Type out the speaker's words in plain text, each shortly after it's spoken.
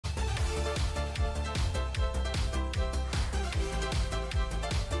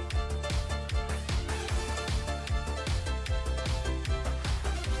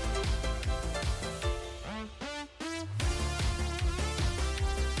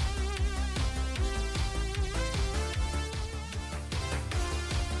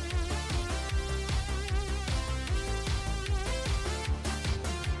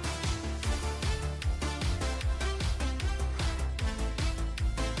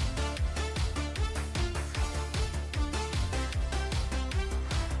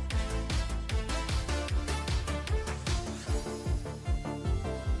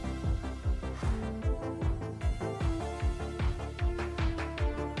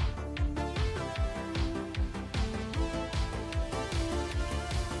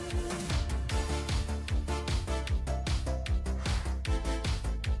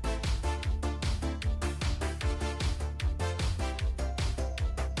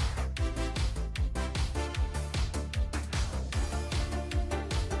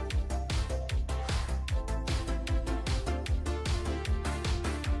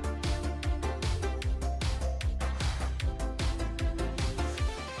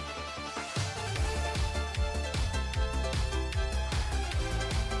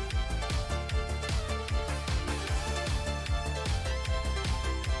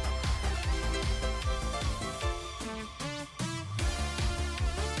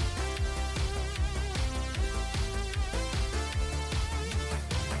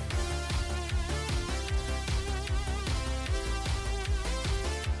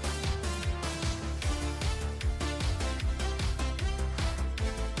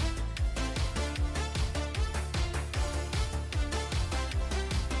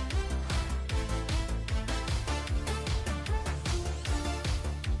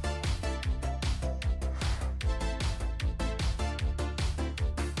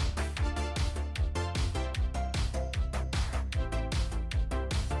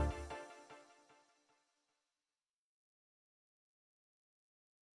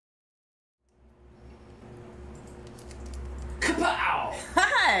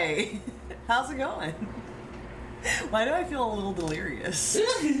Hi! How's it going? Why do I feel a little delirious?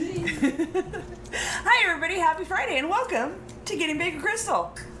 Hi everybody, happy Friday and welcome to Getting Big with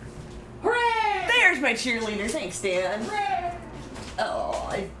Crystal. Hooray! There's my cheerleader, thanks Dan. Hooray! Oh,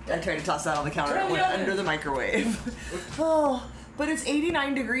 I tried to toss that on the counter, it went under the microwave. Oh, but it's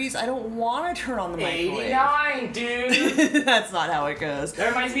 89 degrees, I don't want to turn on the microwave. 89, dude! That's not how it goes. That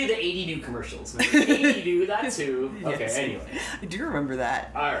reminds me of the 80-do commercials. 80-do, that's who. Okay, Yes. anyway. I do remember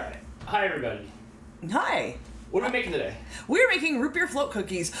that. Alright. Hi, everybody. Hi. What are we making today? We're making root beer float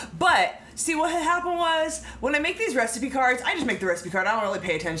cookies, but see what had happened was, when I make these recipe cards, I just make the recipe card. I don't really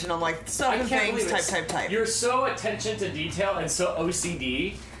pay attention on like stuff and things, type. You're so attention to detail and so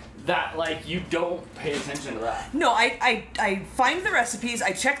OCD that like you don't pay attention to that. No, I find the recipes,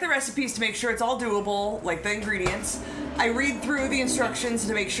 I check the recipes to make sure it's all doable, like the ingredients. I read through the instructions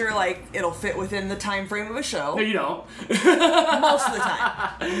to make sure like it'll fit within the time frame of a show. No, you don't. Most of the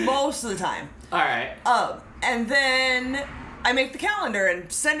time. Most of the time. Alright. And then I make the calendar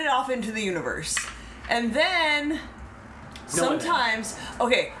and send it off into the universe. And then sometimes,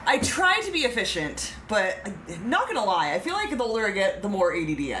 okay, I try to be efficient, but not gonna lie, I feel like the older I get, the more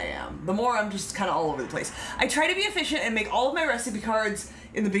ADD I am. The more I'm just kind of all over the place. I try to be efficient and make all of my recipe cards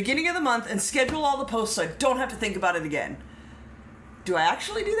in the beginning of the month and schedule all the posts so I don't have to think about it again. Do I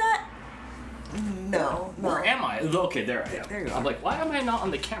actually do that? No. Where am I? Okay, there I am. There you are. I'm like, why am I not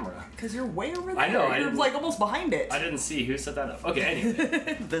on the camera? Because you're way over there. I know. You're like almost behind it. I didn't see who set that up. Okay,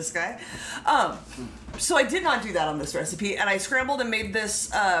 anyway. This guy. So I did not do that on this recipe, and I scrambled and made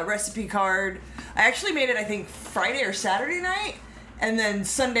this recipe card. I actually made it, I think, Friday or Saturday night, and then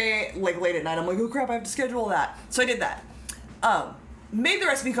Sunday, like late at night, I'm like, oh crap, I have to schedule that. So I did that. Made the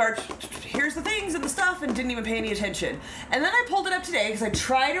recipe card, here's the things and the stuff, and didn't even pay any attention. And then I pulled it up today, because I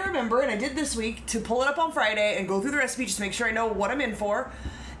try to remember, and I did this week, to pull it up on Friday and go through the recipe just to make sure I know what I'm in for.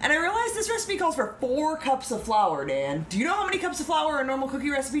 And I realized this recipe calls for 4 cups of flour, Dan. Do you know how many cups of flour a normal cookie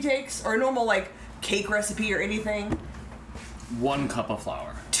recipe takes? Or a normal, like, cake recipe or anything? 1 cup of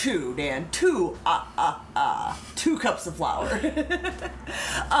flour. 2, Dan. 2 cups of flour.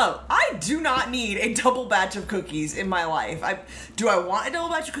 I do not need a double batch of cookies in my life. Do I want a double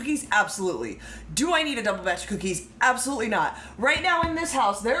batch of cookies? Absolutely. Do I need a double batch of cookies? Absolutely not. Right now in this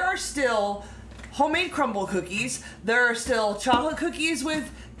house, there are still homemade crumble cookies. There are still chocolate cookies with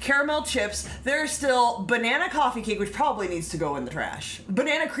caramel chips. There's still banana coffee cake, which probably needs to go in the trash.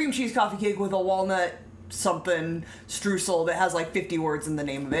 Banana cream cheese coffee cake with a walnut something streusel that has like 50 words in the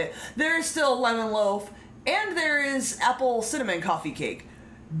name of it. There's still lemon loaf, and there is apple cinnamon coffee cake.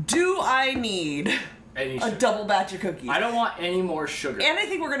 Do I need a double batch of cookies? I don't want any more sugar. And I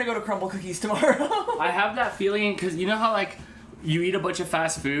think we're gonna go to crumble cookies tomorrow. I have that feeling because you know how like you eat a bunch of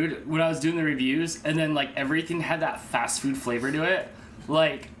fast food when I was doing the reviews, and then like everything had that fast food flavor to it.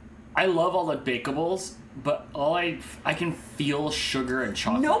 Like I love all the bakables, but all I can feel sugar and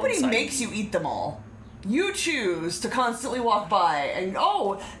chocolate. Nobody inside. makes you eat them all. You choose to constantly walk by and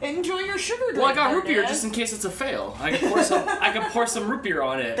enjoy your sugar drink. Well, I got there, root beer Dan. just in case it's a fail. I can pour some root beer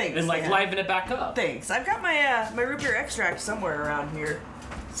on it. Thanks, and like Dan. liven it back up. Thanks. I've got my my root beer extract somewhere around here.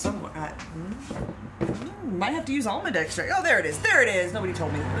 Somewhere. Might have to use almond extract. Oh, there it is. There it is. Nobody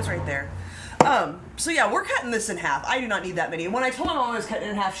told me. It was right there. So yeah, we're cutting this in half. I do not need that many. When I told my mom I was cutting it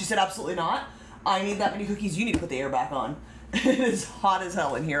in half, she said absolutely not. I need that many cookies. You need to put the air back on. It is hot as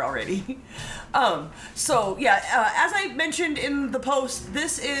hell in here already. So yeah, as I mentioned in the post,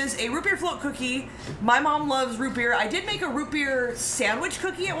 this is a root beer float cookie. My mom loves root beer. I did make a root beer sandwich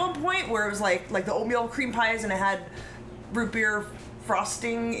cookie at one point where it was like the oatmeal cream pies and it had root beer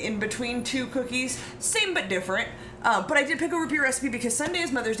frosting in between 2 cookies. Same but different. But I did pick a root beer recipe because Sunday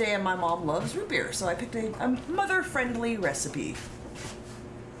is Mother's Day and my mom loves root beer. So I picked a mother-friendly recipe.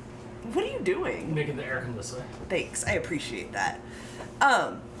 What are you doing? Making the air come this way. Thanks, I appreciate that.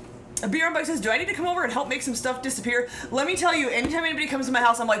 A beer on bike says, do I need to come over and help make some stuff disappear? Let me tell you, anytime anybody comes to my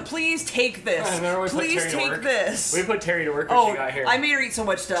house, I'm like, please take this. Please take this. We put Terry to work when she got here. I made her eat so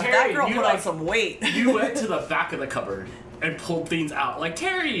much stuff. Terry, That girl put on some weight. You went to the back of the cupboard and pulled things out. Like,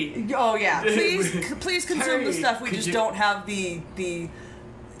 Terry! Oh yeah, please consume Terry, the stuff. We just don't have the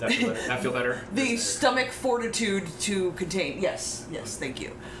That feel better? the stomach fortitude to contain. Yes, thank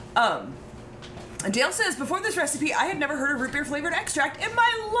you. Dale says, before this recipe, I had never heard of root beer flavored extract in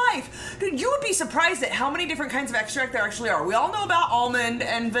my life. Dude, you would be surprised at how many different kinds of extract there actually are. We all know about almond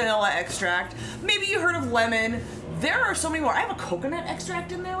and vanilla extract. Maybe you heard of lemon. There are so many more. I have a coconut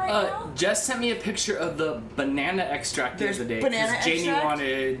extract in there right now. Jess sent me a picture of the banana extract the other day. Banana Jamie extract?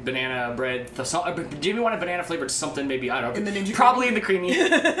 wanted banana bread. Jamie wanted banana flavored something, maybe, I don't know. In the Ninja Probably in the creamy.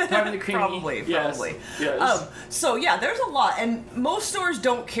 Probably in the creamy. Probably. Yes. So yeah, there's a lot, and most stores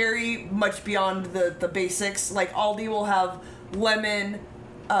don't carry much beyond the basics. Like Aldi will have lemon,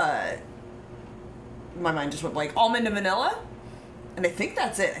 my mind just went blank, almond and vanilla. And I think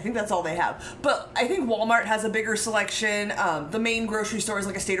that's it. I think that's all they have. But I think Walmart has a bigger selection. The main grocery stores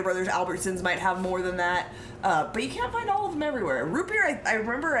like a Stater Brothers, Albertsons might have more than that. But you can't find all of them everywhere. Root beer, I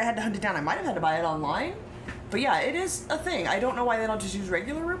remember I had to hunt it down. I might have had to buy it online. But yeah, it is a thing. I don't know why they don't just use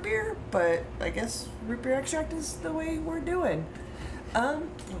regular root beer, but I guess root beer extract is the way we're doing.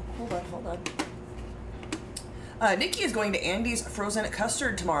 Hold on. Nikki is going to Andy's frozen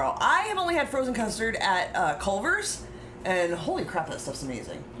custard tomorrow. I have only had frozen custard at Culver's. And holy crap, that stuff's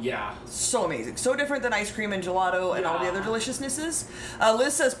amazing. Yeah. So amazing. So different than ice cream and gelato and all the other deliciousnesses.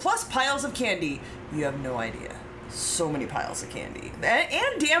 Liz says, plus piles of candy. You have no idea. So many piles of candy.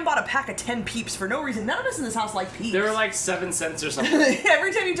 And Dan bought a pack of 10 Peeps for no reason. None of us in this house like Peeps. They were like 7 cents or something.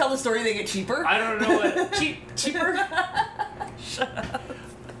 Every time you tell the story, they get cheaper. I don't know what. Cheaper? Shut up.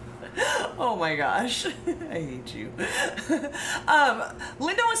 Oh my gosh. I hate you.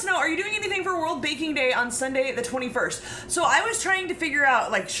 Linda wants to know, are you doing anything for World Baking Day on Sunday the 21st? So I was trying to figure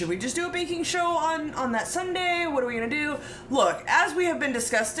out, like, should we just do a baking show on that Sunday? What are we going to do? Look, as we have been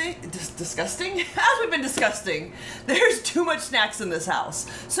discussing, there's too much snacks in this house.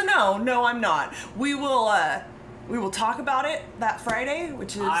 So no, I'm not. We will talk about it that Friday,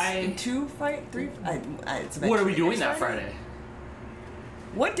 which is in 2, 3. What are we doing that Friday?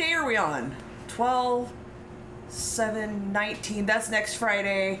 What day are we on? 12, 7, 19. That's next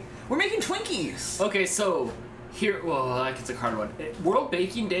Friday. We're making Twinkies. Okay, so here, well, like it's a hard one. World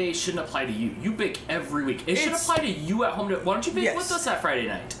Baking Day shouldn't apply to you. You bake every week. It should apply to you at home. Why don't you bake with us that Friday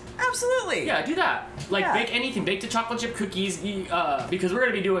night? Absolutely. Yeah, do that. Like, bake anything. Bake the chocolate chip cookies, because we're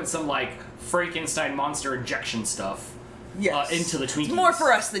going to be doing some, like, Frankenstein monster injection stuff. Yes. Into the Twinkies. It's more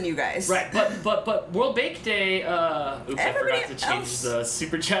for us than you guys. Right, but World Bake Day, oops, I forgot to change the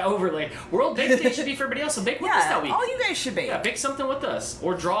super chat overlay. World Bake Day should be for everybody else, so bake with us that week. All you guys should bake. Yeah, bake something with us.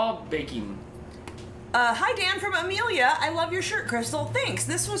 Or draw baking. Hi Dan from Amelia. I love your shirt, Crystal. Thanks.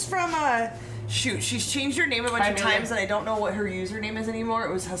 This was from, shoot, she's changed her name a bunch of times and I don't know what her username is anymore.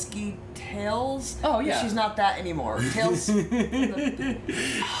 It was Husky Tails. Oh, yeah. She's not that anymore. Tails.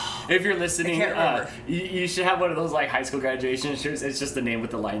 If you're listening, I can't remember. You should have one of those like high school graduation shirts. It's just the name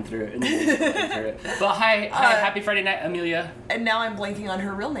with the line through it. And the name with the line through it. But hi, happy Friday night, Amelia. And now I'm blanking on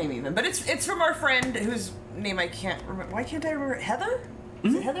her real name even. But it's from our friend whose name I can't remember. Why can't I remember? Heather?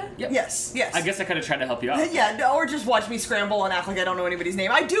 Is it Heather? Yep. Yes. I guess I could have tried to help you out. Yeah, no, or just watch me scramble and act like I don't know anybody's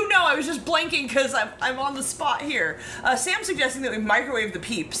name. I do know, I was just blanking because I'm on the spot here. Sam's suggesting that we microwave the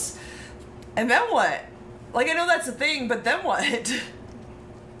Peeps. And then what? Like, I know that's a thing, but then what?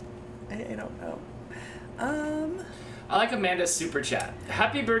 I don't know. I like Amanda's super chat.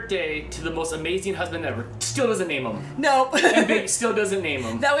 Happy birthday to the most amazing husband ever. Still doesn't name him. Nope. And Big still doesn't name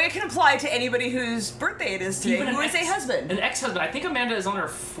him. That way it can apply to anybody whose birthday it is today, who is a husband. An ex-husband. I think Amanda is on her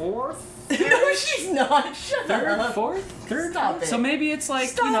 4th? No, she's not. Shut up. 4th? 3rd? Stop it. So maybe it's like,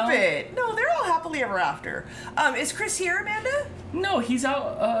 Stop it. No, they're all happily ever after. Is Chris here, Amanda? No, he's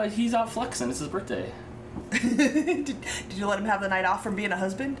out flexing. It's his birthday. Did you let him have the night off from being a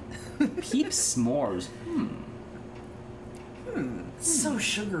husband? Peep s'mores. So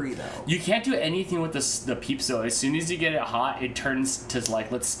sugary though. You can't do anything with the Peeps though. As soon as you get it hot, it turns to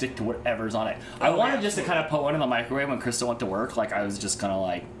like, let's stick to whatever's on it. I wanted just to kind of put one in the microwave when Crystal went to work. Like I was just gonna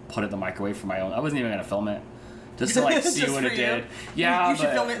like put it in the microwave for my own. I wasn't even gonna film it. Just to like see what it did. Yeah, you should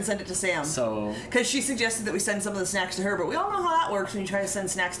film it and send it to Sam. So, because she suggested that we send some of the snacks to her, but we all know how that works when you try to send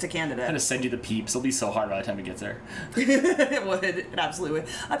snacks to Canada. I'm gonna send you the Peeps. It'll be so hard by the time it gets there. It would. It absolutely would.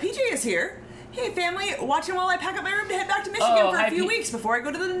 PJ is here. Hey family, watching while I pack up my room to head back to Michigan for a few weeks before I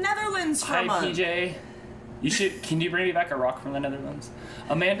go to the Netherlands for a month. Hi PJ. Can you bring me back a rock from the Netherlands?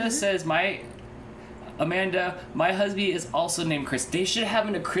 Amanda says my husband is also named Chris. They should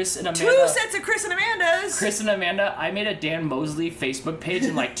have a Chris and Amanda. 2 sets of Chris and Amandas. Chris and Amanda. I made a Dan Mosley Facebook page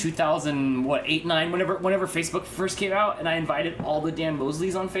in like 2008, 9, whenever Facebook first came out, and I invited all the Dan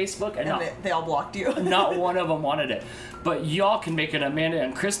Mosleys on Facebook, and they all blocked you. Not one of them wanted it. But y'all can make an Amanda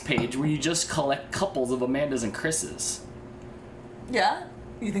and Chris page where you just collect couples of Amandas and Chris's. Yeah?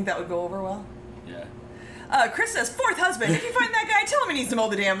 You think that would go over well? Yeah. Chris says, 4th husband. If you find that guy, tell him he needs to mow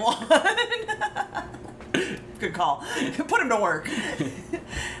the damn lawn. Good call. Put him to work.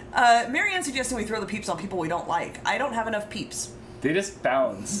 Marianne suggesting we throw the Peeps on people we don't like. I don't have enough Peeps. They just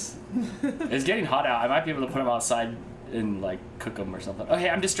bounce. It's getting hot out. I might be able to put them outside and like cook them or something. Oh, hey,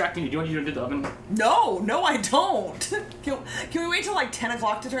 I'm distracting you. Do you want you to do the oven? No, I don't. Can we wait till like 10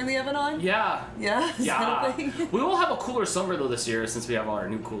 o'clock to turn the oven on? Yeah. Yeah? Yeah. We will have a cooler summer though this year since we have our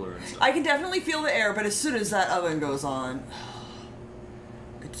new cooler and stuff. I can definitely feel the air, but as soon as that oven goes on,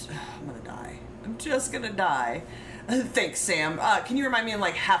 I'm gonna die. I'm just gonna die. Thanks, Sam. Can you remind me in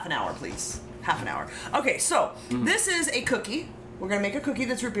like half an hour, please? Half an hour. Okay, so this is a cookie. We're gonna make a cookie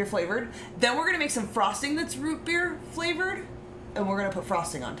that's root beer flavored. Then we're gonna make some frosting that's root beer flavored, and we're gonna put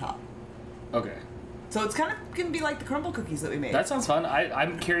frosting on top. Okay. So it's kind of gonna be like the crumble cookies that we made. That sounds fun.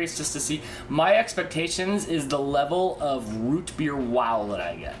 I'm curious just to see. My expectations is the level of root beer wow that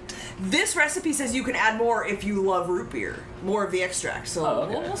I get. This recipe says you can add more if you love root beer, more of the extract. So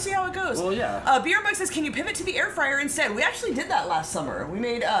okay. we'll see how it goes. Well, yeah. Beer Bug says, can you pivot to the air fryer instead? We actually did that last summer. We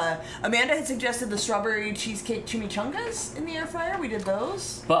made, Amanda had suggested the strawberry cheesecake chimichangas in the air fryer. We did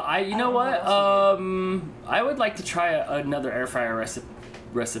those. But you know what? I would like to try another air fryer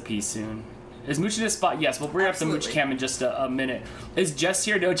recipe soon. Is Mooch in this spot? Yes, we'll bring up the Mooch cam in just a minute. Is Jess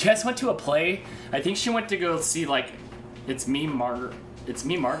here? No, Jess went to a play. I think she went to go see, like, It's Me, Margaret. It's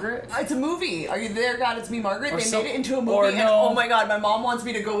a movie. Are you there, God? It's Me, Margaret. They made it into a movie. Or and, no. oh my God, my mom wants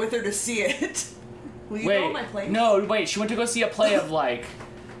me to go with her to see it. Will you go on my play? No, wait. She went to go see a play of, like,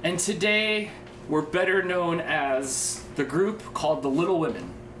 and today we're better known as the group called the Little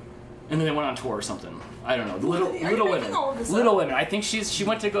Women. And then they went on tour or something. I don't know. The Little Women. Little Women. I think she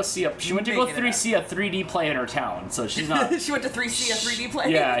went to go see a 3D play in her town. So she's not. She went to see a 3D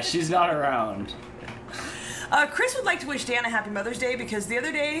play. Yeah, she's not around. Chris would like to wish Dan a happy Mother's Day because the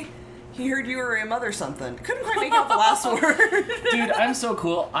other day he heard you were a mother something. Couldn't quite make out the last word. Dude, I'm so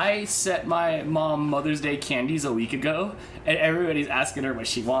cool. I sent my mom Mother's Day candies a week ago, and everybody's asking her what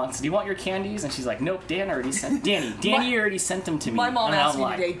she wants. Do you want your candies? And she's like, nope, Dan already sent. Danny already sent them to me. My mom asked me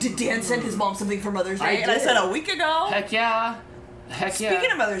like, today, did Dan send his mom something for Mother's Day? And I said a week ago. Heck yeah.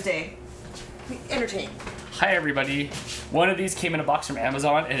 Speaking of Mother's Day, entertain. Hi everybody. One of these came in a box from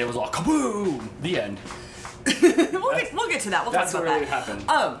Amazon, and it was all kaboom. The end. We'll get to that. We'll talk about really that.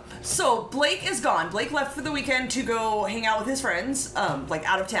 Happened. So Blake is gone. Blake left for the weekend to go hang out with his friends, like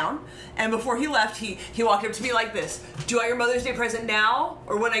out of town. And before he left, he walked up to me like this: "Do you want your Mother's Day present now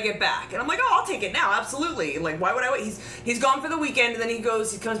or when I get back?" And I'm like, "Oh, I'll take it now, absolutely. Like, why would I wait?" He's gone for the weekend, and then he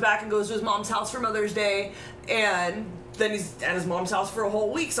comes back and goes to his mom's house for Mother's Day, and then he's at his mom's house for a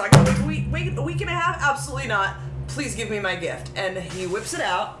whole week. So I go, wait a week and a half? Absolutely not. Please give me my gift. And he whips it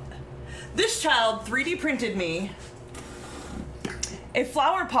out. This child 3D printed me a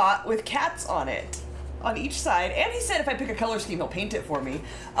flower pot with cats on it, on each side, and he said if I pick a color scheme, he'll paint it for me.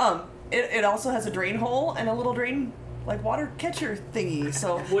 It also has a drain hole and a little drain, like, water catcher thingy.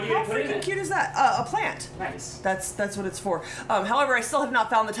 So what do you how put in freaking it? cute is that? A plant. Nice. That's what it's for. However, I still have not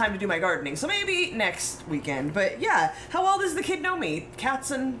found the time to do my gardening, so maybe next weekend. But yeah, how well does the kid know me?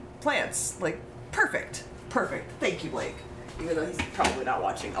 Cats and plants, like, perfect. Thank you, Blake. Even though he's probably not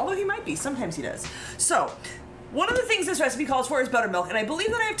watching. Although he might be. Sometimes he does. So, one of the things this recipe calls for is buttermilk. And I believe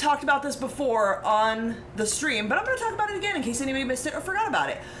that I've talked about this before on the stream. But I'm going to talk about it again in case anybody missed it or forgot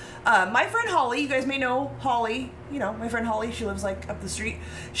about it. My friend Holly, you guys may know Holly. You know, my friend Holly, she lives like up the street.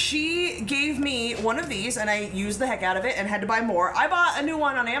 She gave me one of these and I used the heck out of it and had to buy more. I bought a new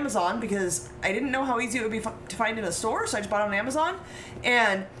one on Amazon because I didn't know how easy it would be to find in a store. So I just bought it on Amazon.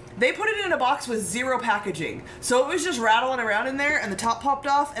 And they put it in a box with zero packaging. So it was just rattling around in there and the top popped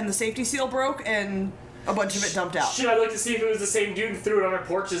off and the safety seal broke and a bunch of it dumped out. Shit, I'd like to see if it was the same dude who threw it on our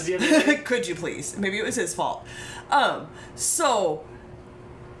porches the other day. Could you please? Maybe it was his fault. So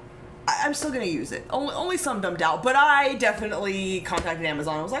I'm still gonna use it. Only some dumped out, but I definitely contacted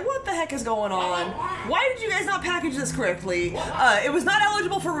Amazon. I was like, what the heck is going on? Why did you guys not package this correctly? It was not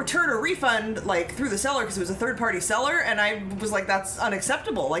eligible for return or refund, like, through the seller because it was a third-party seller, and I was like, that's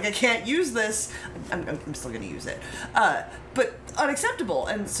unacceptable. Like, I can't use this. I'm still gonna use it. But unacceptable.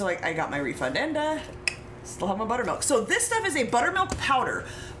 And so I got my refund, and still have my buttermilk. So this stuff is a buttermilk powder.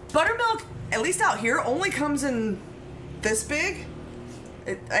 Buttermilk, at least out here, only comes in this big.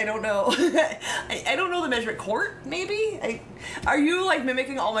 I don't know. I don't know the measurement. Quart, maybe? Are you, like,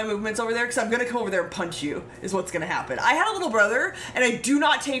 mimicking all my movements over there? Because I'm going to come over there and punch you, is what's going to happen. I had a little brother, and I do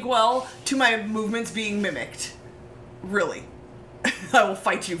not take well to my movements being mimicked. Really. I will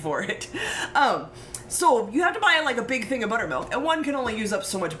fight you for it. So you have to buy, like, a big thing of buttermilk, and one can only use up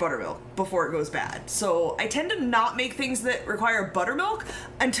so much buttermilk before it goes bad. So I tend to not make things that require buttermilk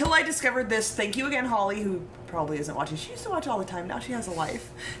until I discovered this. Thank you again, Holly, who probably isn't watching. She used to watch all the time. Now she has a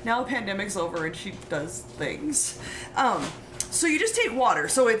life. Now the pandemic's over and she does things. So you just take water.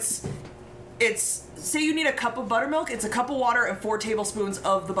 So it's it's, say you need a cup of buttermilk, it's a cup of water and 4 tablespoons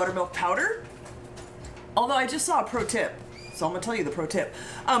of the buttermilk powder. Although I just saw a pro tip, so I'm gonna tell you the pro tip.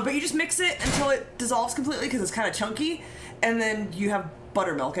 But you just mix it until it dissolves completely because it's kind of chunky, and then you have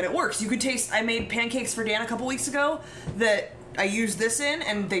buttermilk, and it works. You could taste, I made pancakes for Dan a couple weeks ago that I used this in,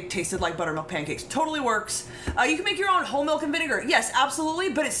 and they tasted like buttermilk pancakes. Totally works. You can make your own whole milk and vinegar. Yes, absolutely,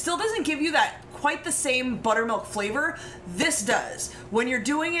 but it still doesn't give you that quite the same buttermilk flavor. This does. When you're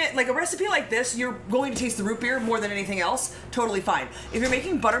doing it, like a recipe like this, you're going to taste the root beer more than anything else. Totally fine. If you're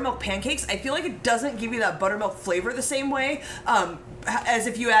making buttermilk pancakes, I feel like it doesn't give you that buttermilk flavor the same way as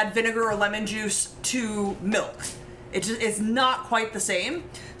if you add vinegar or lemon juice to milk. It's not quite the same.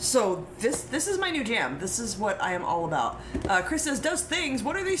 So this is my new jam. This is what I am all about. Chris says, does things.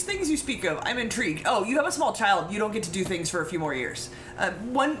 What are these things you speak of? I'm intrigued. Oh, you have a small child. You don't get to do things for a few more years.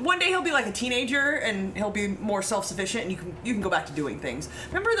 One day he'll be like a teenager and he'll be more self-sufficient and you can go back to doing things.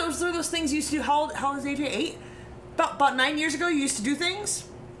 Remember those things you used to do? How old is AJ? 8? About 9 years ago you used to do things?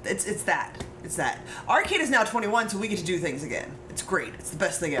 It's that. Our kid is now 21, so we get to do things again. It's great. It's the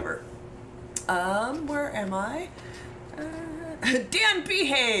best thing ever. Where am I? Dan,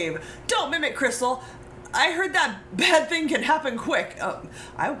 behave! Don't mimic Crystal. I heard that bad thing can happen quick.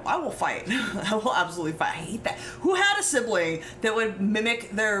 I will fight. I will absolutely fight. I hate that. Who had a sibling that would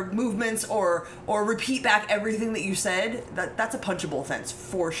mimic their movements or repeat back everything that you said? That's a punchable offense,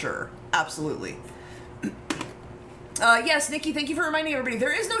 for sure. Absolutely. Yes, Nikki, thank you for reminding everybody.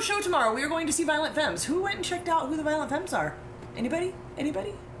 There is no show tomorrow. We are going to see Violent Femmes. Who went and checked out who the Violent Femmes are? Anybody?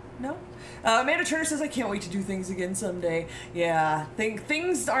 Anybody? No? Amanda Turner says, I can't wait to do things again someday. Yeah,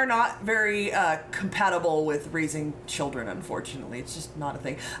 things are not very compatible with raising children, unfortunately. It's just not a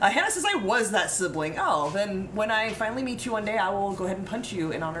thing. Hannah says, I was that sibling. Oh, then when I finally meet you one day, I will go ahead and punch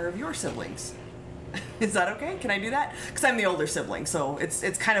you in honor of your siblings. Is that okay? Can I do that? Because I'm the older sibling, so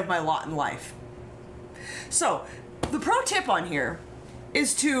it's kind of my lot in life. So, the pro tip on here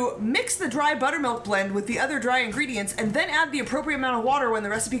is to mix the dry buttermilk blend with the other dry ingredients and then add the appropriate amount of water when the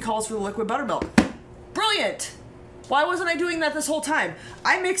recipe calls for the liquid buttermilk. Brilliant! Why wasn't I doing that this whole time?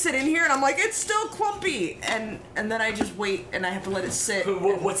 I mix it in here and I'm like, it's still clumpy! And then I just wait and I have to let it sit.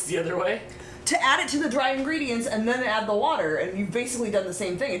 What's the other way? To add it to the dry ingredients and then add the water, and you've basically done the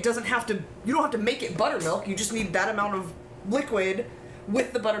same thing. It doesn't have to, you don't have to make it buttermilk, you just need that amount of liquid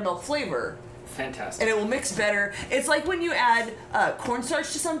with the buttermilk flavor. Fantastic. And it will mix better. It's like when you add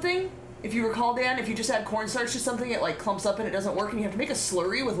cornstarch to something. If you recall, Dan, if you just add cornstarch to something, it like clumps up and it doesn't work, and you have to make a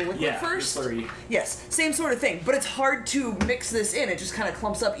slurry with a liquid first. Yeah, slurry. Yes, same sort of thing. But it's hard to mix this in. It just kind of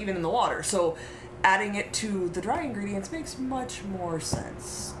clumps up even in the water. So adding it to the dry ingredients makes much more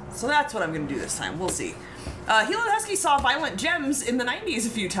sense. So that's what I'm going to do this time. We'll see. Hilo the Husky saw Violent Gems in the 90s a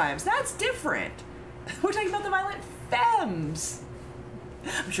few times. That's different. We're talking about the Violent Femmes.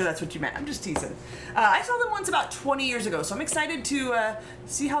 I'm sure that's what you meant. I'm just teasing. I saw them once about 20 years ago, so I'm excited to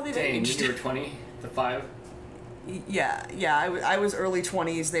see how they've aged. You were 20? The 5? Yeah. I was early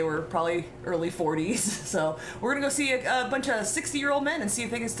 20s. They were probably early 40s. So we're going to go see a bunch of 60-year-old men and see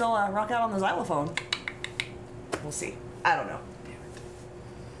if they can still rock out on the xylophone. We'll see. I don't know. Damn it.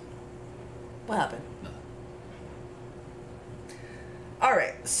 What happened? All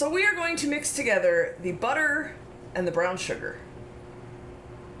right. So we are going to mix together the butter and the brown sugar.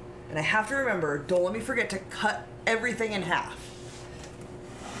 And I have to remember, don't let me forget to cut everything in half.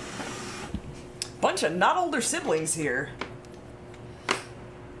 Bunch of not older siblings here.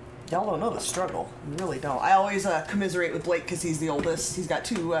 Y'all don't know the struggle. You really don't. I always commiserate with Blake because he's the oldest. He's got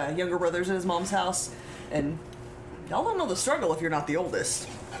 2 younger brothers at his mom's house. And y'all don't know the struggle if you're not the oldest.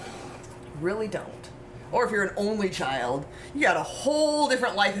 Really don't. Or if you're an only child, you got a whole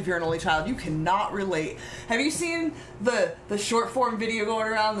different life if you're an only child. You cannot relate. Have you seen the short form video going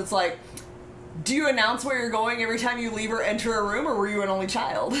around that's like, do you announce where you're going every time you leave or enter a room, or were you an only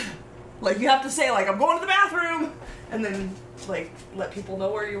child? Like, you have to say, like, I'm going to the bathroom, and then, like, let people know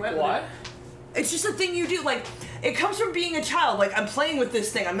where you went. What? It's just a thing you do. Like, it comes from being a child. Like, I'm playing with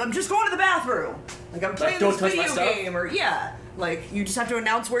this thing. I'm just going to the bathroom. Like, I'm playing this video game. Or, yeah. Like, you just have to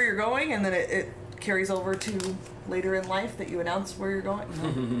announce where you're going, and then it carries over to later in life that you announce where you're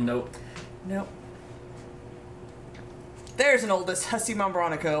going? No. Nope. There's an oldest, Hussy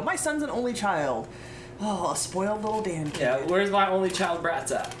Mombronico. My son's an only child. Oh, a spoiled little Dan kid. Yeah, where's my only child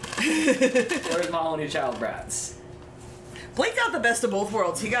brats at? Where's my only child brats? Blake got the best of both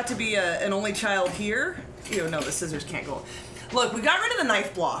worlds. He got to be an only child here. Ew, no, the scissors can't go. Look, we got rid of the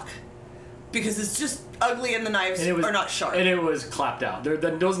knife block. Because it's just ugly and the knives are not sharp. And it was clapped out.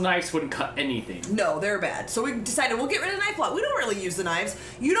 Those knives wouldn't cut anything. No, they're bad. So we decided we'll get rid of the knife block. We don't really use the knives.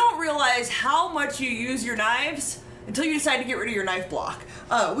 You don't realize how much you use your knives until you decide to get rid of your knife block.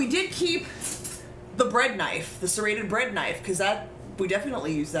 We did keep the bread knife, the serrated bread knife, because that we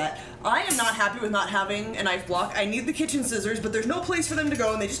definitely use that. I am not happy with not having a knife block. I need the kitchen scissors, but there's no place for them to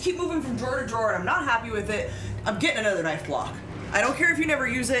go, and they just keep moving from drawer to drawer, and I'm not happy with it. I'm getting another knife block. I don't care if you never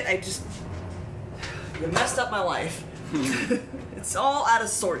use it. You messed up my life. It's all out of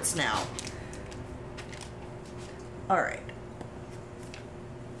sorts now. All right.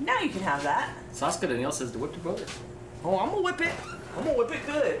 Now you can have that. Saska Danielle says to whip the butter. Oh, I'm gonna whip it. I'm gonna whip it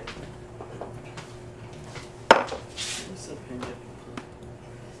good.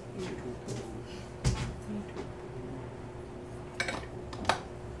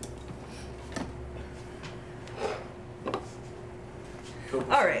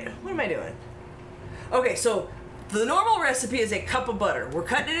 All right, what am I doing? Okay, so the normal recipe is a cup of butter. We're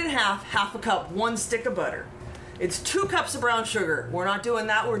cutting it in half a cup, 1 stick of butter. It's 2 cups of brown sugar. We're not doing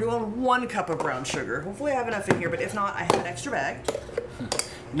that, we're doing 1 cup of brown sugar. Hopefully I have enough in here, but if not, I have an extra bag.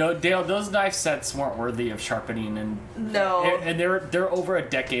 No, Dale, those knife sets weren't worthy of sharpening, and no, and they're over a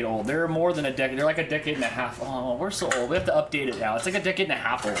decade old. They're more than a decade. They're like a decade and a half. Oh, we're so old. We have to update it now. It's like a decade and a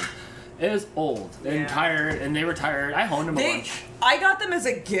half old. It was old and tired, and they were tired. I honed them a bunch. I got them as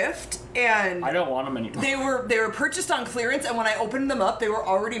a gift, and I don't want them anymore. They were purchased on clearance, and when I opened them up, they were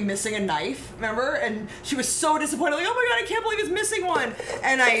already missing a knife. Remember? And she was so disappointed. Like, oh my god, I can't believe it's missing one.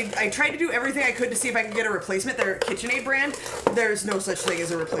 And I tried to do everything I could to see if I could get a replacement. They're KitchenAid brand. There's no such thing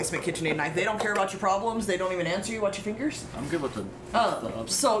as a replacement KitchenAid knife. They don't care about your problems. They don't even answer you. Watch your fingers. I'm good with the.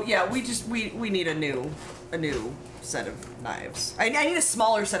 So yeah, we need a new set of knives. I need a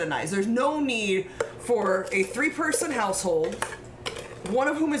smaller set of knives. There's no need for a 3-person household, one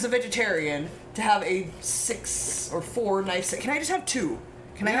of whom is a vegetarian, to have a 6 or 4 knife set. Can I just have 2?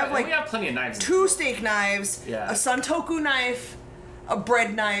 Can I have like we have plenty of knives. 2 steak knives, a santoku knife, a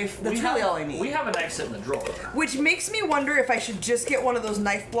bread knife. That's really all I need. We have a knife set in the drawer. Which makes me wonder if I should just get one of those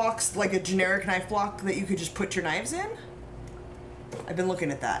knife blocks, like a generic knife block that you could just put your knives in. I've been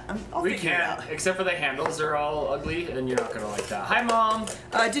looking at that. We can't, except for the handles are all ugly, and you're not gonna like that. Hi, Mom.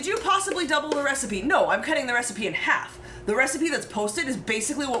 Did you possibly double the recipe? No, I'm cutting the recipe in half. The recipe that's posted is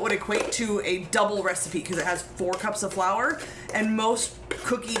basically what would equate to a double recipe because it has 4 cups of flour, and most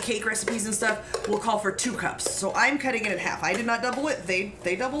cookie cake recipes and stuff will call for 2 cups. So I'm cutting it in half. I did not double it.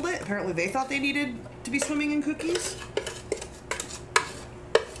 They doubled it. Apparently they thought they needed to be swimming in cookies.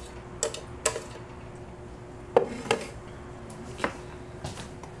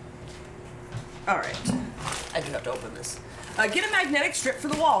 All right, I do have to open this. Get a magnetic strip for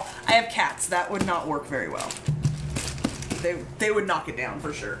the wall. I have cats. That would not work very well. They would knock it down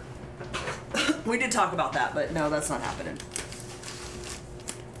for sure. We did talk about that, but no, that's not happening.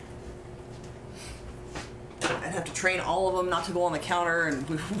 I'd have to train all of them not to go on the counter, and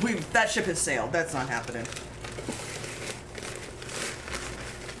that ship has sailed. That's not happening.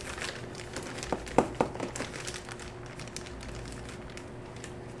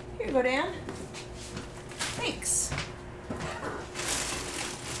 Here you go, Dan. Thanks.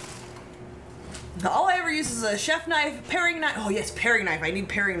 All I ever use is a chef knife, paring knife. Oh yes, paring knife. I need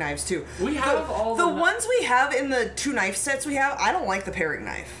paring knives too. We have all the ones we have in the 2 knife sets we have. I don't like the paring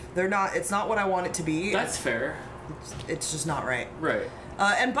knife. They're not. It's not what I want it to be. That's fair. It's just not right. Right.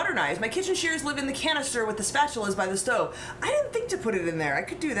 And butter knives. My kitchen shears live in the canister with the spatulas by the stove. I didn't think to put it in there. I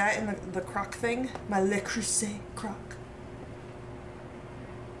could do that in the crock thing. My Le Creuset crock.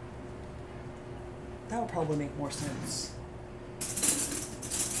 That would probably make more sense.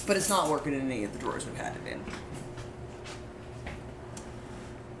 But it's not working in any of the drawers we've had it in.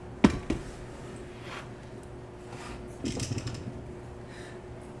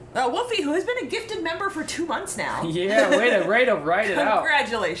 Wolfie, who has been a gifted member for 2 months now. Yeah, way to write it out.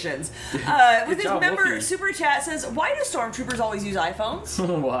 Congratulations. With his member Wolfie. Super chat says, why do stormtroopers always use iPhones?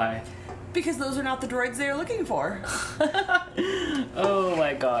 Why? Because those are not the droids they are looking for. Oh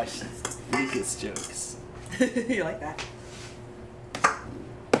my gosh. Lucas jokes. You like that?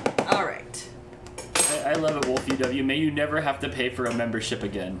 All right. I love it, Wolf UW. May you never have to pay for a membership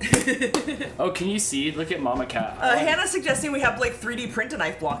again. Oh, can you see? Look at Mama Cat. Hannah's suggesting we have like 3D print a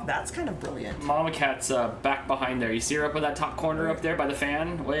knife block. That's kind of brilliant. Mama Cat's back behind there. You see her up in that top corner up there by the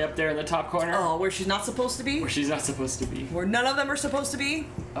fan? Way up there in the top corner? Oh, where she's not supposed to be? Where she's not supposed to be. Where none of them are supposed to be?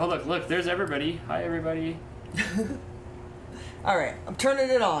 Oh, look. There's everybody. Hi, everybody. All right, I'm turning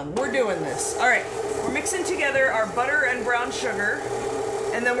it on. We're doing this. All right, we're mixing together our butter and brown sugar,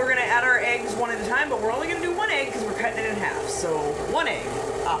 and then we're gonna add our eggs one at a time, but we're only gonna do 1 egg because we're cutting it in half. So 1 egg.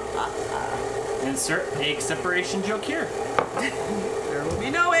 Insert egg separation joke here. There will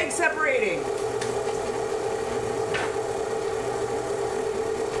be no egg separating.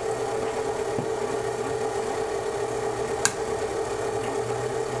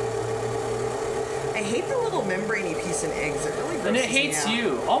 hate the little membrane-y piece in eggs. It really grosses And it me hates out.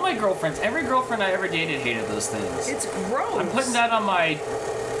 you. All my girlfriends, every girlfriend I ever dated hated those things. It's gross. I'm putting that on my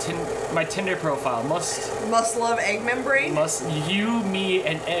Tinder profile. Must love egg membrane. You, me,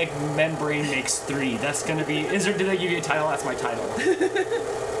 and egg membrane makes 3. That's gonna be. Did they give you a title? That's my title. You're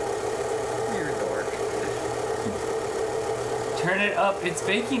a dork. Turn it up. It's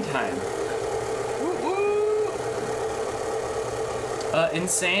baking time.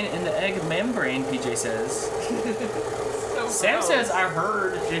 Insane in the egg membrane, PJ says. So Sam gross. says, I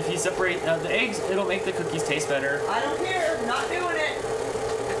heard if you separate the eggs, it'll make the cookies taste better. I don't care. I'm not doing it.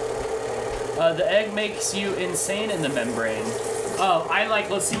 The egg makes you insane in the membrane. Oh,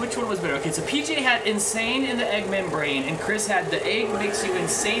 let's see which one was better. Okay, so PJ had insane in the egg membrane, and Chris had the egg makes you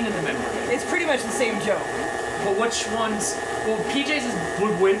insane in the membrane. It's pretty much the same joke. But which ones? Well, PJ's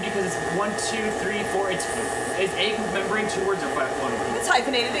would win because it's 1, 2, 3, 4. It's egg membrane 2 words or 5 1. It's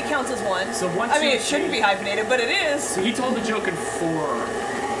hyphenated. It counts as one. So 1, 2, I mean, it 3. shouldn't be hyphenated, but it is. So he told the joke in 4. He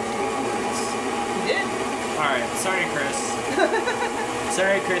did. All right, sorry, Chris.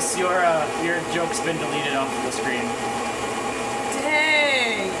 Sorry, Chris. Your joke's been deleted off of the screen.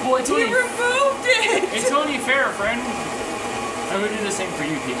 Dang. Well, it's he only, removed it. It's only fair, friend. I would do the same for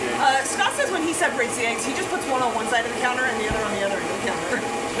you, PJ. Scott says when he separates the eggs, he just puts one on one side of the counter and the other on the other end of the counter.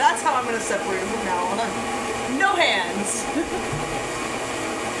 That's how I'm going to separate them from now on. No hands.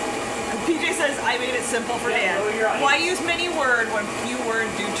 PJ says, I made it simple for Dan. Why use many word when few word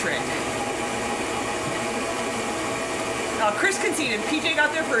do trick? Chris conceded. PJ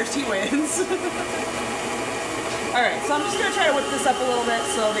got there first. He wins. Alright, so I'm just going to try to whip this up a little bit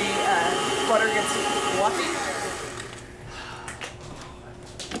so the butter gets fluffy.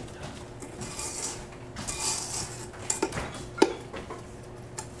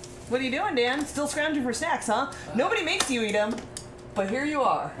 What are you doing, Dan? Still scrounging for snacks, huh? Nobody makes you eat them, but here you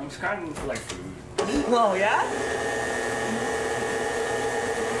are. I'm scrounging for food. Oh, yeah?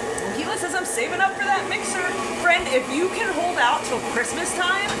 Gila says I'm saving up for that mixer. Friend, if you can hold out till Christmas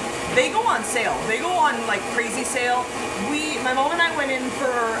time, they go on sale. They go on crazy sale. My mom and I went in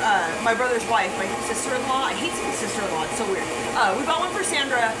for my brother's wife, my sister-in-law. I hate saying sister-in-law, it's so weird. We bought one for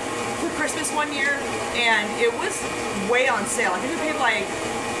Sandra for Christmas one year, and it was way on sale. I think we paid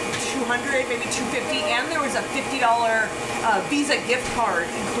 $200, maybe $250, and there was a $50 Visa gift card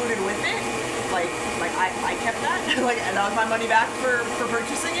included with it. I kept that, and that was my money back for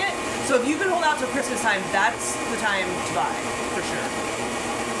purchasing it. So if you can hold out till Christmas time, that's the time to buy, for sure.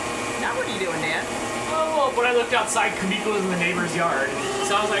 Now what are you doing, Dan? Oh, well, when I looked outside, Kamiko was in the neighbor's yard.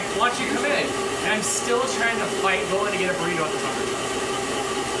 So I was like, watch you come in. And I'm still trying to fight going to get a burrito at the taco shop.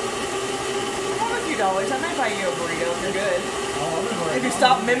 Well, a few dollars. I might buy you a burrito if you're good. If you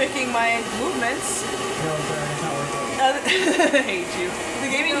stop mimicking my movements. I hate you. The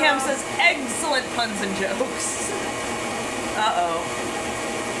Gaming Ham says, excellent puns and jokes. Uh-oh.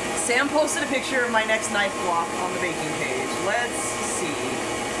 Sam posted a picture of my next knife block on the baking page. Let's see.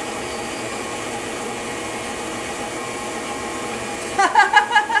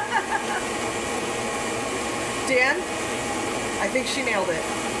 Dan, I think she nailed it.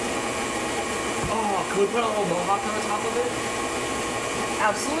 Oh, could we put a little mohawk on the top of it?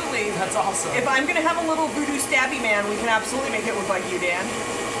 Absolutely. That's awesome. If I'm going to have a little voodoo stabby man, we can absolutely make it look like you, Dan.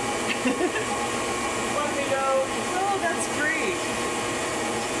 Let me know. Oh, that's great.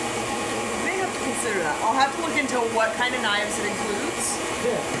 May have to consider that. I'll have to look into what kind of knives it includes.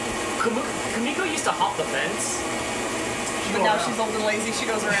 Yeah. Kamiko used to hop the fence. But now she's old and lazy, she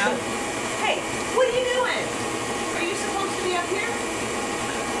goes around. Hey, what are you doing? Are you supposed to be up here?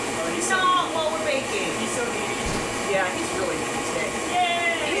 Not while we're baking. He's so needy. Yeah, he's really needy today.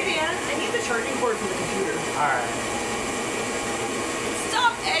 Yay! Hey, Dan, I need the charging cord for the computer. Alright.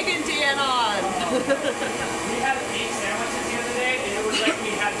 Stop egging Dan on! We had 8 sandwiches the other day, and it was like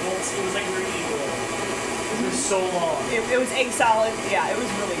we had bolts. It was like we were eating bolts. It was so long. It was egg salad. Yeah, it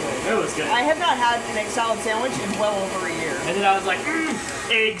was really good. It was good. I have not had an egg salad sandwich in well over a year. And then I was like,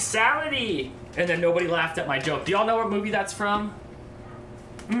 egg salad-y! And then nobody laughed at my joke. Do y'all know what movie that's from?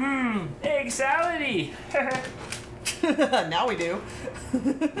 Egg salad-y! Now we do.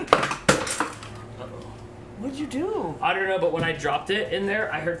 What'd you do? I don't know, but when I dropped it in there,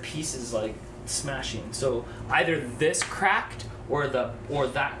 I heard pieces smashing. So either this cracked, or that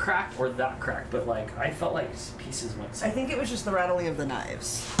cracked, or that cracked. But I felt like pieces went. I think it was just the rattling of the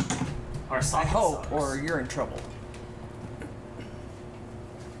knives. Our I hope, or you're in trouble.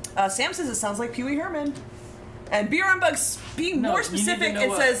 Sam says it sounds like Pee Wee Herman. And BRM Bugs, being more specific,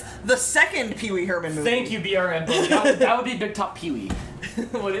 it says the second Pee Wee Herman movie. Thank you, BRM Bugs. That would be Big Top Pee Wee.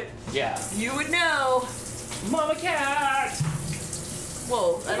 Would it? Yeah. You would know. Mama Cat!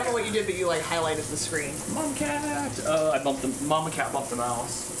 Well, I don't know what you did, but you like highlighted the screen. Mom cat. I bumped the Mama cat bumped the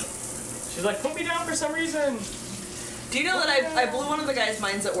mouse. She's like, put me down for some reason. Do you know that I blew one of the guy's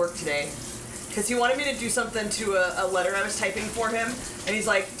minds at work today? Because he wanted me to do something to a letter I was typing for him, and he's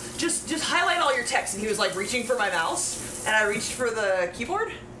like, just highlight all your text. And he was like reaching for my mouse, and I reached for the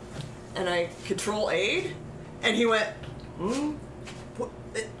keyboard, and I Control-A'd, and he went,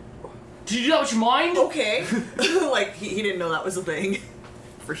 Did you do that with your mind? Okay. Like, he didn't know that was a thing.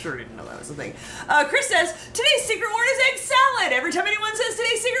 For sure didn't know that was a thing. Chris says, today's secret word is egg salad. Every time anyone says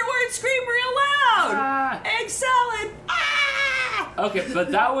today's secret word, scream real loud. Egg salad. Ah! Okay,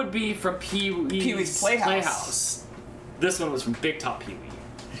 but that would be from Pee-wee's Playhouse. This one was from Big Top Pee-wee.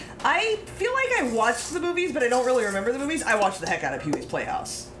 I feel like I watched the movies, but I don't really remember the movies. I watched the heck out of Pee-wee's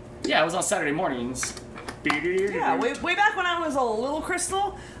Playhouse. Yeah, it was on Saturday mornings. Yeah, way back when I was a little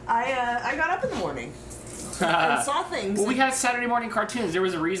Crystal, I got up in the morning and saw things. Well, we had Saturday morning cartoons. There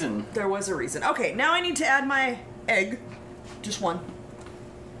was a reason. There was a reason. Okay, now I need to add my egg. Just one.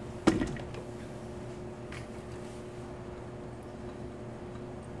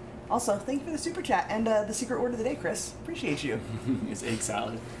 Also, thank you for the super chat and the secret word of the day, Chris. Appreciate you. It's egg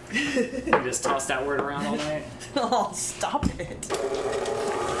salad. You just toss that word around all night. Oh, stop it.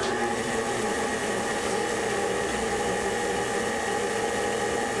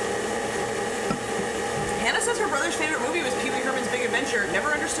 Hannah says her brother's favorite movie was Pee-wee Herman's Big Adventure.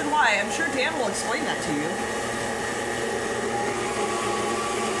 Never understood why. I'm sure Dan will explain that to you.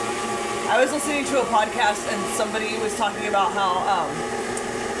 I was listening to a podcast and somebody was talking about how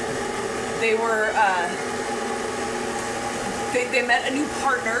they were they met a new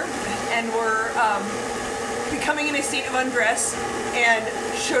partner and were becoming in a state of undress and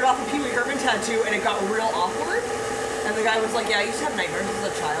showed off a Pee-wee Herman tattoo, and it got real awkward. And the guy was like, yeah, I used to have nightmares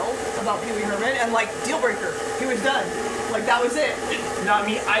as a child about Pee-wee Herman, and like, deal breaker, he was done. Like, that was it. Not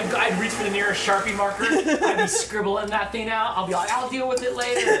me. I'd reach for the nearest Sharpie marker. I'd be scribbling that thing out. I'll be like, I'll deal with it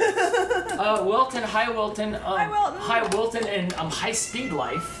later. Wilton, hi Wilton. Hi Wilton. Hi Wilton and High Speed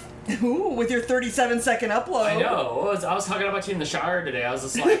Life. Ooh, with your 37-second upload. I know. I was talking about you in the shower today. I was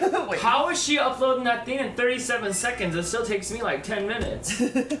just like, how is she uploading that thing in 37 seconds? It still takes me like 10 minutes.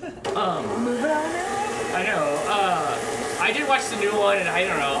 Moving on now. I know. I did watch the new one, and I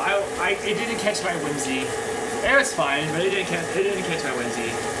don't know. It didn't catch my whimsy. It was fine, but it didn't catch my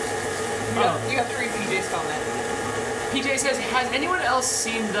whimsy. You have to read PJ's comment. PJ says, has anyone else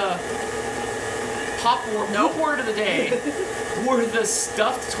seen the poop word of the day, where the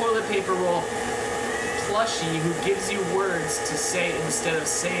stuffed toilet paper roll plushie who gives you words to say instead of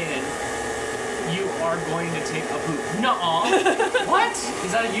saying you are going to take a poop? Nuh-uh. What?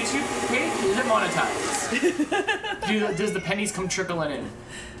 Is that a YouTube page? Is it monetized? Does the pennies come trickling in?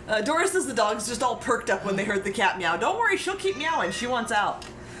 Doris says the dog's just all perked up when they heard the cat meow. Don't worry, she'll keep meowing. She wants out.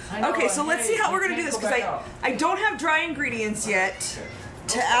 Okay, so let's see how we're going to do this, because I don't have dry ingredients yet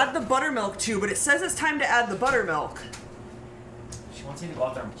to add the buttermilk to, but it says it's time to add the buttermilk. She wants you to go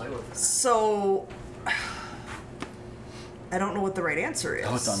out there and play with her. So, I don't know what the right answer is.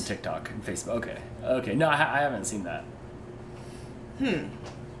 Oh, it's on TikTok and Facebook. Okay. No, I haven't seen that.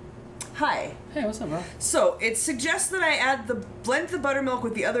 Hi. Hey, what's up, bro? So, it suggests that I blend the buttermilk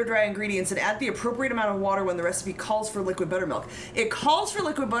with the other dry ingredients and add the appropriate amount of water when the recipe calls for liquid buttermilk. It calls for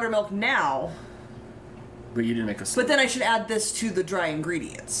liquid buttermilk now. But you didn't make a But then I should add this to the dry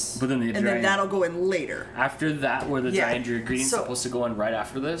ingredients. But then then that'll go in later. After that, were the dry ingredients supposed to go in right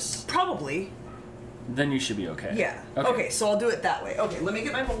after this? Probably. Then you should be okay. Yeah. Okay, so I'll do it that way. Okay, let me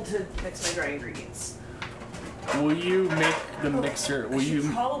get my bowl to mix my dry ingredients. Will you make the mixer? I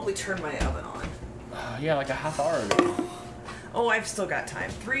should probably turn my oven on. Yeah, like a half hour ago. Oh, I've still got time.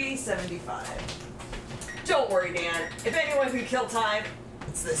 375. Don't worry, Dan. If anyone can kill time,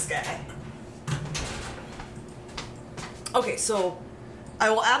 it's this guy. Okay, so I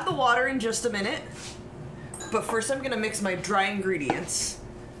will add the water in just a minute, but first I'm going to mix my dry ingredients,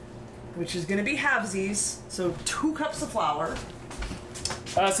 which is going to be halvesies, so 2 cups of flour.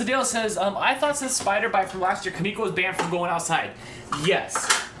 So Dale says, I thought since spider bite from last year, Kamiko was banned from going outside.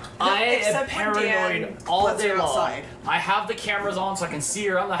 Yes. I am paranoid all day long. I have the cameras on so I can see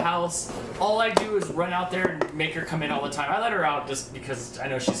her on the house. All I do is run out there and make her come in all the time. I let her out just because I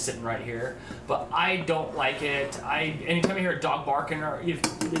know she's sitting right here, but I don't like it. Anytime I hear a dog barking,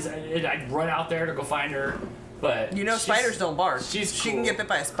 I'd run out there to go find her. But you know, spiders don't bark. She can get bit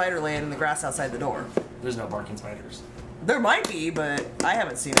by a spider laying in the grass outside the door. There's no barking spiders. There might be, but I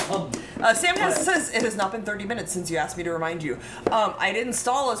haven't seen it. Sam says it has not been 30 minutes since you asked me to remind you. I didn't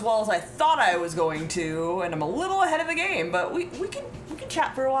install as well as I thought I was going to, and I'm a little ahead of the game. But we can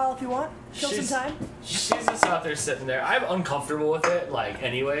chat for a while if you want. Kill some time. She's just out there sitting there. I'm uncomfortable with it, like,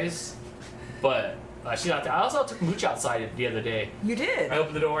 anyways. But she's out there. I also took Mooch outside the other day. You did? I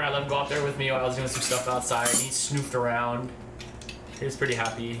opened the door and I let him go out there with me while I was doing some stuff outside, and he snooped around. He was pretty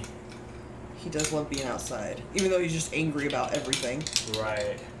happy. He does love being outside, even though he's just angry about everything.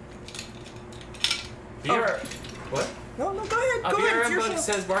 Right. What? No, go ahead. Go ahead. It's your show.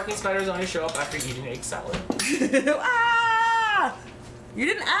 Says barking spiders only show up after eating egg salad. Ah! You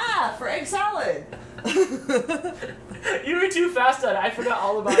didn't for egg salad. You were too fast on it. I forgot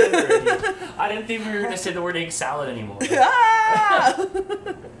all about it already. I didn't think we were going to say the word egg salad anymore. Ah!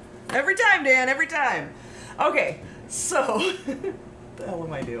 Every time, Dan. Every time. Okay, so what the hell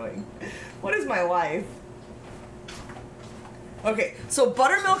am I doing? What is my life? Okay, so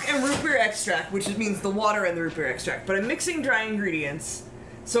buttermilk and root beer extract, which means the water and the root beer extract. But I'm mixing dry ingredients.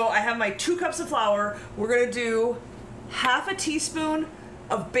 So I have my 2 cups of flour. We're gonna do half a teaspoon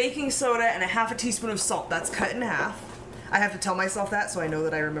of baking soda and a half a teaspoon of salt. That's cut in half. I have to tell myself that so I know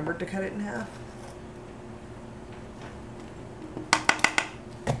that I remembered to cut it in half.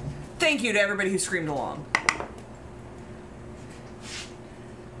 Thank you to everybody who screamed along.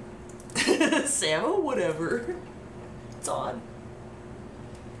 Sam, oh, whatever. It's on.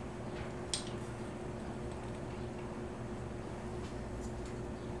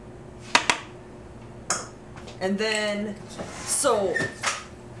 And then, so,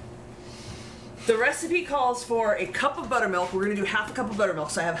 the recipe calls for a cup of buttermilk. We're going to do half a cup of buttermilk.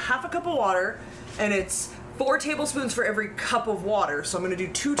 So I have half a cup of water, and it's 4 tablespoons for every cup of water. So I'm going to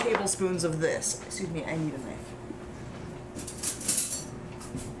do 2 tablespoons of this. Excuse me, I need a knife.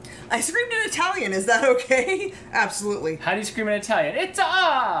 I screamed in Italian, is that okay? Absolutely. How do you scream in Italian? It's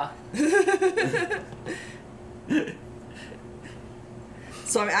ah!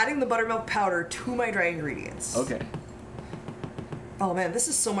 So I'm adding the buttermilk powder to my dry ingredients. Okay. Oh man, this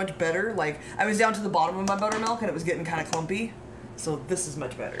is so much better. Like, I was down to the bottom of my buttermilk and it was getting kind of clumpy. So this is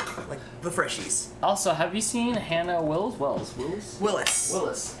much better. Like, the freshies. Also, have you seen Hannah Willis? Willis.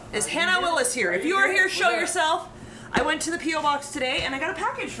 Is Hannah Willis here? If you are here, show yourself. I went to the P.O. box today and I got a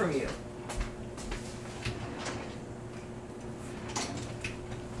package from you.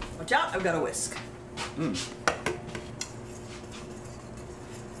 Watch out, I've got a whisk.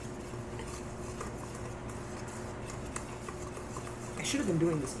 I should have been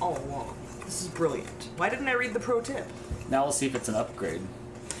doing this all along. This is brilliant. Why didn't I read the pro tip? Now we'll see if it's an upgrade.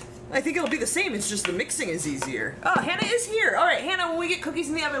 I think it'll be the same, it's just the mixing is easier. Oh, Hannah is here. All right, Hannah, when we get cookies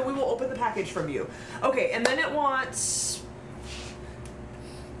in the oven, we will open the package from you. Okay, and then it wants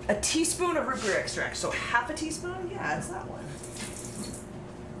a teaspoon of root beer extract. So half a teaspoon? Yeah, it's that one.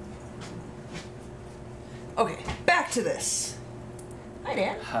 Okay, back to this. Hi,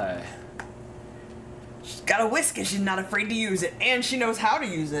 Dan. Hi. She's got a whisk and she's not afraid to use it. And she knows how to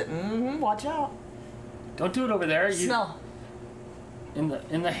use it. Watch out. Don't do it over there. Smell. In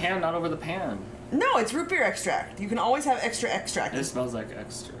the hand, not over the pan. No, it's root beer extract. You can always have extra extract. It smells like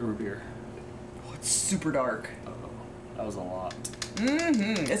extra root beer. Oh, it's super dark. Uh-oh. That was a lot.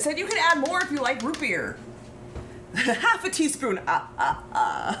 It said you can add more if you like root beer. Half a teaspoon.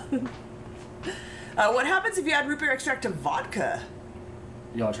 What happens if you add root beer extract to vodka?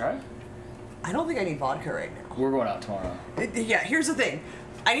 You wanna try? I don't think I need vodka right now. We're going out tomorrow. Yeah, here's the thing.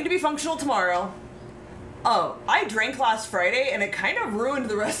 I need to be functional tomorrow. I drank last Friday, and it kind of ruined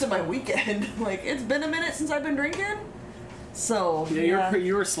the rest of my weekend. Like, it's been a minute since I've been drinking. So, yeah.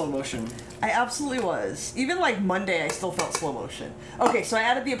 You were slow motion. I absolutely was. Even, like, Monday, I still felt slow motion. Okay, so I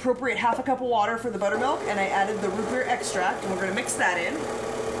added the appropriate half a cup of water for the buttermilk, and I added the root beer extract, and we're going to mix that in.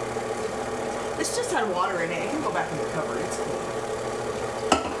 This just had water in it. It can go back in the cupboard. It's cool.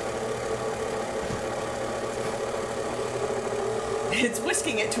 It's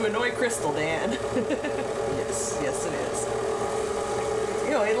whisking it to annoy Crystal, Dan. Yes, it is.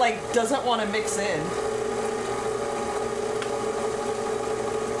 You know, it like doesn't want to mix in.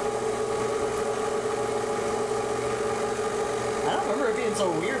 I don't remember it being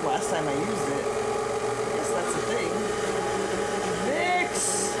so weird last time I used it. I guess that's the thing.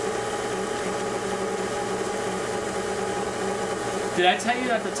 Mix! Did I tell you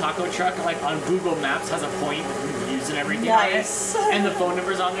that the taco truck, like on Google Maps, has a point with reviews and everything nice. on it? And the phone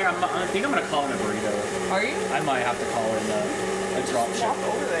number's on there. I think I'm gonna call in a burrito. Are you? I might have to call in a drop ship. Walk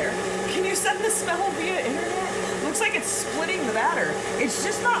over there. Can you send the smell via internet? Looks like it's splitting the batter. It's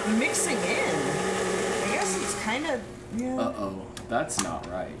just not mixing in. I guess it's kind of, yeah. Uh-oh, that's not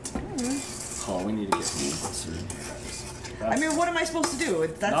right. Oh, we need to get closer in here, guys. I mean, what am I supposed to do?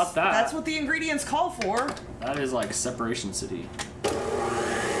 That's, not that. That's what the ingredients call for. That is like Separation City. We're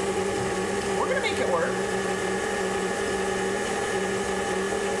gonna make it work.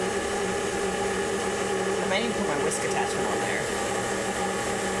 I might need to put my whisk attachment on there.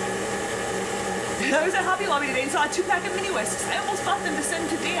 I was at Hobby Lobby today and saw a 2-pack of mini whisks. I almost bought them to send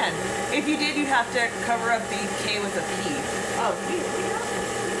to Dan. If you did, you'd have to cover up the K with a P. Oh, we have a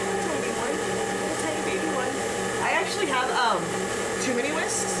tiny one, a tiny baby one. I actually have 2 mini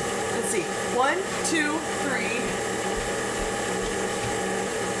whisks. Let's see, 1, 2, 3,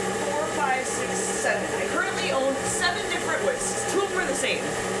 4, 5, 6, 7. I currently own 7 different whisks. 2 of them are the same.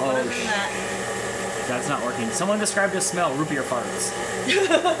 Oh, Other than that, that's not working. Someone described the smell, root beer farts.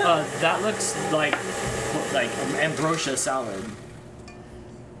 That looks like ambrosia salad.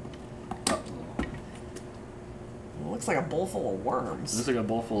 it looks like a bowl full of worms. Looks like a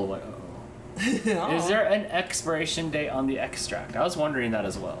bowl full of like. Oh. Is there an expiration date on the extract? I was wondering that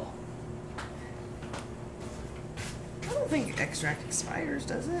as well. I don't think extract expires,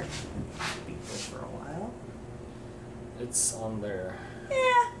 does it? Be good for a while. It's on there.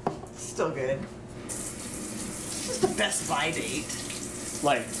 Yeah, still good. This is the best buy date.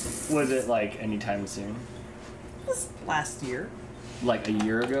 Like, was it like anytime soon? This last year. Like a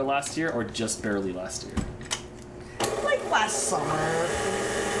year ago last year, or just barely last year? Like last summer.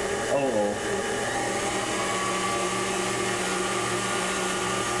 Oh.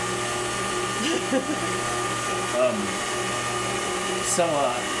 So,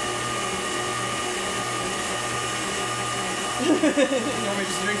 You want me to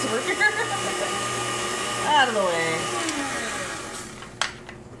just drink some root beer? Out of the way.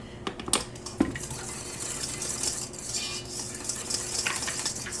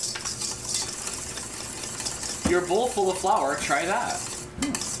 your bowl full of flour, try that.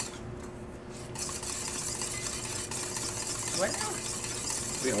 What now?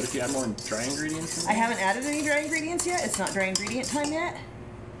 Wait, what if you add more dry ingredients in I there? haven't added any dry ingredients yet. It's not dry ingredient time yet.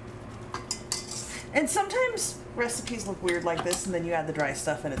 And sometimes recipes look weird like this, and then you add the dry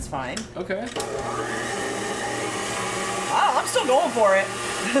stuff, and it's fine. Okay. Oh, I'm still going for it.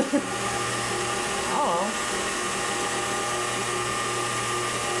 Oh.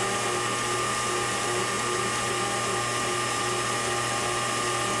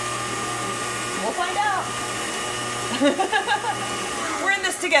 We'll find out. We're in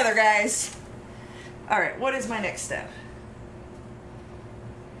this together, guys. All right, what is my next step?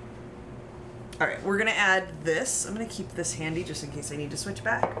 All right, we're gonna add this. I'm gonna keep this handy just in case I need to switch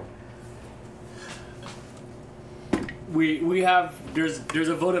back. We have there's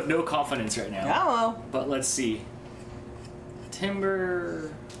a vote of no confidence right now. Hello. But let's see.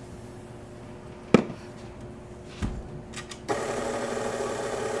 Timber.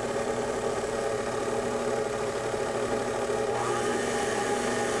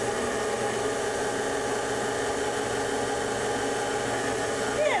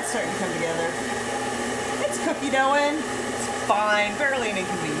 Yeah, it's starting to come together. It's cookie doughing. It's fine, barely an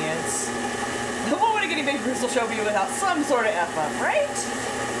inconvenience. What would a guinea pig crystal show be without some sort of F up, right?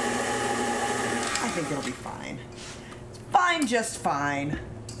 I think it'll be fine. It's fine, just fine.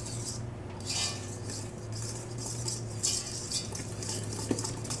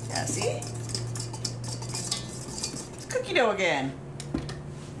 Yeah, see? It's cookie dough again.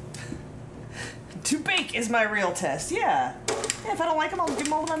 To bake is my real test, yeah. Yeah, if I don't like them, I'll give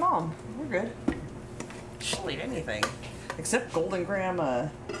them all to my mom. We're good. She'll eat anything. Except Golden Graham,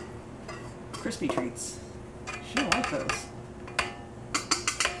 crispy treats. She don't like those.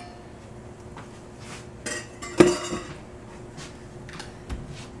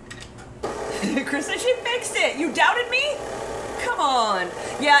 Chris said she fixed it. You doubted me? Come on.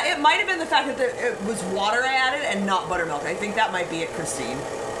 Yeah, it might have been the fact that it was water I added and not buttermilk. I think that might be it, Christine.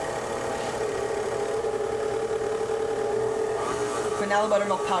 But now the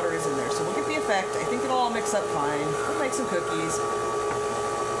buttermilk powder is in there, so we'll get the effect. I think it'll all mix up fine. We'll make some cookies.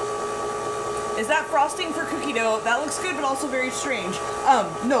 Is that frosting for cookie dough? That looks good, but also very strange.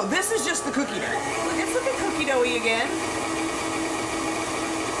 No, this is just the cookie dough. It's looking cookie doughy again.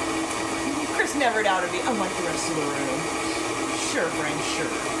 Chris never doubted me, unlike the rest of the room. Sure, friend,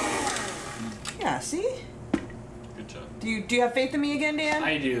 sure. Yeah, see? Good job. Do you have faith in me again, Dan?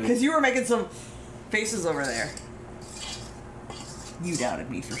 I do. Because you were making some faces over there. You doubted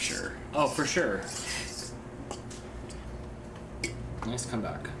me for sure. Oh, for sure. Nice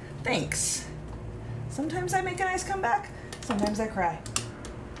comeback. Thanks. Sometimes I make a nice comeback, sometimes I cry.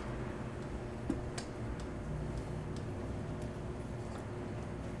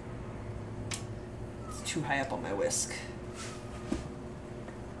 It's too high up on my whisk.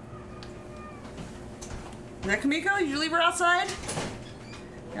 Is that Kamiko? Did you leave her outside?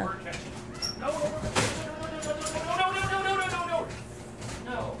 Yeah.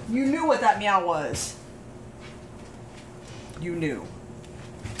 No. You knew what that meow was. You knew.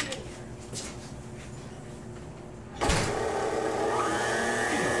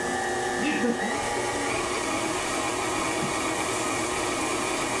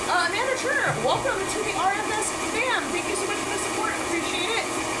 Amanda Turner, welcome to the RFS Dan. Thank you so much for the support. Appreciate it.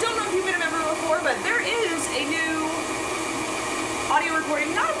 Don't know if you've been a member before, but there is a new audio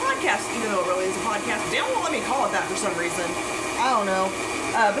recording, not a podcast, even though it really is a podcast. Dan won't let me call it that for some reason. I don't know.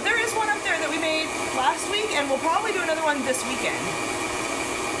 But there is one up there that we made last week, and we'll probably do another one this weekend.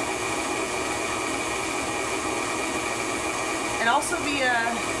 And also the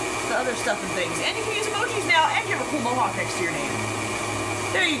other stuff and things. And you can use emojis now, and you have a cool mohawk next to your name.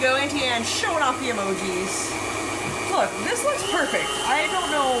 There you go, Auntie Anne showing off the emojis. Look, this looks perfect. I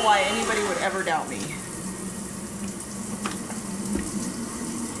don't know why anybody would ever doubt me.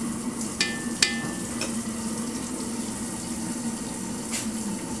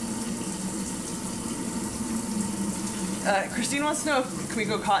 Christine wants to know if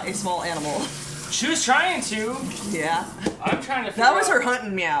Kamiko caught a small animal. She was trying to. Yeah. I'm trying to figure That was out- her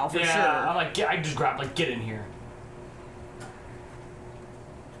hunting meow, for yeah, sure. I'm like, I just grabbed, like, get in here.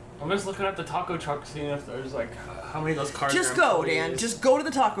 I'm just looking at the taco truck, seeing if there's, like, how many of those cars Just are go, employees. Dan. Just go to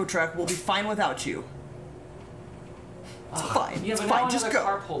the taco truck. We'll be fine without you. It's fine. Yeah, It's but fine. now Just another go.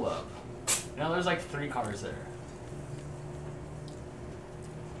 car pulled up. Now there's, like, 3 cars there.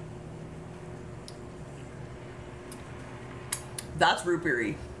 That's root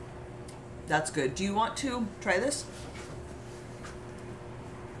beery. That's good. Do you want to try this?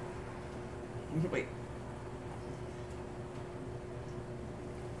 Wait.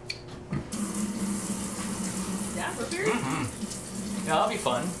 Yeah, root beery? Yeah, that'll be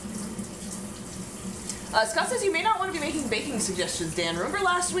fun. Scott says you may not want to be making baking suggestions, Dan. Remember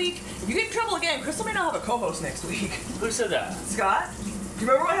last week? If you get in trouble again, Crystal may not have a co-host next week. Who said that? Scott? Do you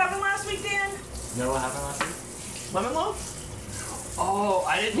remember what happened last week, Dan? You know what happened last week? Lemon loaf? Oh,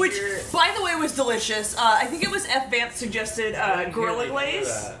 I didn't Which, hear it. by the way, was delicious. I think it was F. Vance suggested Gorilla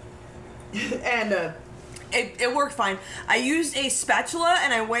Glaze. And it worked fine. I used a spatula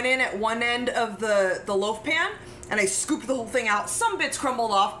and I went in at one end of the loaf pan and I scooped the whole thing out. Some bits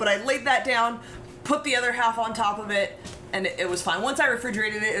crumbled off, but I laid that down, put the other half on top of it, and it was fine. Once I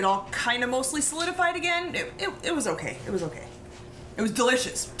refrigerated it, it all kind of mostly solidified again. It was okay. It was okay. It was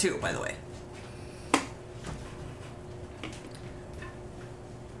delicious, too, by the way.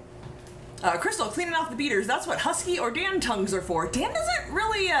 Crystal, cleaning off the beaters. That's what Husky or Dan tongues are for. Dan doesn't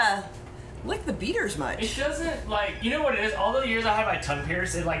really, lick the beaters much. It doesn't, like, you know what it is? All the years I had my tongue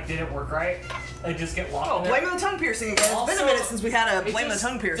pierced, it, like, didn't work right. I just get locked in there. Blame the tongue piercing again. It's been a minute since we had a blame the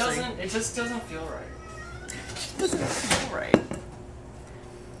tongue piercing. It just doesn't feel right. Doesn't feel right.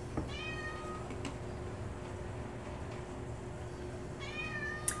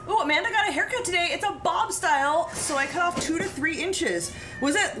 Oh, Amanda got a haircut today. It's a bob style, so I cut off 2 to 3 inches.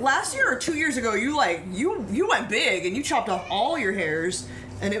 Was it last year or 2 years ago? You went big and you chopped off all your hairs,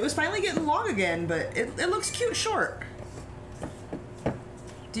 and it was finally getting long again. But it looks cute short.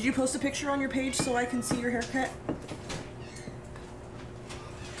 Did you post a picture on your page so I can see your haircut?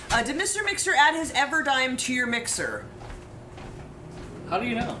 Did Mr. Mixer add his Everdime to your mixer? How do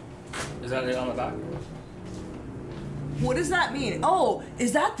you know? Is that it on the back? What does that mean? Oh,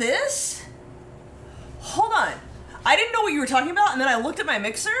 is that this? Hold on. I didn't know what you were talking about, and then I looked at my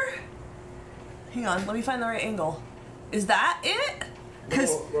mixer. Hang on, let me find the right angle. Is that it?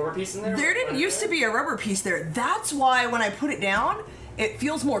 Because rubber piece in there? there didn't used to be a rubber piece there. That's why when I put it down, it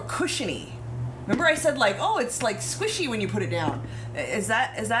feels more cushiony. Remember I said like, oh, it's like squishy when you put it down. Is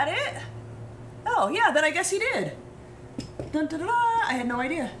that it? Oh, yeah, then I guess he did. Dun, dun, dun, dun. I had no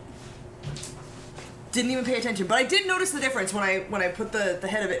idea. Didn't even pay attention, but I did notice the difference when I put the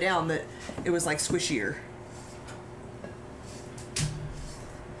head of it down, that it was like squishier.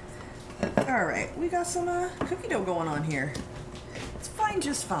 All right, we got some cookie dough going on here. It's fine,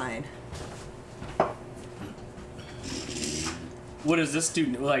 just fine. What does this do?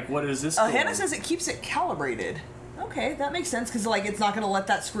 Like, what is this? Hannah says it keeps it calibrated. Okay, that makes sense, because like it's not going to let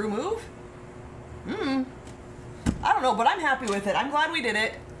that screw move. I don't know, but I'm happy with it. I'm glad we did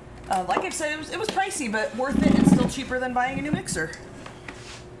it. Like I've said, it was pricey, but worth it and still cheaper than buying a new mixer.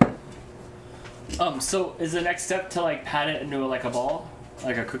 So is the next step to like pat it into like a ball,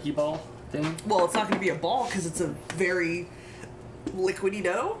 like a cookie ball thing? Well, it's not going to be a ball because it's a very liquidy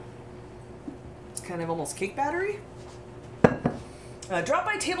dough. It's kind of almost cake battery. Drop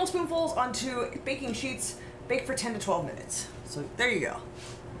by tablespoonfuls onto baking sheets. Bake for 10 to 12 minutes. So there you go.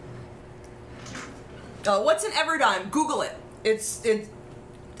 What's an Everdime? Google it. It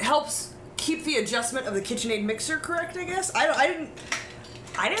helps keep the adjustment of the KitchenAid mixer correct, I guess. I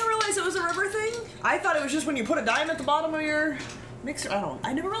didn't realize it was a rubber thing. I thought it was just when you put a dime at the bottom of your mixer.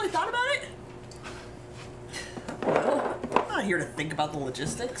 I never really thought about it. Well, I'm not here to think about the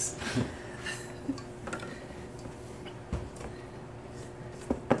logistics.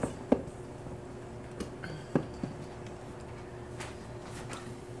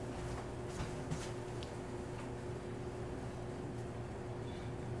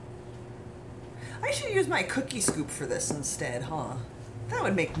 I should use my cookie scoop for this instead, huh? That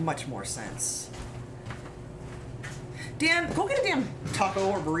would make much more sense. Dan, go get a damn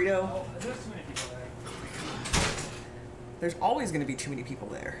taco or burrito. Oh, there's too many people there. There's always going to be too many people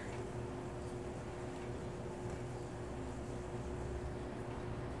there.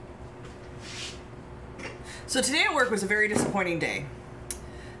 So today at work was a very disappointing day.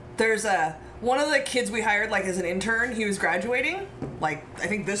 There's one of the kids we hired like as an intern, he was graduating, like I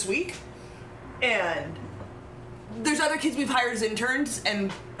think this week. And there's other kids we've hired as interns,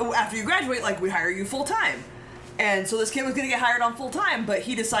 and after you graduate, like, we hire you full time. And so this kid was going to get hired on full time, but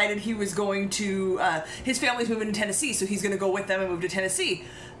he decided he was going to, his family's moving to Tennessee, so he's going to go with them and move to Tennessee.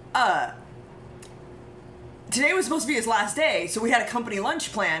 Today was supposed to be his last day, so we had a company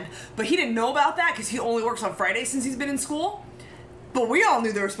lunch planned, but he didn't know about that because he only works on Fridays since he's been in school. But we all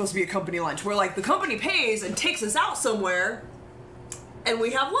knew there was supposed to be a company lunch where, like, the company pays and takes us out somewhere, and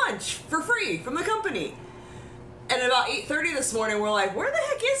we have lunch for free from the company. And at about 8:30 this morning, we're like, where the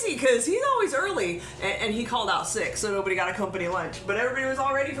heck is he? Because he's always early. And he called out sick, so nobody got a company lunch. But everybody was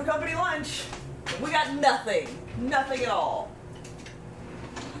all ready for company lunch. We got nothing. Nothing at all.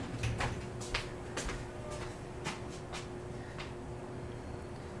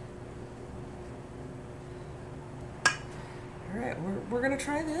 Alright, we're going to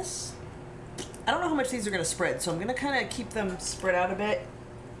try this. I don't know how much these are going to spread, so I'm going to kind of keep them spread out a bit.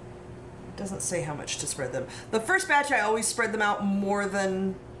 It doesn't say how much to spread them. The first batch, I always spread them out more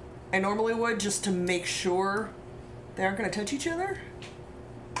than I normally would, just to make sure they aren't going to touch each other.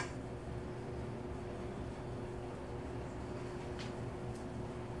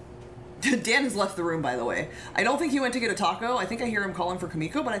 Dan has left the room, by the way. I don't think he went to get a taco. I think I hear him calling for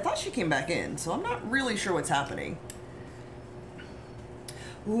Kamiko, but I thought she came back in, so I'm not really sure what's happening.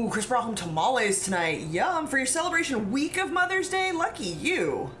 Ooh, Chris brought home tamales tonight. Yum, for your celebration week of Mother's Day. Lucky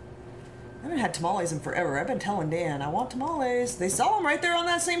you. I haven't had tamales in forever. I've been telling Dan, I want tamales. They sell them right there on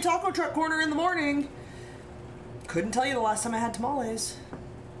that same taco truck corner in the morning. Couldn't tell you the last time I had tamales.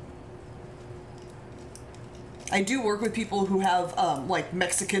 I do work with people who have, like,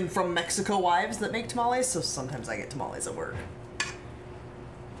 Mexican from Mexico wives that make tamales, so sometimes I get tamales at work.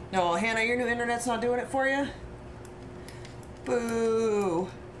 No, Hannah, your new internet's not doing it for you? Boo.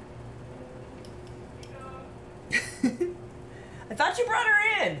 I thought you brought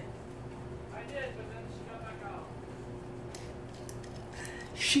her in. I did, but then she got back out.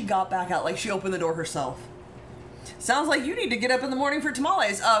 She got back out like she opened the door herself. Sounds like you need to get up in the morning for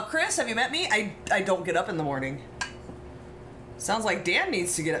tamales. Chris, have you met me? I don't get up in the morning. Sounds like Dan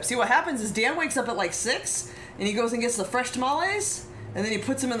needs to get up. See, what happens is Dan wakes up at like 6, and he goes and gets the fresh tamales, and then he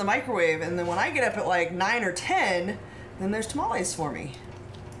puts them in the microwave, and then when I get up at like 9 or 10, then there's tamales for me.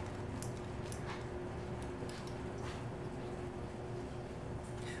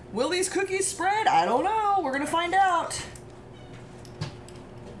 Will these cookies spread? I don't know. We're gonna find out.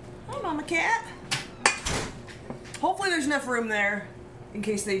 Hi, Mama Cat. Hopefully there's enough room there in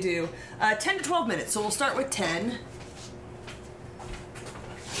case they do. 10 to 12 minutes, so we'll start with 10.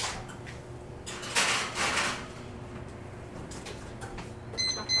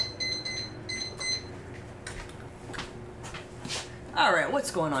 All right, what's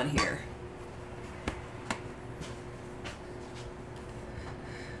going on here?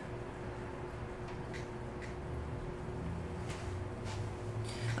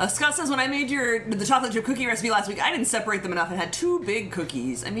 Scott says, when I made the chocolate chip cookie recipe last week, I didn't separate them enough and had 2 big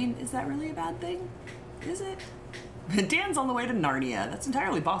cookies. I mean, is that really a bad thing? Is it? Dan's on the way to Narnia. That's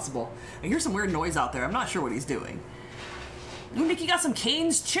entirely possible. I hear some weird noise out there. I'm not sure what he's doing. Ooh, Nikki got some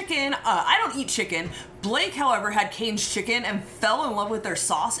Cane's chicken. I don't eat chicken. Blake, however, had Cane's chicken and fell in love with their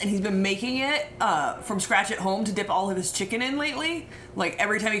sauce, and he's been making it from scratch at home to dip all of his chicken in lately. Like,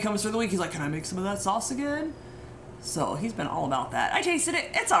 every time he comes through the week, he's like, can I make some of that sauce again? So he's been all about that. I tasted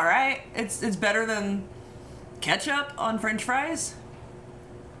it. It's all right. It's better than ketchup on French fries.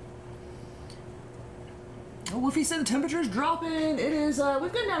 Oh, Woofy said the temperature's dropping. It is,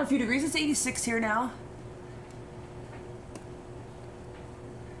 we've gone down a few degrees. It's 86 here now.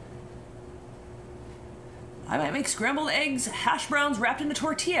 I might make scrambled eggs, hash browns wrapped in a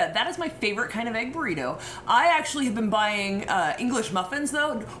tortilla. That is my favorite kind of egg burrito. I actually have been buying English muffins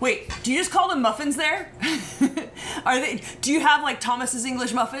though. Wait, do you just call them muffins there? Are they? Do you have like Thomas's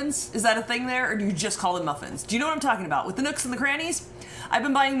English muffins? Is that a thing there, or do you just call them muffins? Do you know what I'm talking about? With the nooks and the crannies? I've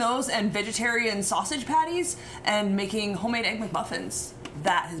been buying those and vegetarian sausage patties and making homemade egg McMuffins.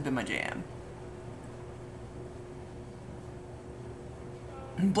 That has been my jam.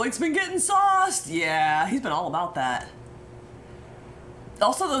 Blake's been getting sauced. Yeah, he's been all about that.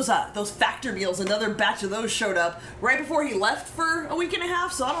 Also, those factor meals, another batch of those showed up right before he left for a week and a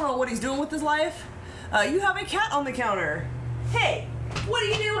half, so I don't know what he's doing with his life. You have a cat on the counter. Hey, what are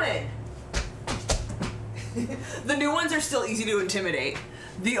you doing? The new ones are still easy to intimidate.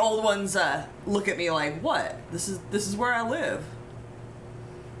 The old ones look at me like, what? This is where I live.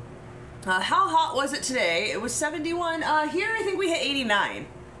 How hot was it today? It was 71. Here I think we hit 89.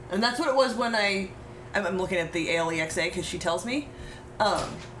 And that's what it was when I'm looking at the ALEXA because she tells me.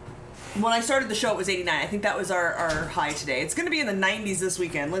 When I started the show it was 89. I think that was our high today. It's going to be in the 90s this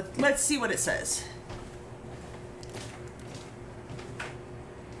weekend. Let's see what it says.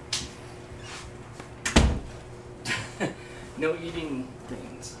 No eating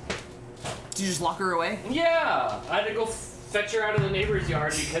things. Did you just lock her away? Yeah, I had to go fetch her out of the neighbor's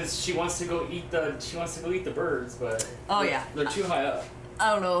yard because she wants to go eat the birds, but oh yeah, they're too high up.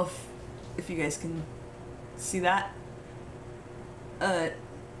 I don't know if you guys can see that.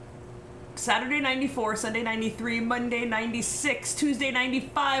 Saturday 94, Sunday 93, Monday 96, Tuesday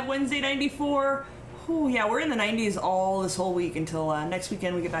 95, Wednesday 94. Ooh, yeah, we're in the 90s all this whole week until next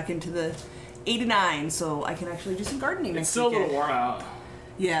weekend we get back into the 89, so I can actually do some gardening next weekend. It's still a little warm out.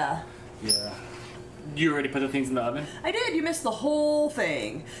 Yeah. Yeah. You already put the things in the oven? I did. You missed the whole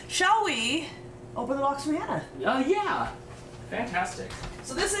thing. Shall we open the box from Hannah? Yeah. Fantastic.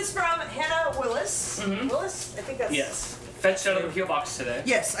 So this is from Hannah Willis. Mm-hmm. Willis? I think that's... Yes. Fetched out of the P.O. box today.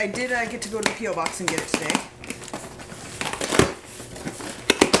 Yes, I did get to go to the P.O. box and get it today.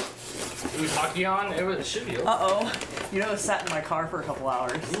 We talked to you on? It should be open. Uh-oh. You know, it sat in my car for a couple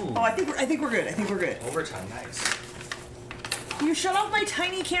hours. Ooh. Oh, I think we're good. I think we're good. Overtime, nice. You shut off my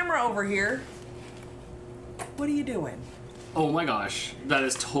tiny camera over here. What are you doing? Oh my gosh, that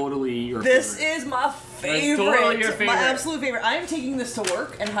is totally your This favorite. is my favorite. That's totally your favorite. My absolute favorite. I am taking this to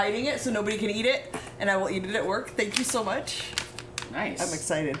work and hiding it so nobody can eat it, and I will eat it at work. Thank you so much. Nice. I'm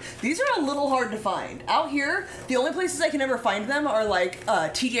excited. These are a little hard to find. Out here, the only places I can ever find them are like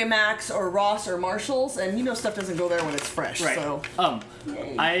TJ Maxx or Ross or Marshall's, and you know stuff doesn't go there when it's fresh. Right. So.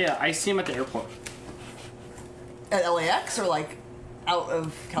 Yay. I see him at the airport. At LAX or like out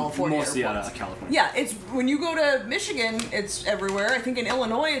of California? Mostly out airports? of California. Yeah, it's when you go to Michigan, it's everywhere. I think in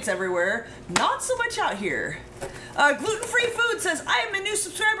Illinois, it's everywhere. Not so much out here. Gluten-free food says, I am a new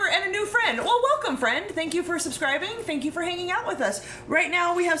subscriber and a new friend. Well, welcome, friend. Thank you for subscribing. Thank you for hanging out with us. Right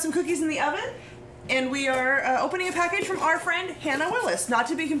now, we have some cookies in the oven, and we are opening a package from our friend, Hannah Willis, not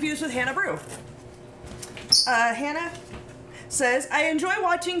to be confused with Hannah Brew. Hannah says, I enjoy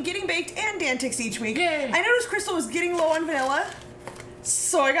watching Getting Baked and Dantix each week. Yay. I noticed Crystal was getting low on vanilla,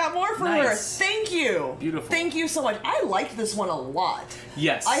 so I got more for her. Nice. Thank you. Beautiful. Thank you so much. I liked this one a lot.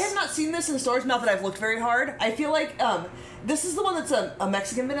 Yes. I have not seen this in stores, not that I've looked very hard. I feel like this is the one that's a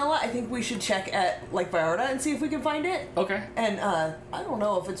Mexican vanilla. I think we should check at like Vallarta and see if we can find it. Okay. And I don't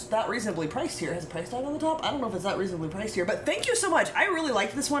know if it's that reasonably priced here. It has a price tag on the top. I don't know if it's that reasonably priced here, but thank you so much. I really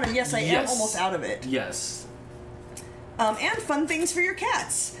liked this one, and yes, I am almost out of it. Yes. And fun things for your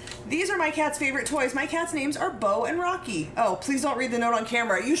cats. These are my cat's favorite toys. My cat's names are Bo and Rocky. Oh, please don't read the note on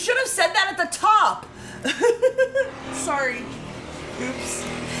camera. You should have said that at the top. Sorry. Oops.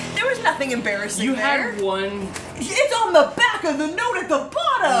 There was nothing embarrassing You there. had one. It's on the back of the note at the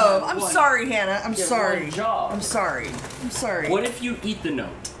bottom. I'm one. sorry, Hannah. I'm sorry. One job. I'm sorry. I'm sorry. What if you eat the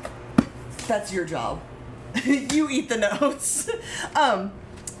note? That's your job. You eat the notes.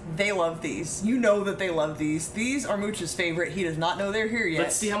 They love these. You know that they love these. These are Mooch's favorite. He does not know they're here yet.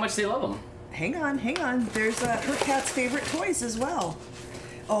 Let's see how much they love them. Hang on, hang on. There's her cat's favorite toys as well.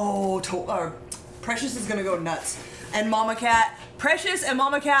 Oh, Precious is gonna go nuts. And Mama Cat, Precious and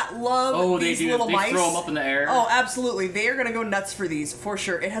Mama Cat love these little mice. They throw them up in the air. Oh, absolutely. They are gonna go nuts for these, for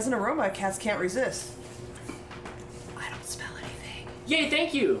sure. It has an aroma cats can't resist. I don't smell anything. Yay,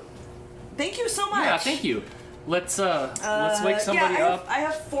 thank you. Thank you so much. Yeah, thank you. Let's wake somebody up. I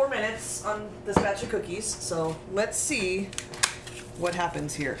have 4 minutes on this batch of cookies, so let's see what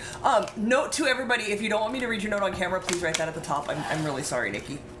happens here. Note to everybody, if you don't want me to read your note on camera, please write that at the top. I'm really sorry,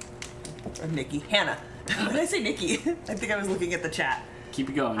 Nikki. Or Nikki. Hannah. When did I say Nikki? I think I was looking at the chat. Keep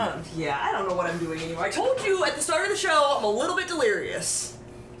it going. Yeah, I don't know what I'm doing anymore. I told you at the start of the show, I'm a little bit delirious.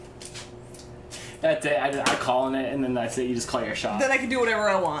 That's it. I call on it, and then that's it. You just call your shot. Then I can do whatever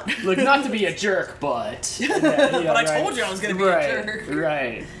I want. Look, not to be a jerk, but. But I told you I was gonna be a jerk.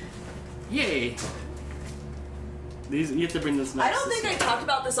 Right. Yay. These you have to bring this. I don't think I talked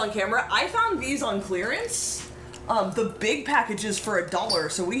about this on camera. I found these on clearance. The big packages for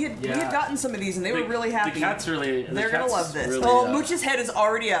 $1. So we had gotten some of these, and they were really happy. The cat's really. They're gonna love this. Really, Mooch's head is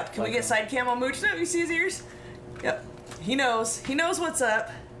already up. Can we get side cam on Mooch? No, you see his ears? Yep. He knows. He knows what's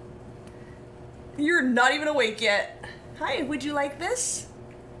up. You're not even awake yet. Hi, would you like this?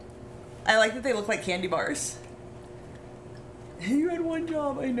 I like that they look like candy bars. You had one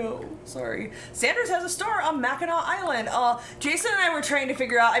job, I know. Sorry. Sanders has a store on Mackinac Island. Jason and I were trying to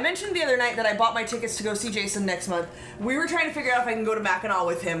figure out, I mentioned the other night that I bought my tickets to go see Jason next month. We were trying to figure out if I can go to Mackinac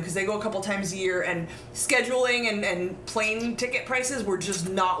with him, because they go a couple times a year, and scheduling and plane ticket prices were just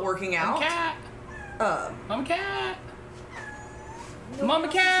not working out. Mama cat. Mama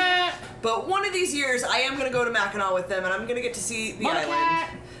cat. But one of these years, I am going to go to Mackinac with them, and I'm going to get to see the island.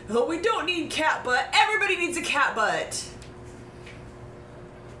 Cat. Oh, we don't need cat butt. Everybody needs a cat butt.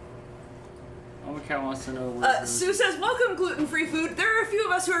 Mama cat wants to know where Sue says, welcome gluten-free food. There are a few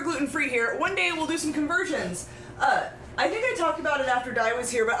of us who are gluten-free here. One day we'll do some conversions. I think I talked about it after Di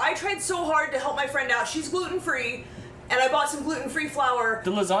was here, but I tried so hard to help my friend out. She's gluten-free, and I bought some gluten-free flour.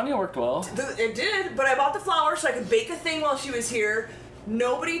 The lasagna worked well. It did, but I bought the flour so I could bake a thing while she was here.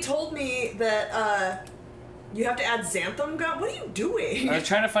 Nobody told me that you have to add xanthan gum. What are you doing? I was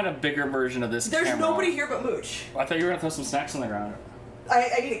trying to find a bigger version of this There's camera. nobody here but Mooch. I thought you were going to throw some snacks on the ground.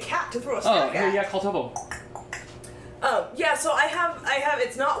 I need a cat to throw a snack at. Oh, yeah, call Topo. Yeah, so I have,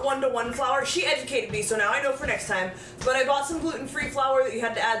 it's not one-to-one flour. She educated me, so now I know for next time. But I bought some gluten-free flour that you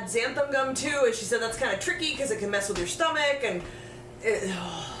had to add xanthan gum to, and she said that's kind of tricky because it can mess with your stomach, and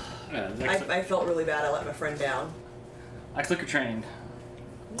I felt really bad. I let my friend down. I clicker trained.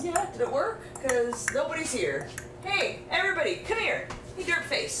 Yeah, did it work? Because nobody's here. Hey, everybody, come here. Hey,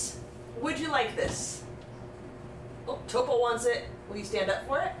 Dirtface, would you like this? Oh, Topo wants it. Will you stand up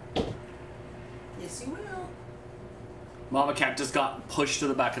for it? Yes, you will. Mama cat just got pushed to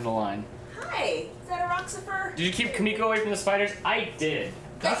the back of the line. Hi, is that a Roxifer? Did you keep Kamiko away from the spiders? I did.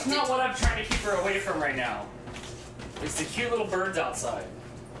 That's not what I'm trying to keep her away from right now. It's the cute little birds outside.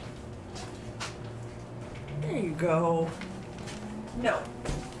 There you go. No.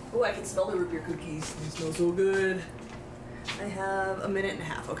 Oh, I can smell the root beer cookies. They smell so good. I have a minute and a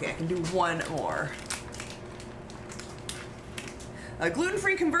half. Okay, I can do one more. A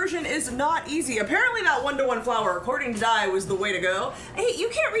gluten-free conversion is not easy. Apparently that one-to-one flour, according to Di, was the way to go. Hey, you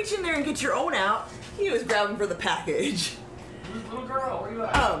can't reach in there and get your own out. He was grabbing for the package. Little girl, where you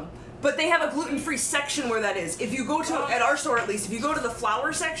at? But they have a gluten-free section where that is. If you go to, at our store at least, if you go to the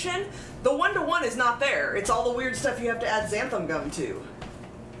flour section, the one-to-one is not there. It's all the weird stuff you have to add xanthan gum to.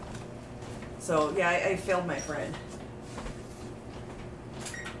 So, yeah, I failed my friend.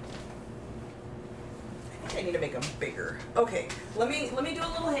 I think I need to make them bigger. Okay, let me do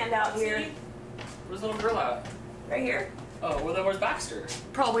a little handout here. Where's the little girl at? Right here. Oh, well then where's Baxter?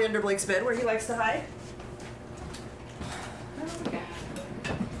 Probably under Blake's bed where he likes to hide.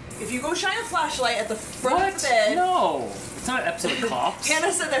 If you go shine a flashlight at the front of the bed... No! It's not an episode of Cops.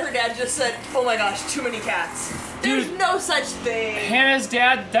 Hannah said that her dad just said, oh my gosh, too many cats. There's no such thing. Hannah's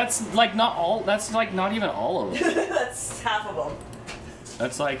dad, that's like not all, that's like not even all of them. That's half of them.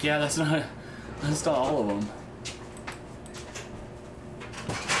 That's like, yeah, that's not all of them.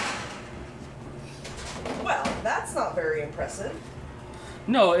 Well, that's not very impressive.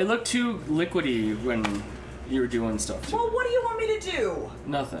 No, it looked too liquidy when you were doing stuff too. Well, what do you want me to do?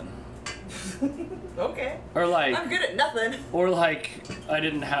 Nothing. Okay. Or like... I'm good at nothing. Or like, I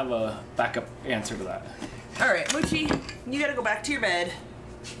didn't have a backup answer to that. Alright, Moochie, you gotta go back to your bed.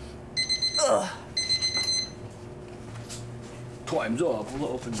 Ugh. Time's up. We'll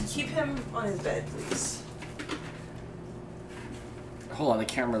open these. Keep him on his bed, please. Hold on, the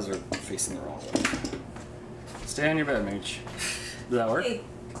cameras are facing the wrong way. Stay on your bed, Mooch. Does that work? Hey,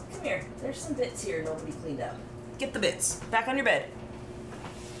 come here. There's some bits here nobody cleaned up. Get the bits. Back on your bed.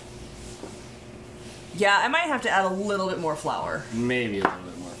 Yeah, I might have to add a little bit more flour. Maybe a little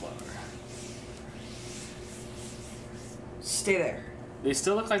bit more flour. Stay there. They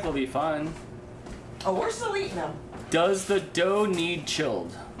still look like they'll be fun. Oh, we're still eating them. Does the dough need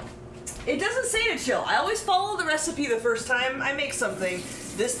chilled? It doesn't say to chill. I always follow the recipe the first time I make something.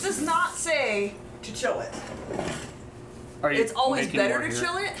 This does not say to chill it. It's always better to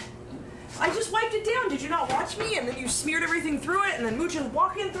chill it. I just wiped it down. Did you not watch me? And then you smeared everything through it, and then Mooch is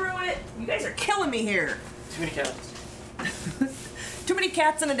walking through it. You guys are killing me here. Too many cats. Too many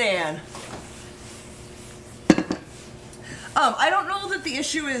cats in a Dan. I don't know that the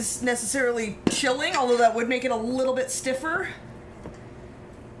issue is necessarily chilling, although that would make it a little bit stiffer.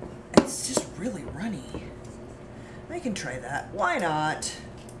 It's just really runny. I can try that. Why not?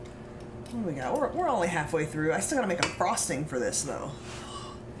 What do we got? We're only halfway through. I still gotta make a frosting for this, though.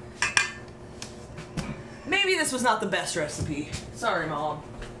 Maybe this was not the best recipe. Sorry, Mom.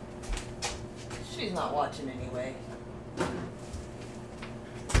 She's not watching anyway.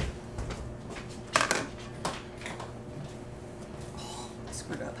 Oh, I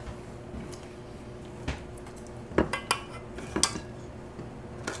screwed up.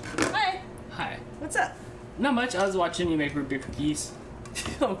 Hi. Hi. What's up? Not much. I was watching you make root beer cookies.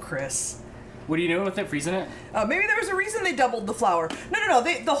 Oh, Chris. What are you doing with it? Freezing it? Maybe there was a reason they doubled the flour. No.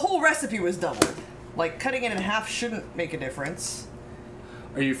 The whole recipe was doubled. Like, cutting it in half shouldn't make a difference.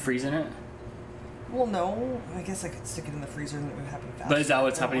 Are you freezing it? Well, no. I guess I could stick it in the freezer and it would happen faster. But is that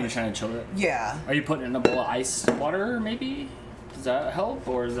what's happening? You're trying to chill it? Yeah. Are you putting it in a bowl of ice water, maybe? Does that help,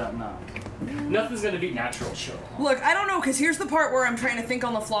 or is that not? Nothing's gonna be natural chill. Look, I don't know, because here's the part where I'm trying to think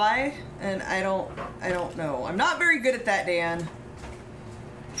on the fly, and I don't know. I'm not very good at that, Dan.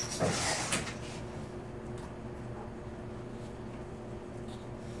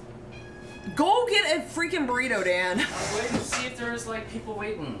 Go get a freaking burrito, Dan. I'm waiting to see if there's like people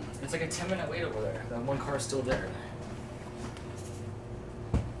waiting. It's like a 10-minute wait over there. That one car's still there.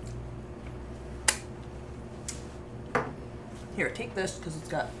 Here, take this, because it's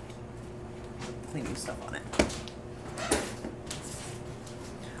got cleaning stuff on it.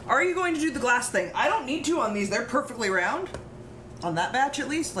 Are you going to do the glass thing? I don't need to on these. They're perfectly round. On that batch, at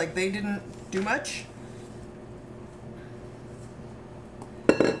least. Like, they didn't do much.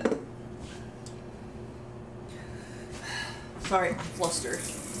 Sorry, I'm flustered.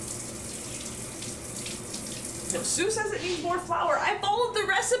 No, Sue says it needs more flour. I followed the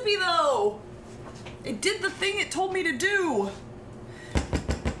recipe, though. It did the thing it told me to do.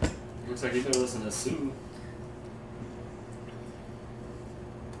 Looks like you better listen to Sue.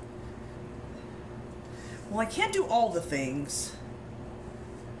 Well, I can't do all the things.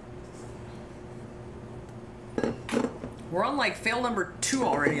 We're on like fail number 2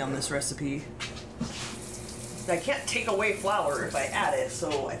 already on this recipe. I can't take away flour if I add it,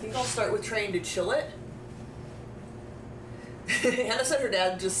 so I think I'll start with trying to chill it. Hannah said her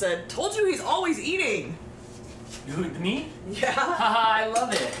dad just said, "Told you he's always eating." Who, me? Yeah. Haha, I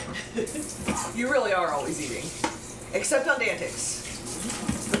love it. You really are always eating. Except on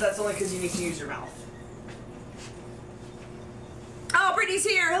Dantix. But that's only because you need to use your mouth. Oh, Brittany's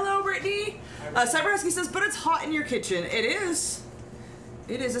here. Hello, Brittany. Cyber Husky says, but it's hot in your kitchen. It is.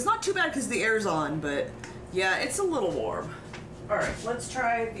 It is. It's not too bad because the air's on, but yeah, it's a little warm. All right, let's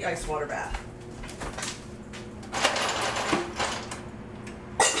try the ice water bath.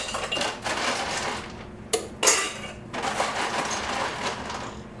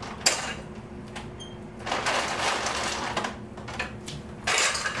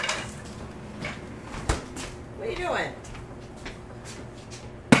 What are you doing?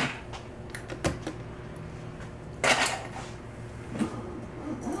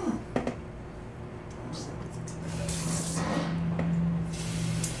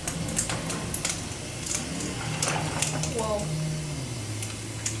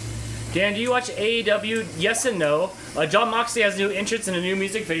 Dan, do you watch AEW? Yes and no. John Moxley has new entrance in a new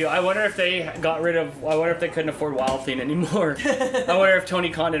music video. I wonder if they got rid of. I wonder if they couldn't afford Wild Thing anymore. I wonder if Tony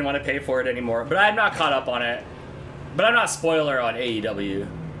Khan didn't want to pay for it anymore. But I'm not caught up on it. But I'm not spoiler on AEW.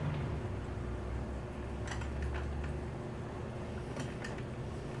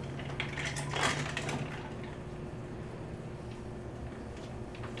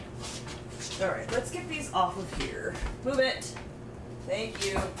 All right, let's get these off of here. Move it. Thank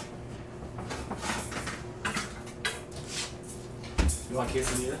you. You want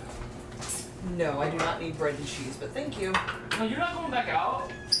quesadilla? No, I do not need bread and cheese, but thank you. No, you're not going back out.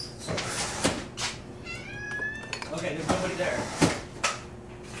 Okay, there's nobody there.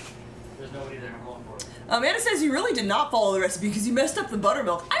 There's nobody there. I'm going for it. Amanda says you really did not follow the recipe because you messed up the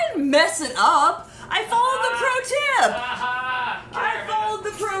buttermilk. I didn't mess it up. I followed the pro tip. Aha! I followed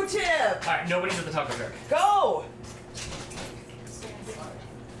the pro tip. Alright, nobody's at the taco truck. Go.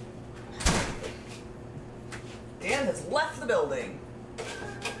 Dan has left the building.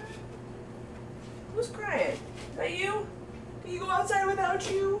 Who's crying? Is that you? Can you go outside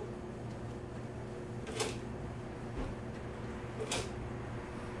without you?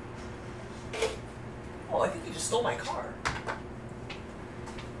 Oh, I think you just stole my car.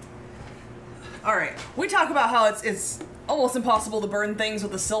 Alright, we talk about how it's almost impossible to burn things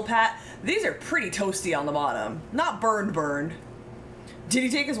with a Silpat. These are pretty toasty on the bottom. Not burned. Did he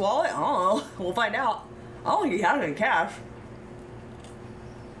take his wallet? I don't know. We'll find out. I don't think he had it in cash.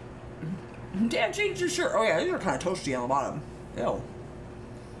 Dan changed his shirt. Oh yeah, these are kind of toasty on the bottom. Ew.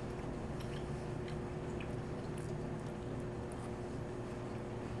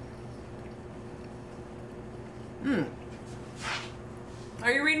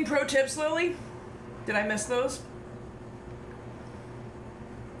 Are you reading pro tips, Lily? Did I miss those?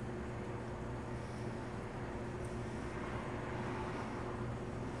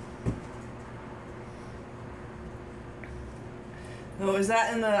 Oh, is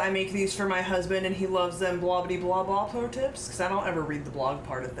that in the I make these for my husband and he loves them blah blah blah pro tips? Because I don't ever read the blog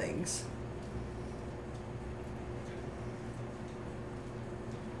part of things.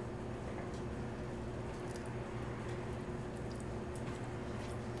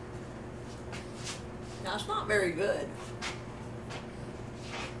 That's not very good.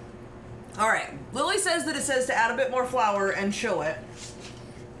 Alright, Lily says that it says to add a bit more flour and chill it.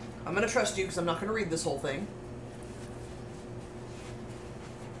 I'm going to trust you because I'm not going to read this whole thing.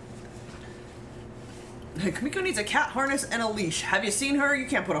 Kamiko needs a cat harness and a leash. Have you seen her? You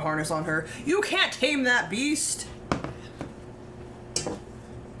can't put a harness on her. You can't tame that beast.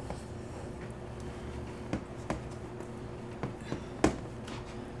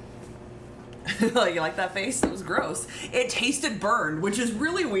 You like that face? It was gross. It tasted burned, which is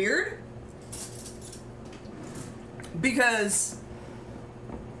really weird. Because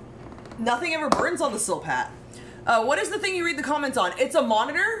nothing ever burns on the Silpat. What is the thing you read the comments on? It's a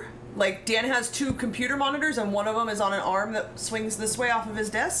monitor. Like, Dan has 2 computer monitors, and one of them is on an arm that swings this way off of his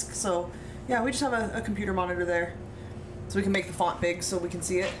desk. So, yeah, we just have a computer monitor there. So we can make the font big so we can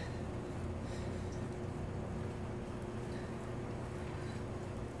see it.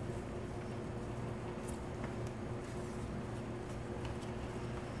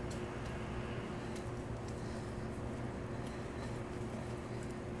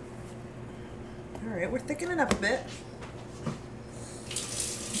 Alright, we're thickening up a bit.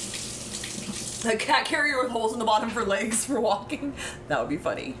 A cat carrier with holes in the bottom for legs for walking. That would be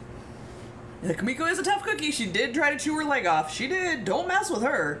funny. Kamiko is a tough cookie. She did try to chew her leg off. She did. Don't mess with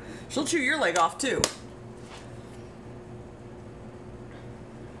her. She'll chew your leg off too.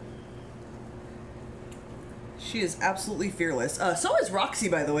 She is absolutely fearless. So is Roxy,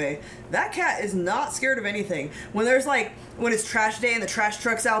 by the way. That cat is not scared of anything. When there's like, when it's trash day and the trash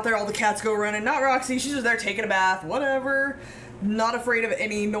truck's out there, all the cats go running. Not Roxy. She's just there taking a bath. Whatever. Not afraid of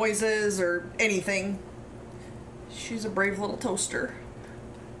any noises or anything. She's a brave little toaster.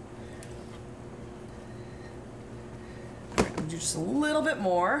 Alright, I'll do just a little bit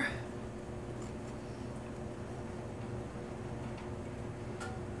more.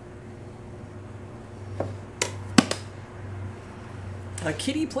 A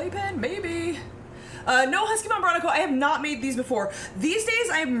kitty playpen? Maybe. No, Husky Mom Bronico, I have not made these before. These days,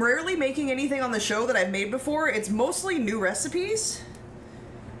 I'm rarely making anything on the show that I've made before. It's mostly new recipes.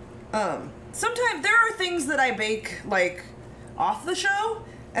 Sometimes there are things that I bake, like, off the show,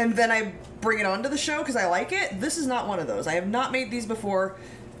 and then I bring it onto the show because I like it. This is not one of those. I have not made these before.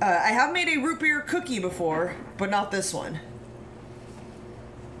 I have made a root beer cookie before, but not this one.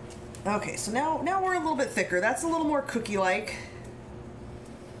 Okay, so now we're a little bit thicker. That's a little more cookie-like.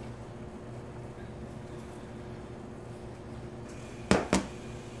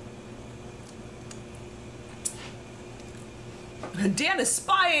 Dan is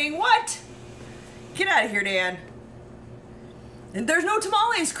spying. What? Get out of here, Dan. And there's no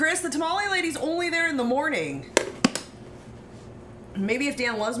tamales, Chris. The tamale lady's only there in the morning. Maybe if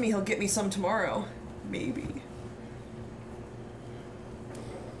Dan loves me, he'll get me some tomorrow. Maybe.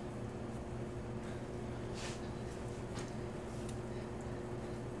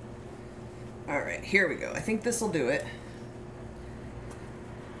 Alright, here we go. I think this will do it.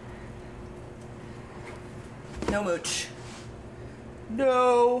 No mooch.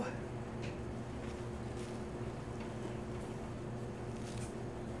 No.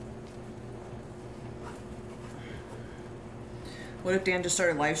 What if Dan just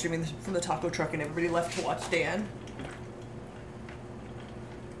started live streaming from the taco truck and everybody left to watch Dan?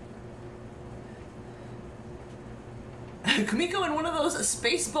 Kamiko in one of those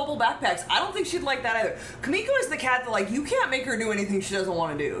space bubble backpacks. I don't think she'd like that either. Kamiko is the cat that, like, you can't make her do anything she doesn't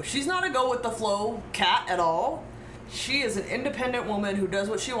want to do. She's not a go with the flow cat at all. She is an independent woman who does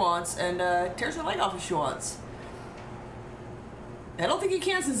what she wants and tears her leg off if she wants. I don't think he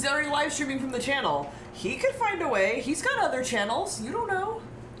can since he's already live streaming from the channel. He could find a way. He's got other channels. You don't know.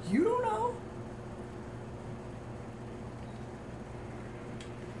 You don't know.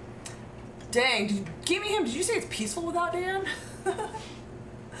 Dang, give me him. Did you say it's peaceful without Dan?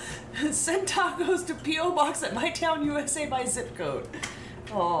 Send tacos to P.O. Box at My Town, USA by zip code.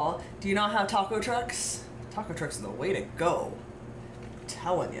 Aw, do you not have taco trucks? Taco trucks are the way to go. I'm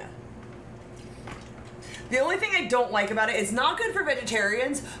telling ya. The only thing I don't like about it, it's not good for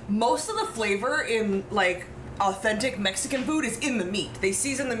vegetarians. Most of the flavor in, like, authentic Mexican food is in the meat. They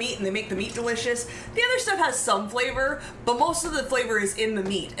season the meat and they make the meat delicious. The other stuff has some flavor, but most of the flavor is in the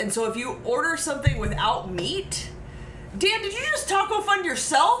meat. And so if you order something without meat... Dan, did you just taco fund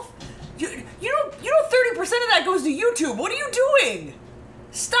yourself? You know 30% of that goes to YouTube. What are you doing?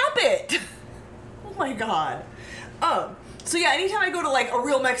 Stop it. Oh my god. So yeah, anytime I go to like a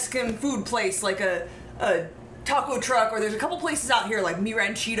real Mexican food place, like a taco truck, or there's a couple places out here like Mi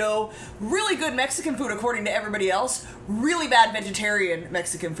Ranchito, really good Mexican food according to everybody else, really bad vegetarian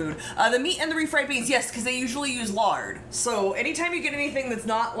Mexican food. The meat and the refried beans, yes, because they usually use lard. So anytime you get anything that's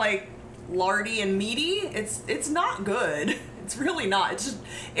not like lardy and meaty, it's not good. It's really not.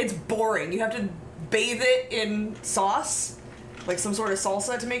 It's boring. You have to bathe it in sauce, like some sort of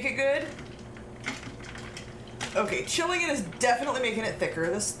salsa to make it good. Okay, chilling it is definitely making it thicker.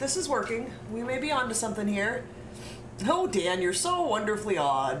 This is working. We may be onto something here. Oh, Dan, you're so wonderfully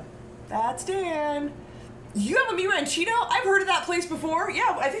odd. That's Dan. You have a Mi Ranchito? I've heard of that place before.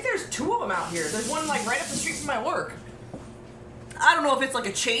 Yeah, I think there's 2 of them out here. There's one like right up the street from my work. I don't know if it's like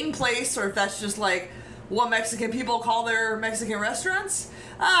a chain place or if that's just like what Mexican people call their Mexican restaurants.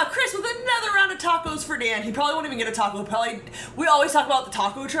 Chris with another round of tacos for Dan. He probably won't even get a taco. We always talk about the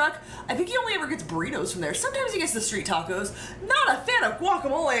taco truck. I think he only ever gets burritos from there. Sometimes he gets the street tacos. Not a fan of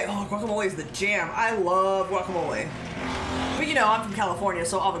guacamole. Oh, guacamole is the jam. I love guacamole. But you know, I'm from California,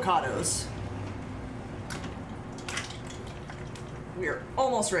 so avocados. We're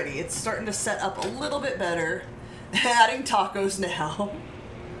almost ready. It's starting to set up a little bit better. Adding tacos now.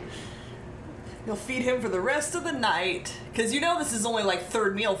 You'll feed him for the rest of the night. Because you know this is only like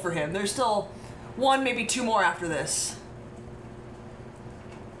 3rd meal for him. There's still 1, maybe 2 more after this.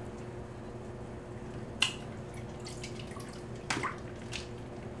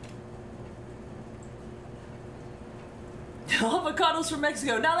 Avocados from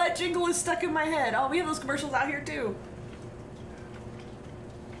Mexico. Now that jingle is stuck in my head. Oh, we have those commercials out here too.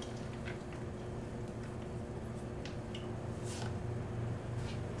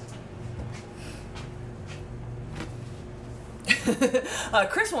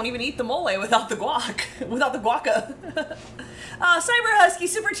 Chris won't even eat the mole without the guac. Without the guaca. Cyber Husky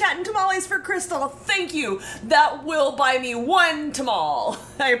super chatting tamales for Crystal. Thank you. That will buy me 1 tamal.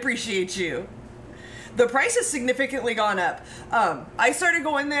 I appreciate you. The price has significantly gone up. I started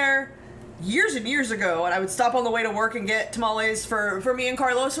going there years and years ago, and I would stop on the way to work and get tamales for me and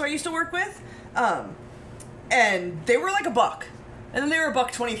Carlos, who I used to work with. And they were like $1. And then they were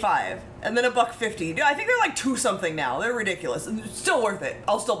 $1.25, and then $1.50. I think they're like 2 something now. They're ridiculous. Still worth it.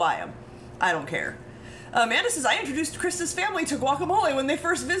 I'll still buy them. I don't care. Amanda says, I introduced Krista's family to guacamole when they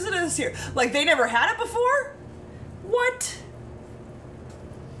first visited us here. Like, they never had it before? What?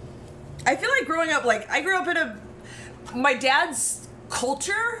 I feel like growing up, like, I grew up in my dad's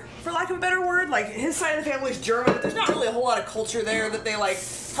culture, for lack of a better word, like, his side of the family's German, but there's not really a whole lot of culture there that they, like,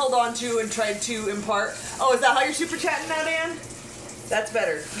 held on to and tried to impart. Oh, is that how you're super chatting now, Dan? That's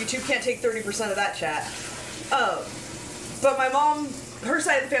better. YouTube can't take 30% of that chat. But my mom, her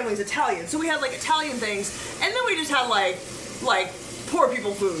side of the family is Italian, so we had like Italian things, and then we just had like poor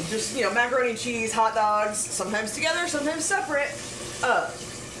people food, just, you know, macaroni and cheese, hot dogs, sometimes together, sometimes separate.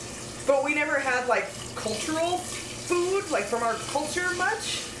 But we never had like cultural food, like from our culture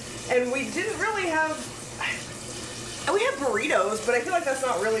much, and we didn't really have. And we had burritos, but I feel like that's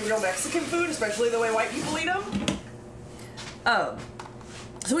not really real Mexican food, especially the way white people eat them.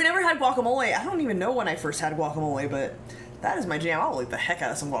 So we never had guacamole. I don't even know when I first had guacamole, but that is my jam. I'll eat the heck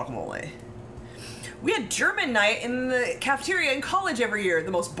out of some guacamole. We had German night in the cafeteria in college every year.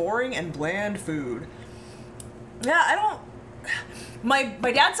 The most boring and bland food. Yeah, I don't... My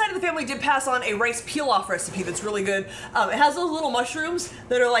dad's side of the family did pass on a rice peel-off recipe that's really good. It has those little mushrooms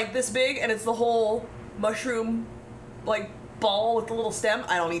that are like this big, and it's the whole mushroom, like, ball with the little stem.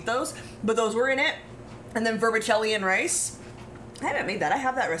 I don't eat those, but those were in it. And then vermicelli and rice. I haven't made that. I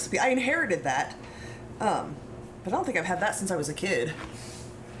have that recipe. I inherited that. But I don't think I've had that since I was a kid.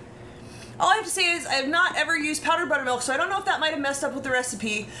 All I have to say is I have not ever used powdered buttermilk, so I don't know if that might have messed up with the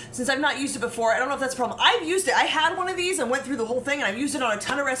recipe since I've not used it before. I don't know if that's a problem. I've used it. I had one of these and went through the whole thing, and I've used it on a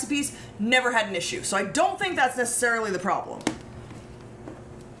ton of recipes. Never had an issue. So I don't think that's necessarily the problem.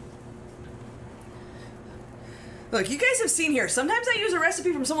 Look, you guys have seen here. Sometimes I use a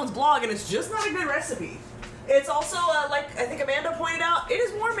recipe from someone's blog, and it's just not a good recipe. It's also, like I think Amanda pointed out, it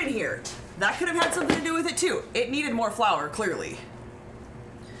is warm in here. That could have had something to do with it, too. It needed more flour, clearly.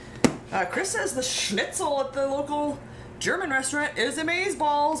 Chris says the schnitzel at the local German restaurant is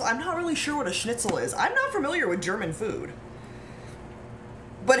amazeballs. I'm not really sure what a schnitzel is. I'm not familiar with German food.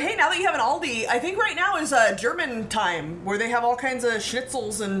 But hey, now that you have an Aldi, I think right now is German time, where they have all kinds of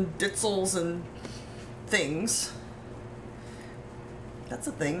schnitzels and ditzels and things. That's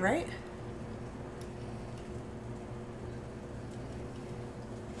a thing, right?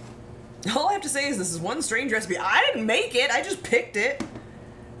 All I have to say is this is one strange recipe. I didn't make it, I just picked it.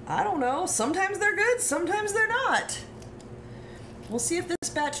 I don't know, sometimes they're good, sometimes they're not. We'll see if this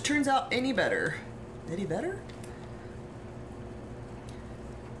batch turns out any better. Any better?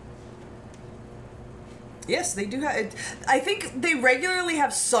 Yes, they do have it. I think they regularly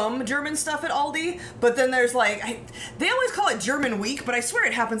have some German stuff at Aldi, but then there's like, they always call it German Week, but I swear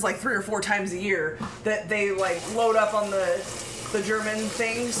it happens like 3 or 4 times a year that they like load up on the German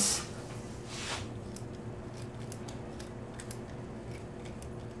things.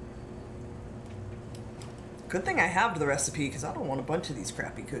 Good thing I have the recipe, because I don't want a bunch of these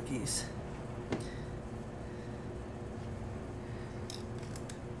crappy cookies.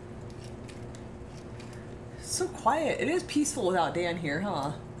 It's so quiet. It is peaceful without Dan here,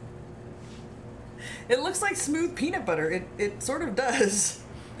 huh? It looks like smooth peanut butter. It sort of does.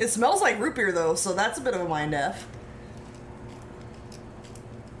 It smells like root beer, though, so that's a bit of a mind F.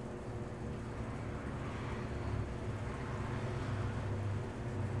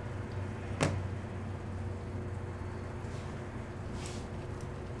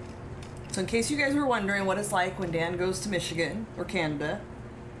 So in case you guys were wondering what it's like when Dan goes to Michigan or Canada,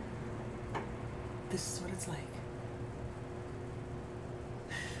 this is what it's like.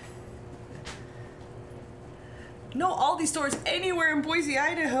 No Aldi stores anywhere in Boise,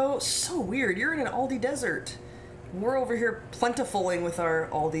 Idaho. So weird. You're in an Aldi desert. We're over here plentifuling with our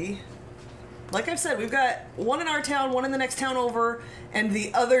Aldi. Like I've said, we've got one in our town, one in the next town over, and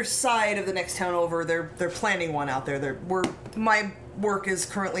the other side of the next town over. They're planning one out there. My work is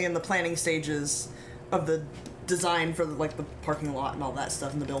currently in the planning stages of the design for the parking lot and all that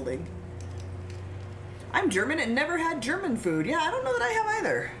stuff in the building. I'm German and never had German food. Yeah, I don't know that I have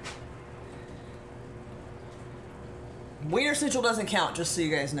either. Wiener Schnitzel doesn't count, just so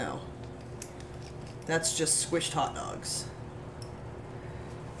you guys know. That's just squished hot dogs.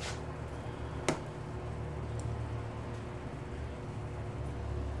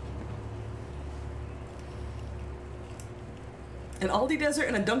 An Aldi desert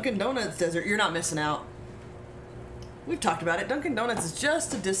and a Dunkin' Donuts desert, you're not missing out. We've talked about it. Dunkin' Donuts is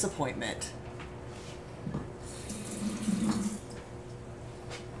just a disappointment.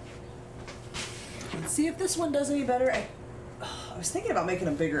 Let's see if this one does any better. I was thinking about making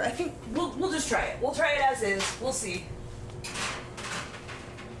them bigger. I think we'll just try it. We'll try it as is. We'll see.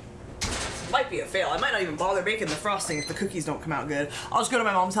 Might be a fail. I might not even bother making the frosting if the cookies don't come out good. I'll just go to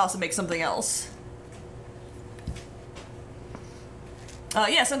my mom's house and make something else.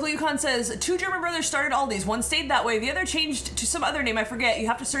 Yes, Uncle Yukon says, 2 German brothers started Aldi's. One stayed that way. The other changed to some other name. I forget. You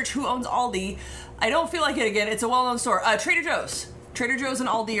have to search who owns Aldi. I don't feel like it again. It's a well-known store. Trader Joe's. Trader Joe's and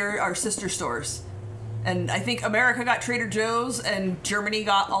Aldi are sister stores. And I think America got Trader Joe's and Germany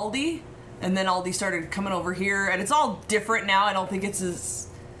got Aldi. And then Aldi started coming over here. And it's all different now. I don't think it's as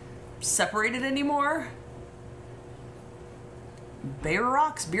separated anymore. Beer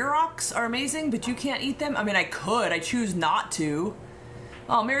rocks are amazing, but you can't eat them. I mean, I could. I choose not to.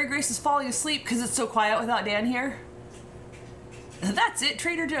 Oh, Mary Grace is falling asleep because it's so quiet without Dan here. That's it,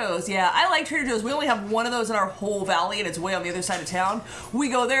 Trader Joe's. Yeah, I like Trader Joe's. We only have one of those in our whole valley, and it's way on the other side of town. We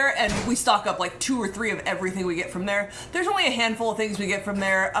go there, and we stock up like 2 or 3 of everything we get from there. There's only a handful of things we get from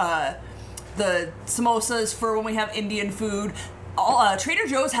there. The samosas for when we have Indian food. Trader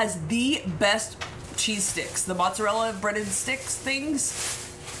Joe's has the best cheese sticks. The mozzarella breaded sticks things.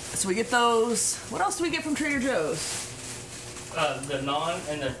 So we get those. What else do we get from Trader Joe's? The naan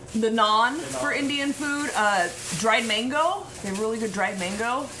and the naan for Indian food. Dried mango. They have really good dried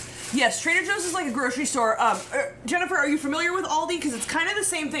mango. Yes, Trader Joe's is like a grocery store. Jennifer, are you familiar with Aldi? Because it's kind of the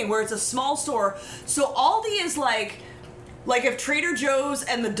same thing, where it's a small store. So Aldi is like if Trader Joe's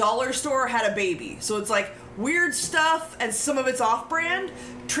and the dollar store had a baby. So it's like weird stuff, and some of it's off-brand.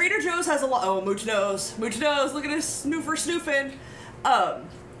 Trader Joe's has a lot. Oh, Mooch knows. Mooch knows. Look at this snoofer snoofing.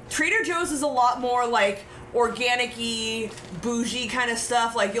 Trader Joe's is a lot more like organic-y, bougie kind of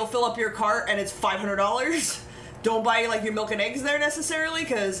stuff. Like you'll fill up your cart and it's $500. Don't buy like your milk and eggs there necessarily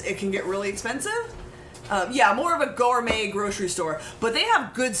because it can get really expensive. Yeah, more of a gourmet grocery store. But they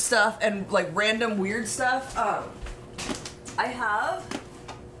have good stuff and like random weird stuff. I have...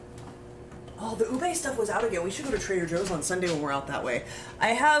 Oh, the ube stuff was out again. We should go to Trader Joe's on Sunday when we're out that way.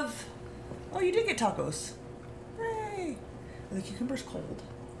 I have... Oh, you did get tacos. Hooray! The cucumber's cold.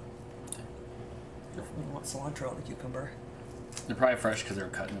 I want cilantro on the cucumber. They're probably fresh because they were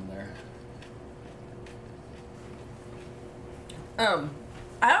cutting them there.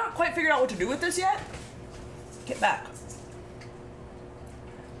 not quite figured out what to do with this yet. Get back.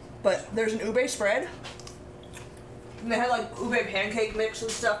 But there's an ube spread. And they had like ube pancake mix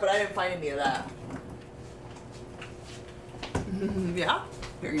and stuff, but I didn't find any of that. Yeah,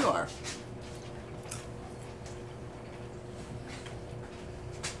 here you are.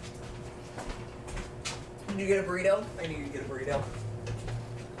 Did you get a burrito? I knew you'd get a burrito.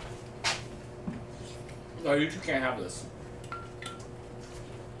 Oh, you two can't have this.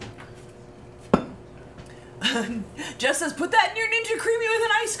 Jess says, put that in your Ninja Creamy with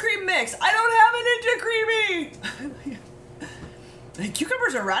an ice cream mix. I don't have a Ninja Creamy.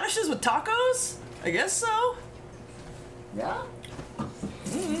 Cucumbers and radishes with tacos? I guess so. Yeah.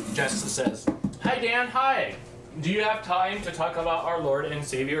 Jessica says, "Hi Dan, hi. Do you have time to talk about our Lord and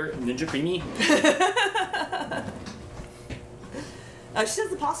Savior Ninja Creamy?" She says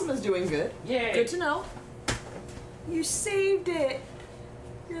the possum is doing good. Yay. Good to know. You saved it.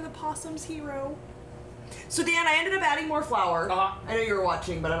 You're the possum's hero. So Dan, I ended up adding more flour. Uh-huh. I know you were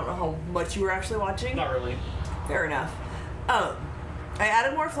watching, but I don't know how much you were actually watching. Not really. Fair enough. I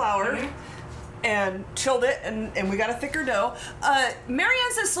added more flour. And chilled it, and we got a thicker dough.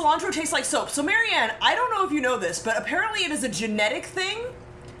 Marianne says cilantro tastes like soap. So Marianne, I don't know if you know this, but apparently it is a genetic thing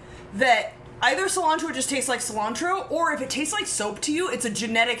that either cilantro just tastes like cilantro, or if it tastes like soap to you, it's a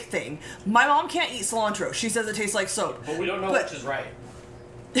genetic thing. My mom can't eat cilantro. She says it tastes like soap. But we don't know which is right.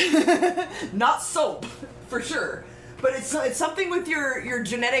 Not soap, for sure. But it's something with your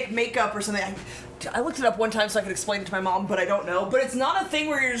genetic makeup or something. I looked it up one time so I could explain it to my mom, but I don't know. But it's not a thing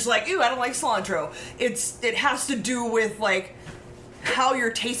where you're just like, ew, I don't like cilantro. It has to do with like how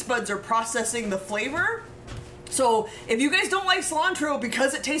your taste buds are processing the flavor. So if you guys don't like cilantro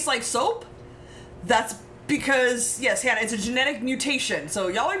because it tastes like soap, that's because, yes, Hannah, it's a genetic mutation. So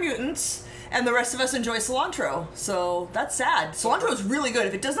y'all are mutants, and the rest of us enjoy cilantro. So that's sad. Cilantro is really good.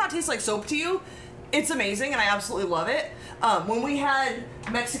 If it does not taste like soap to you, it's amazing, and I absolutely love it. When we had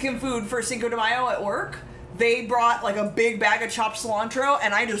Mexican food for Cinco de Mayo at work, they brought like a big bag of chopped cilantro,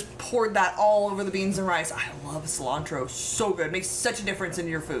 and I just poured that all over the beans and rice. I love cilantro. So good. It makes such a difference in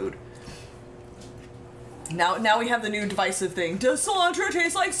your food. Now we have the new divisive thing. Does cilantro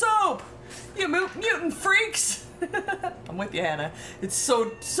taste like soap? You mutant freaks. I'm with you, Hannah. It's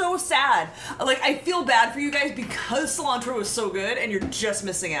so sad. Like, I feel bad for you guys because cilantro is so good, and you're just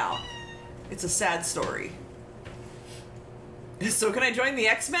missing out. It's a sad story. So can I join the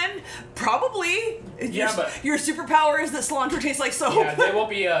X-Men? Probably. Yeah, but your superpower is that cilantro tastes like soap. Yeah, they won't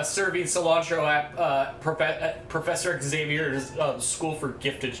be serving cilantro at Professor Xavier's School for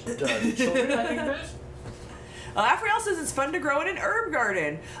Gifted Children, I think it is. Afriel says it's fun to grow in an herb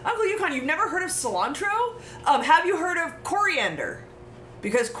garden. Uncle Yukon, you've never heard of cilantro? Have you heard of coriander?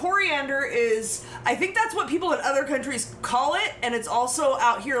 Because coriander is, I think that's what people in other countries call it, and it's also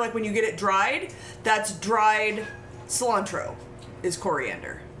out here, like when you get it dried, that's dried cilantro, is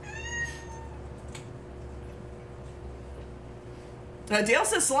coriander. Dale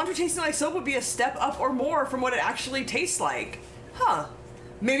says cilantro tasting like soap would be a step up or more from what it actually tastes like. Huh.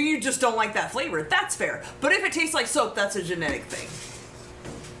 Maybe you just don't like that flavor. That's fair. But if it tastes like soap, that's a genetic thing.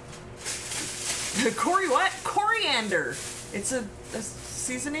 What? Coriander. It's a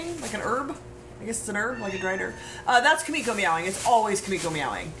seasoning, like an herb. I guess it's an herb, like a dried herb. That's Kamiko meowing. It's always Kamiko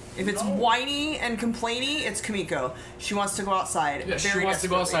meowing. If it's whiny and complainy, it's Kamiko. She wants to go outside. Yeah, she wants to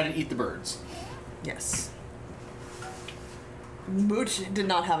go outside and eat the birds. Yes. Mooch did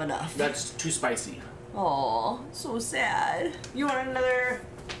not have enough. That's too spicy. Aw, so sad. You want another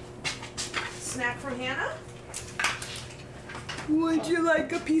snack from Hannah? Would you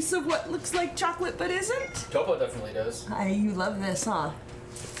like a piece of what looks like chocolate but isn't? Topo definitely does. You love this, huh?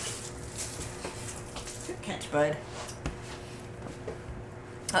 Good catch, bud.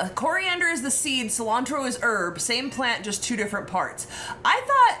 Coriander is the seed, cilantro is herb. Same plant, just two different parts. I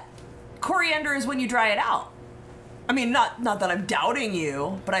thought coriander is when you dry it out. I mean, not that I'm doubting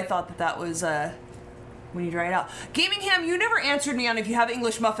you, but I thought that was when you dry it out. Gaming Ham, you never answered me on if you have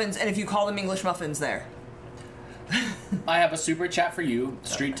English muffins and if you call them English muffins there. I have a super chat for you,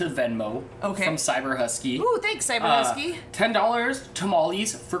 straight to Venmo. Okay. From Cyber Husky. Ooh, thanks, Cyber Husky. $10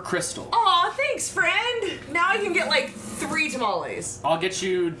 tamales for Crystal. Aw, thanks, friend. Now I can get like 3 tamales. I'll get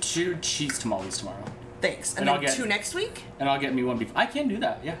you 2 cheese tamales tomorrow. Thanks. And And then I'll get- 2 next week? And I'll get me one beef. I can do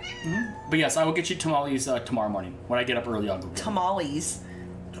that, yeah. Mm-hmm. But yes, I will get you tamales tomorrow morning. When I get up early, I'll go get them. Tamales.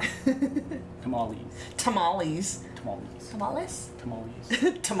 Tamales. Tamales. Tamales. Tamales?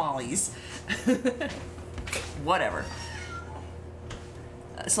 Tamales. Tamales. Whatever.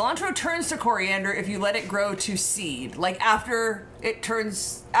 Cilantro turns to coriander if you let it grow to seed. Like after it's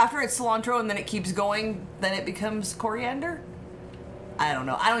cilantro and then it keeps going, then it becomes coriander? I don't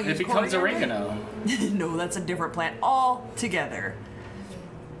know. I don't use It becomes coriander. oregano. No, that's a different plant altogether.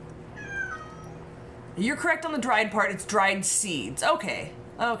 You're correct on the dried part. It's dried seeds. Okay.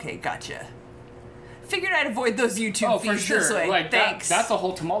 Okay, gotcha. Figured I'd avoid those YouTube For feeds sure. this way. Like Thanks. that's a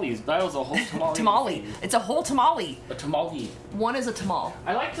whole tamale. That was a whole tamale. tamale. It's a whole tamale. A tamale. One is a tamal.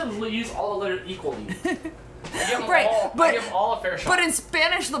 I like to use all the letters equally. I give them Right, all, but- I give them all a fair shot. But in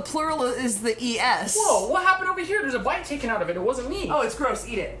Spanish, the plural is the es. Whoa, what happened over here? There's a bite taken out of it. It wasn't me. Oh, it's gross.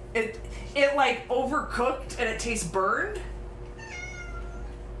 Eat it. It like overcooked and it tastes burned.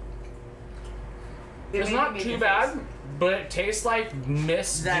 It's not too bad, but it tastes like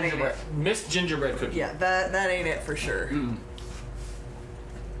missed That ain't gingerbread. it. Missed gingerbread cookie. Yeah, that ain't it for sure.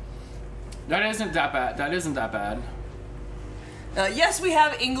 That isn't that bad. That isn't that bad. Yes, we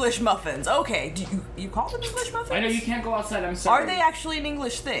have English muffins. Okay, do you call them English muffins? I know you can't go outside. I'm sorry. Are they actually an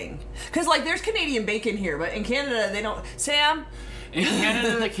English thing? Because like, there's Canadian bacon here, but in Canada they don't. Sam, In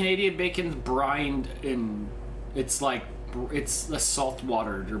Canada, the Canadian bacon's brined in. It's like it's a salt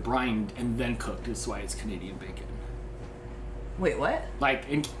watered or brined and then cooked. That's why it's Canadian bacon. wait, what? Like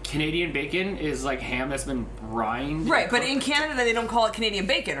in Canadian bacon is like ham that's been brined. Right, and but cooked. in Canada they don't call it Canadian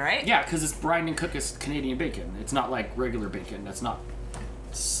bacon, right? Yeah, because it's brined and cooked as Canadian bacon. It's not like regular bacon. That's not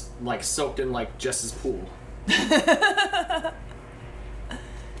like soaked in like Jess's pool.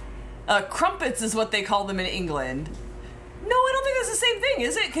 Crumpets is what they call them in England. No, I don't think that's the same thing,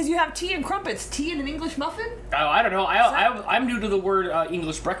 is it? Because you have tea and crumpets. Tea in an English muffin? Oh, I don't know. I'm new to the word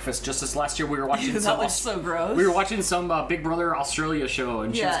English breakfast. Just this last year, we were watching That some. looks so gross. We were watching some Big Brother Australia show,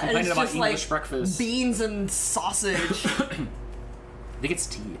 and she was and complaining it's about just English like breakfast. beans and sausage. I think it's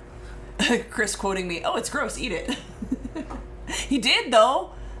tea. Chris quoting me, oh, it's gross, eat it. He did,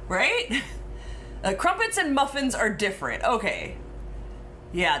 though, right? Crumpets and muffins are different. Okay.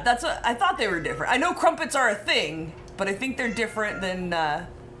 Yeah, that's what I thought they were different. I know crumpets are a thing, but I think they're different than, You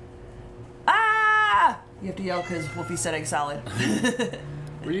have to yell because Wolfie said egg salad. Where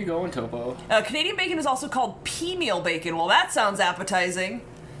are you going, Topo? Canadian bacon is also called pea meal bacon. Well, that sounds appetizing.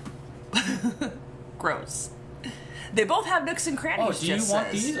 Gross. They both have nooks and crannies. Oh, do you just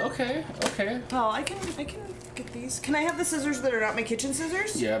want says. these? Okay, okay. Oh, I can get these. Can I have the scissors that are not my kitchen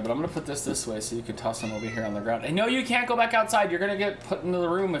scissors? Yeah, but I'm gonna put this way so you can toss them over here on the ground. I know you can't go back outside. You're gonna get put into the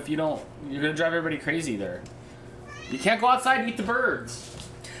room if you don't. You're gonna drive everybody crazy there. You can't go outside and eat the birds.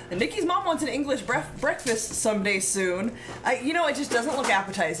 And Nikki's mom wants an English breakfast someday soon. It just doesn't look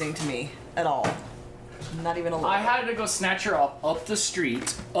appetizing to me at all. Not even a little. I had to go snatch her up the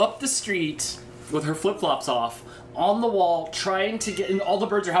street with her flip-flops off, on the wall, trying to get, and all the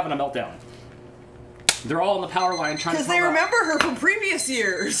birds are having a meltdown. They're all on the power line trying to Because they remember her from previous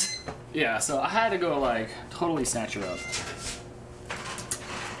years. Yeah, so I had to go, like, totally snatch her up.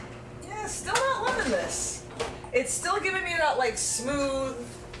 Yeah, still not loving this. It's still giving me that, like, smooth...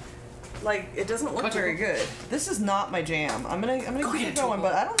 Like, it doesn't look very good. This is not my jam. I'm gonna keep it going,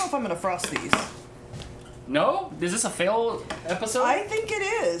 but I don't know if I'm gonna frost these. No? Is this a fail episode? I think it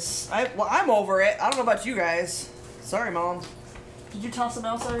is. I'm over it. I don't know about you guys. Sorry, Mom. Did you toss a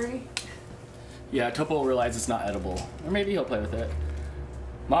mouse already? Yeah, Topo will realize it's not edible. Or maybe he'll play with it.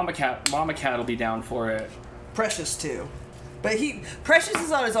 Mama Cat will be down for it. Precious, too. But Precious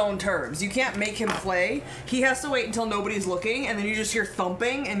is on his own terms. You can't make him play. He has to wait until nobody's looking, and then you just hear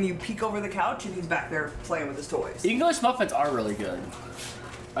thumping, and you peek over the couch, and he's back there playing with his toys. English muffins are really good.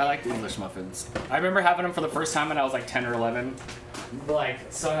 I like the English muffins. I remember having them for the first time when I was like 10 or 11. Like,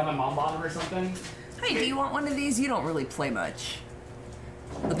 so my mom bought them or something. Hey, do you want one of these? You don't really play much.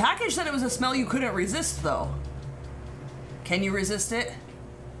 The package said it was a smell you couldn't resist, though. Can you resist it?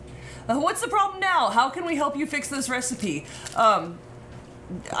 What's the problem now? How can we help you fix this recipe?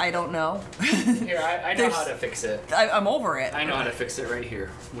 I don't know. Here, I know how to fix it. I'm over it. I know how to fix it right here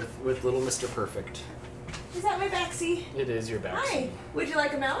with little Mr. Perfect. Is that my backseat? It is your back. Hi. Would you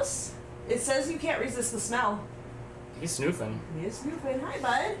like a mouse? It says you can't resist the smell. He's snooping. He is snooping. Hi,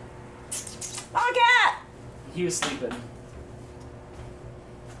 bud. Oh, cat! He was sleeping.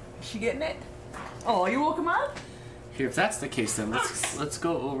 Is she getting it? Oh, you woke him up? Here, if that's the case, then let's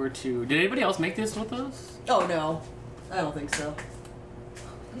go over to. Did anybody else make this with us? Oh, no. I don't think so.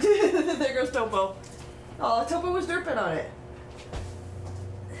 There goes Topo. Oh, Topo was derping on it.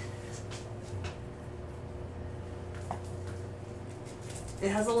 It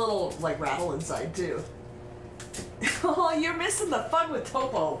has a little, like, rattle inside, too. Oh, you're missing the fun with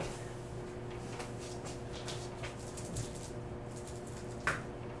Topo.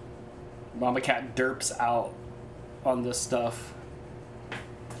 Mama Cat derps out on this stuff.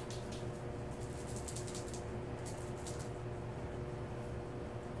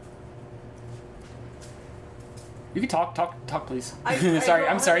 You can talk, please. Sorry,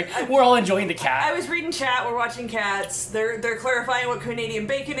 I'm sorry. We're all enjoying the cat. I was reading chat. We're watching cats. They're clarifying what Canadian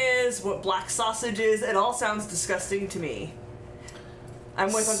bacon is, what black sausage is. It all sounds disgusting to me. I'm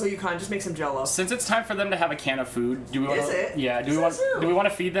with Uncle Yukon. Just make some Jello. Since it's time for them to have a can of food, do we want Is it? Yeah. Do we want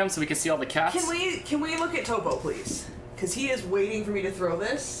to feed them so we can see all the cats? Can we look at Topo, please? Because he is waiting for me to throw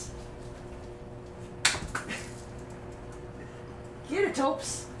this. Get it,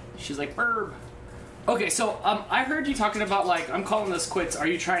 Topes. She's like, burb. Okay, so I heard you talking about like I'm calling this quits. Are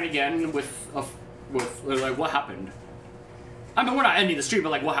you trying again with like what happened? I mean, we're not ending the stream, but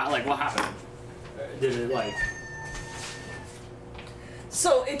like what happened? Did it like?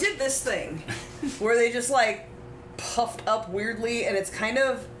 So it did this thing where they just like puffed up weirdly, and it's kind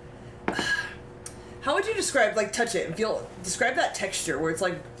of. How would you describe, like, touch it and feel, describe that texture where it's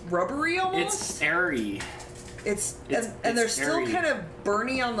like rubbery almost? It's airy. And they're still kind of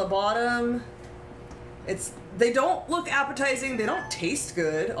burny on the bottom. They don't look appetizing, they don't taste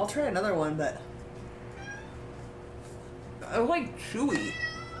good. I'll try another one, but they're like chewy.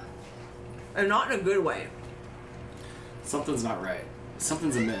 And not in a good way. Something's not right.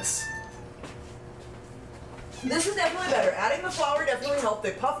 Something's amiss. This is definitely better. Adding the flour definitely helped.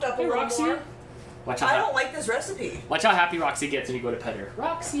 They puffed up a little Roxy. more. Watch how I don't like this recipe. Watch how happy Roxy gets when you go to pet her.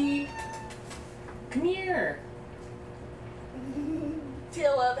 Roxy, come here.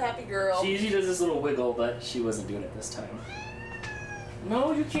 Tail up, happy girl. She usually does this little wiggle, but she wasn't doing it this time.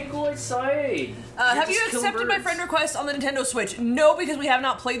 No, you can't go outside. Have you accepted my friend request on the Nintendo Switch? No, because we have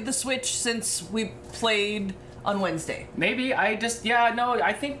not played the Switch since we played on Wednesday. Maybe I just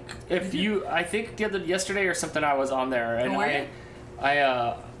I think yesterday or something I was on there and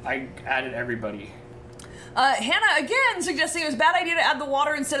I added everybody. Hannah, again, suggesting it was a bad idea to add the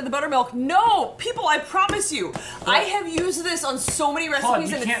water instead of the buttermilk. No! People, I promise you, I have used this on so many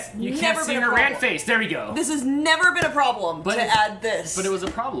recipes and it's you never can't been see a her problem. rant face. There we go. This has never been a problem to add this. But it was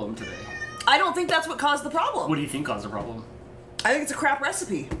a problem today. I don't think that's what caused the problem. What do you think caused the problem? I think it's a crap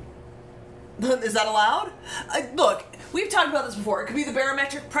recipe. Is that allowed? Look, we've talked about this before. It could be the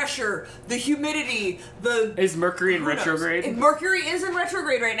barometric pressure, the humidity, Is Mercury in retrograde? If Mercury is in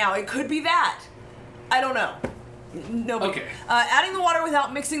retrograde right now. It could be that. I don't know. Nobody. Okay. Adding the water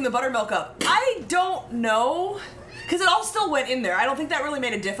without mixing the buttermilk up. I don't know. Because it all still went in there. I don't think that really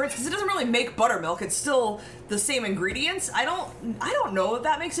made a difference because it doesn't really make buttermilk. It's still the same ingredients. I don't know if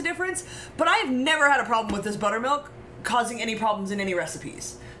that makes a difference, but I've never had a problem with this buttermilk causing any problems in any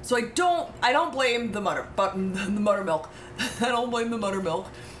recipes. So I don't blame the buttermilk. I don't blame the buttermilk.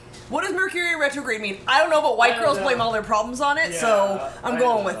 What does Mercury retrograde mean? I don't know, but white girls blame all their problems on it, so I'm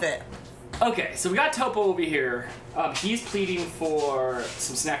going with it. Okay, so we got Topo over here. He's pleading for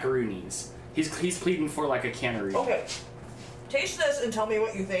some snackaroonies. He's pleading for like a cannery. Okay. Taste this and tell me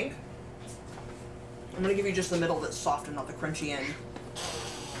what you think. I'm gonna give you just the middle that's soft and not the crunchy end.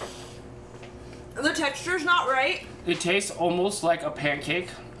 The texture's not right. It tastes almost like a pancake.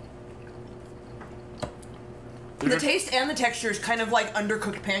 The taste and the texture is kind of like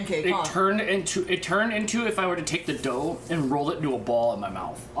undercooked pancake. It turned into if I were to take the dough and roll it into a ball in my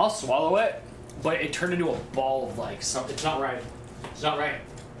mouth. I'll swallow it, but it turned into a ball of like something. It's not right. It's not right.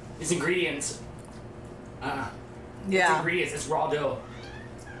 It's ingredients. Yeah. It's ingredients. It's raw dough.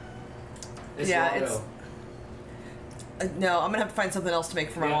 It's raw dough. No, I'm gonna have to find something else to make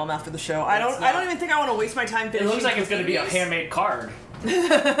for my mom after the show. I don't even think I want to waste my time finishing. It looks like it's gonna be a handmade card.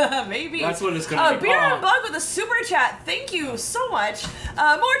 Maybe. That's what it's gonna be. Beer and Bug with a super chat. Thank you so much.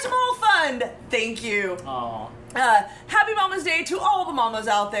 More Tomorrow Fund. Thank you. Aww. Happy Mama's Day to all the mamas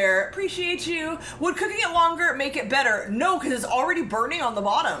out there. Appreciate you. Would cooking it longer make it better? No, because it's already burning on the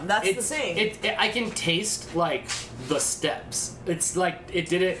bottom. That's the thing. I can taste like the steps. It's like it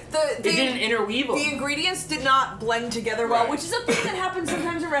didn't interweave them. The ingredients did not blend together well, which is a thing that happens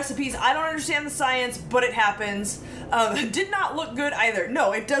sometimes in recipes. I don't understand the science, but it happens. Did not look good either.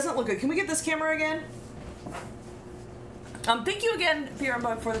 No, it doesn't look good. Can we get this camera again? Thank you again, Beer and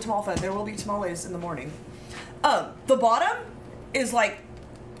Bug, for the tamale fun. There will be tamales in the morning. The bottom is like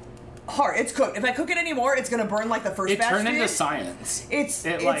hard. It's cooked. If I cook it anymore, it's gonna burn like the first batch. It turned into science. It's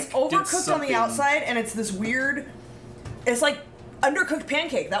overcooked on the outside, and it's this weird. It's like undercooked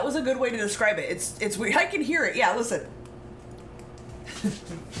pancake. That was a good way to describe it. It's weird. I can hear it. Yeah, listen.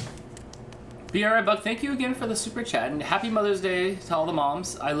 BRI Bug, thank you again for the super chat, and happy Mother's Day to all the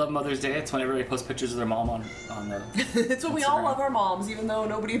moms. I love Mother's Day. It's when everybody posts pictures of their mom on the it's when we all love our moms, even though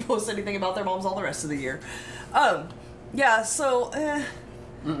nobody posts anything about their moms all the rest of the year. Yeah, so,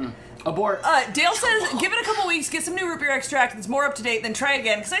 Abort. Dale says, give it a couple weeks, get some new root beer extract that's more up to date, then try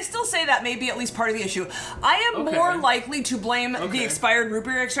again. Because I still say that may be at least part of the issue. I am more likely to blame the expired root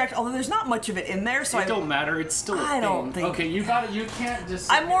beer extract, although there's not much of it in there. So it don't matter. It's still a thing. I don't think. Okay, you got it. You can't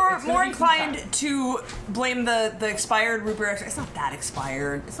just. I'm more inclined to blame the expired root beer extract. It's not that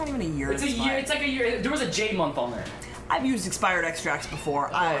expired. It's not even a year. It's a year. It's like a year. There was a J month on there. I've used expired extracts before.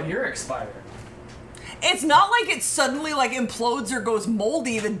 Oh, you're expired. It's not like it suddenly like implodes or goes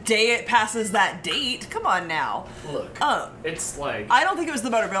moldy the day it passes that date. Come on now. Look, it's like I don't think it was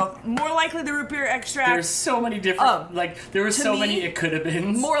the buttermilk. More likely the root beer extract. There's so many different there were so many it could have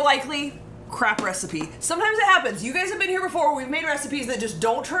been. More likely crap recipe. Sometimes it happens. You guys have been here before. We've made recipes that just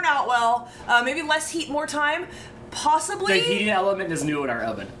don't turn out well. Maybe less heat, more time. Possibly. The heating element is new in our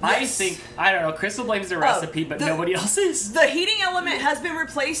oven. Yes. I don't know, Crystal blames the recipe, but nobody else is. The heating element has been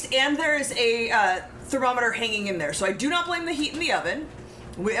replaced, and there is a thermometer hanging in there. So I do not blame the heat in the oven.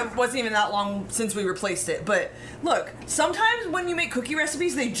 It wasn't even that long since we replaced it. But look, sometimes when you make cookie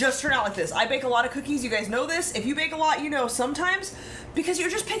recipes, they just turn out like this. I bake a lot of cookies. You guys know this. If you bake a lot, you know sometimes because you're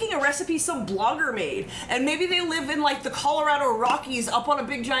just picking a recipe some blogger made. And maybe they live in like the Colorado Rockies up on a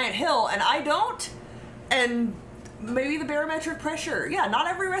big giant hill, and I don't. And maybe the barometric pressure. Yeah, not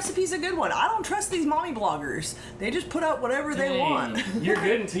every recipe's a good one. I don't trust these mommy bloggers. They just put out whatever they want. You're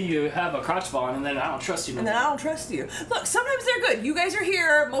good until you have a crotch bond, and then I don't trust you. And then I don't trust you. Look, sometimes they're good. You guys are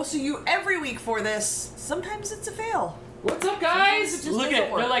here, most of you, every week for this. Sometimes it's a fail. What's up, guys? Look at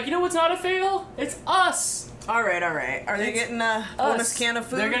it. They're like, you know what's not a fail? It's us. All right, all right. Are they getting a bonus can of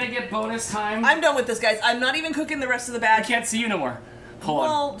food? They're gonna get bonus time. I'm done with this, guys. I'm not even cooking the rest of the bag. I can't see you no more. Hold on.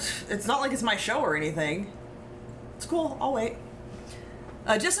 Well, it's not like it's my show or anything. It's cool. I'll wait.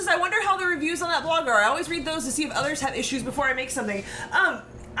 Just as I wonder how the reviews on that blog are. I always read those to see if others have issues before I make something.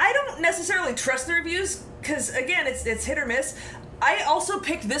 I don't necessarily trust the reviews because, again, it's hit or miss. I also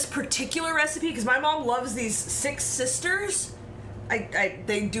picked this particular recipe because my mom loves these Six Sisters.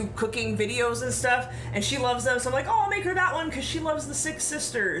 They do cooking videos and stuff, and she loves them. So I'm like, oh, I'll make her that one because she loves the Six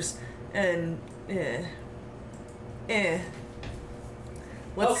Sisters. And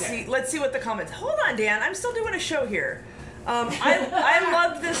Let's see what the comments. Hold on, Dan. I'm still doing a show here. I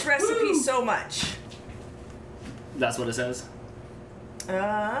love this recipe so much. That's what it says.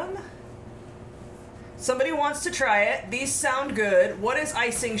 Somebody wants to try it. These sound good. What is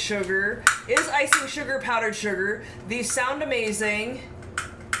icing sugar? Is icing sugar powdered sugar? These sound amazing.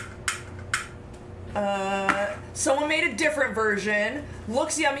 Someone made a different version.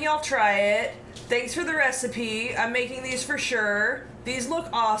 Looks yummy. I'll try it. Thanks for the recipe. I'm making these for sure. These look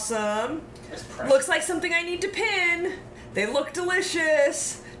awesome. Looks like something I need to pin. They look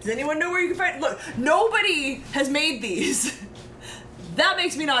delicious. Does anyone know where you can find? Look, nobody has made these. That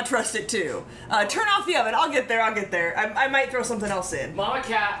makes me not trust it too. Turn off the oven. I'll get there. I might throw something else in. Mama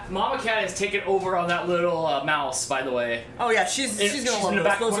Cat has taken over on that little mouse. By the way. Oh yeah, she's gonna love in the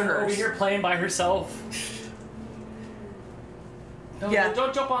back those. corner over here playing by herself. Yeah.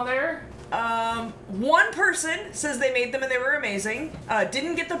 Don't jump on there. One person says they made them and they were amazing.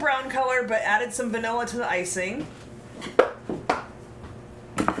 Didn't get the brown color, but added some vanilla to the icing.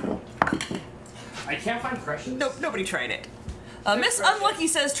 I can't find Precious. Nope, nobody tried it. Miss Unlucky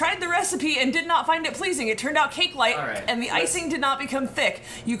says, tried the recipe and did not find it pleasing. It turned out cake-like, and the icing did not become thick.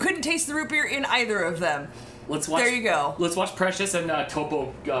 You couldn't taste the root beer in either of them. There you go. Let's watch Precious and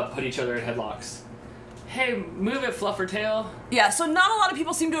Topo put each other in headlocks. Hey, move it, Fluffertail. Yeah, so not a lot of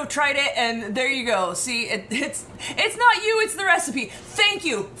people seem to have tried it, and there you go. See, it's not you, it's the recipe. Thank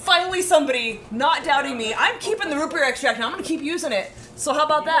you. Finally somebody not doubting me. I'm keeping the root beer extract, and I'm going to keep using it. So how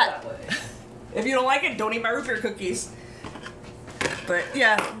about that? If you don't like it, don't eat my root beer cookies. But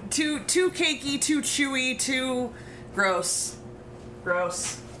yeah, too cakey, too chewy, too gross.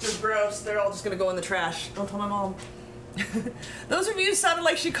 Gross. Just gross. They're all just going to go in the trash. Don't tell my mom. Those reviews sounded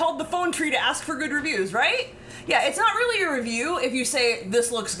like she called the phone tree to ask for good reviews, right? Yeah, it's not really a review if you say this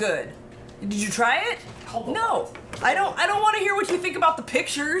looks good. Did you try it? No. I don't want to hear what you think about the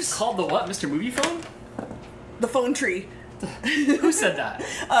pictures. Called the what, Mr. Movie Phone? The phone tree. Who said that?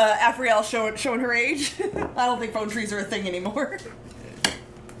 Afriel showing her age. I don't think phone trees are a thing anymore.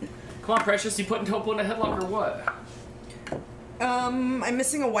 Come on, Precious, you putting Topo in a headlock or what? I'm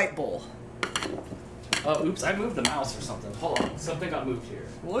missing a white bowl. Oh, oops, I moved the mouse or something. Hold on, something got moved here.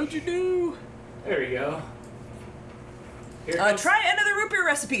 What'd you do? There you go. Try another root beer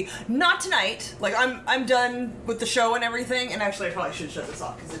recipe. Not tonight. Like, I'm done with the show and everything, and actually I probably should shut this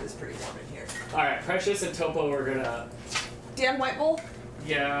off because it is pretty warm in here. Alright, Precious and Topo are gonna... Dan White Bowl?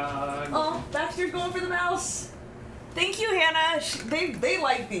 Yeah... Oh, Baxter's going for the mouse. Thank you, Hannah. They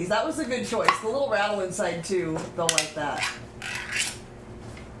like these. That was a good choice. The little rattle inside, too. They'll like that.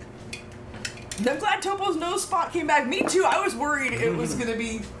 I'm glad Topo's nose spot came back. Me too. I was worried it was gonna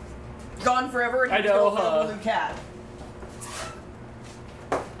be gone forever and I know, a new cat.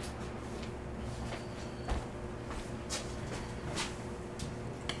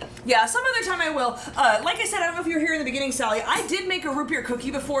 Yeah, some other time I will. Like I said, I don't know if you were here in the beginning, Sally. I did make a root beer cookie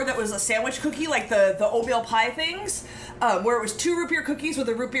before that was a sandwich cookie, like the oatmeal pie things, where it was 2 root beer cookies with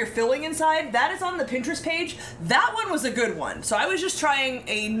a root beer filling inside. That is on the Pinterest page. That one was a good one. So I was just trying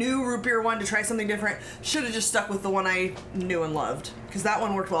a new root beer one to try something different. Should have just stuck with the one I knew and loved, because that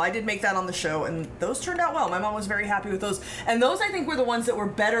one worked well. I did make that on the show, and those turned out well. My mom was very happy with those. And those, I think, were the ones that were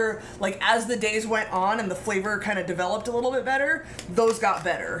better, like, as the days went on and the flavor kind of developed a little bit better, those got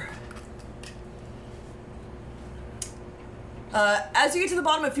better. As you get to the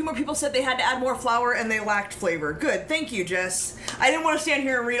bottom, a few more people said they had to add more flour and they lacked flavor. Good, thank you, Jess. I didn't want to stand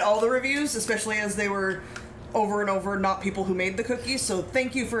here and read all the reviews, especially as they were over and over not people who made the cookies. So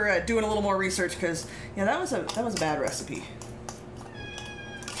thank you for doing a little more research, because yeah, that was a bad recipe.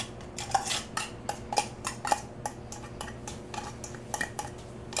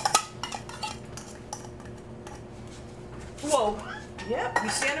 Whoa. Yep, you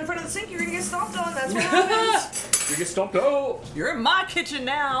stand in front of the sink, you're gonna get stomped on. That's what happens. You get stomped out. You're in my kitchen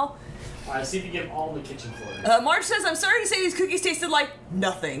now. Alright, see if you get all the kitchen floor. Marge says, I'm sorry to say these cookies tasted like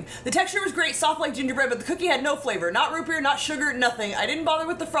nothing. The texture was great, soft like gingerbread, but the cookie had no flavor. Not root beer, not sugar, nothing. I didn't bother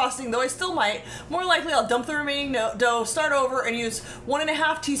with the frosting, though I still might. More likely, I'll dump the remaining dough, start over, and use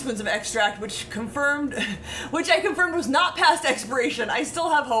 1.5 teaspoons of extract, which I confirmed was not past expiration. I still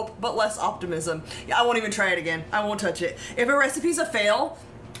have hope, but less optimism. Yeah, I won't even try it again. I won't touch it. If a recipe's a fail,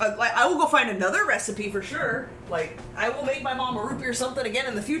 I will go find another recipe for sure. Like, I will make my mom a root beer something again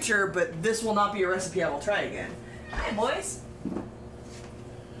in the future, but this will not be a recipe I will try again. Hi, boys.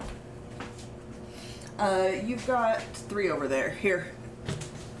 You've got 3 over there. Here.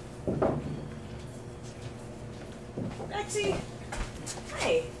 Bexy.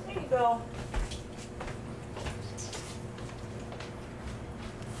 Hey, there you go.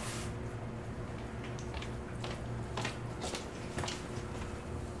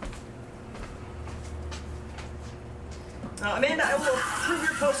 Amanda, I will approve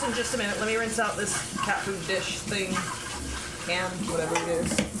your post in just a minute. Let me rinse out this cat food dish thing, can, whatever it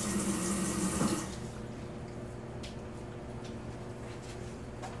is.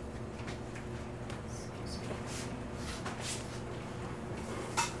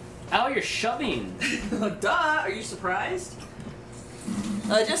 Ow, you're shoving. Duh, are you surprised?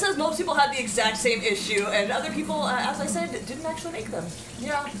 Just as most people had the exact same issue, and other people, as I said, didn't actually make them.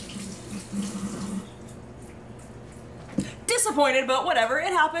 Yeah. Disappointed, but whatever, it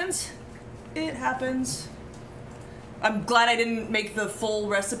happens. It happens. I'm glad I didn't make the full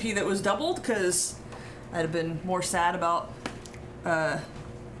recipe that was doubled, because I'd have been more sad about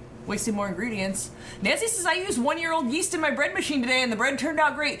wasting more ingredients. Nancy says, I used 1-year-old yeast in my bread machine today and the bread turned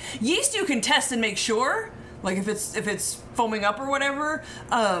out great. Yeast you can test and make sure, like if it's foaming up or whatever.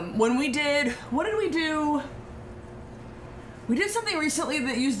 When we did, what did we do? We did something recently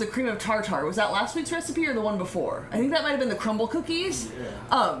that used the cream of tartar. Was that last week's recipe or the one before? I think that might have been the crumble cookies.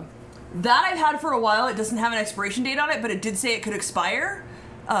 Yeah. That I've had for a while. It doesn't have an expiration date on it, but it did say it could expire.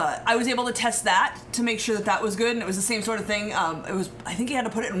 I was able to test that to make sure that that was good, and it was the same sort of thing. It was, I think you had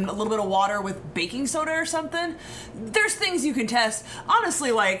to put it in a little bit of water with baking soda or something. There's things you can test.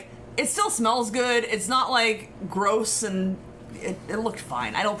 Honestly, like, it still smells good. It's not like gross, and it looked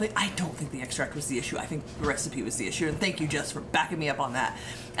fine. I don't think the extract was the issue. I think the recipe was the issue, and thank you, Jess, for backing me up on that.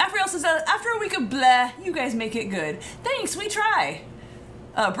 Afriel says, after a week of bleh, you guys make it good. Thanks, we try.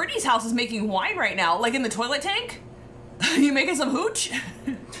 Brittany's house is making wine right now, like in the toilet tank. You making some hooch?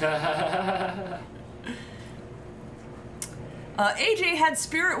 AJ had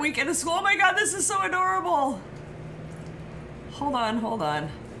Spirit Week at a school. Oh my god, this is so adorable. Hold on.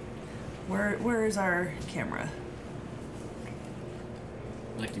 Where is our camera?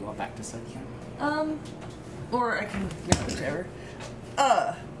 Like, do you want back to side camera? Or I can, yeah, whichever.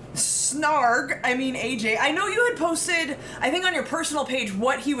 Snarg, I mean AJ, I know you had posted, I think on your personal page,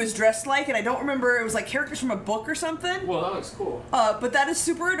 what he was dressed like, and I don't remember, it was like characters from a book or something. Well, that looks cool. But that is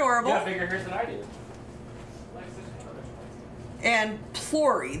super adorable. You got bigger hair than I do. And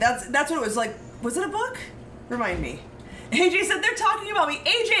Plory, that's what it was like. Was it a book? Remind me. AJ said, they're talking about me.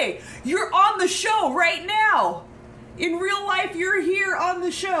 AJ, you're on the show right now. In real life, you're here on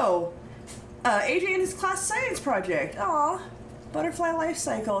the show. AJ and his class science project. Aw. Butterfly life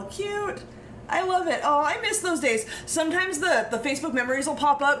cycle. Cute. I love it. Oh, I miss those days. Sometimes the Facebook memories will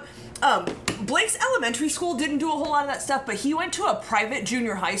pop up. Blake's elementary school didn't do a whole lot of that stuff, but he went to a private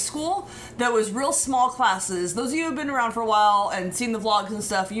junior high school that was real small classes. Those of you who have been around for a while and seen the vlogs and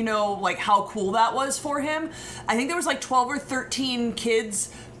stuff, you know like how cool that was for him. I think there was like 12 or 13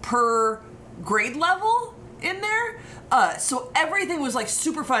 kids per grade level in there. So everything was like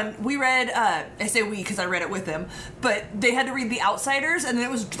super fun. We read, I say we because I read it with him, but they had to read The Outsiders, and then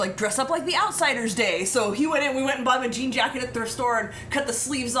it was like dress up like The Outsiders Day. So we went and bought him a jean jacket at the thrift store and cut the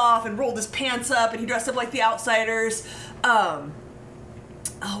sleeves off and rolled his pants up, and he dressed up like The Outsiders. Oh,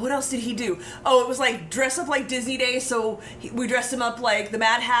 what else did he do? Oh, it was like dress up like Disney Day, so we dressed him up like the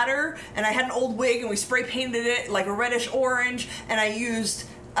Mad Hatter, and I had an old wig and we spray painted it like a reddish orange, and I used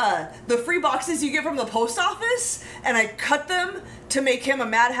the free boxes you get from the post office, and I cut them to make him a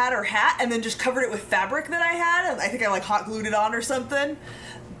Mad Hatter hat, and then just covered it with fabric that I had, and I think I like hot glued it on or something.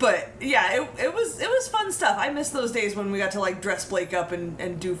 But yeah, it was fun stuff. I miss those days when we got to like dress Blake up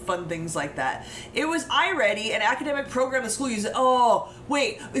and do fun things like that. It was iReady, an academic program the school uses. Oh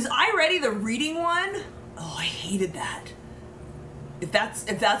wait, is iReady the reading one? Oh, I hated that. If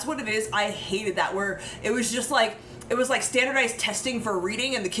that's what it is, I hated that, where it was just like, it was like standardized testing for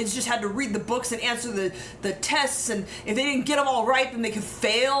reading, and the kids just had to read the books and answer the tests, and if they didn't get them all right, then they could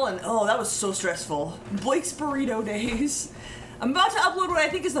fail, and oh, that was so stressful. Blake's burrito days. I'm about to upload what I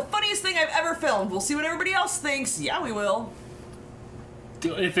think is the funniest thing I've ever filmed. We'll see what everybody else thinks. Yeah, we will.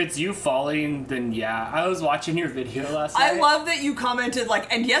 If it's you falling, then yeah. I was watching your video last night. I love that you commented,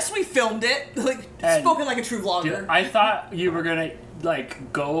 like, and yes, we filmed it. Like, spoken like a true vlogger. Dude, I thought you were gonna,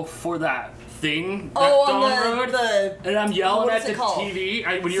 like, go for that thing that Dawn rode, and I'm yelling at the TV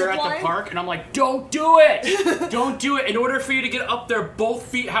when you were at the park, and I'm like, don't do it! Don't do it! In order for you to get up there, both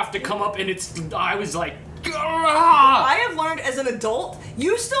feet have to come up, and I was like, Grr! I have learned as an adult,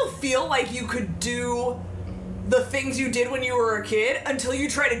 you still feel like you could do the things you did when you were a kid until you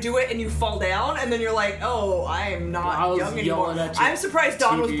try to do it and you fall down, and then you're like, oh, I am not young anymore. I'm surprised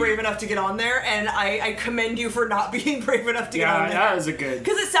Dawn was brave enough to get on there, and I commend you for not being brave enough to get on there. Yeah, that was a good...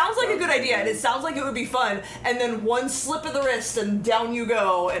 Because it sounds like a good idea, and it sounds like it would be fun, and then one slip of the wrist and down you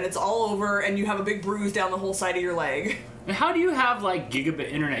go, and it's all over, and you have a big bruise down the whole side of your leg. And how do you have, like,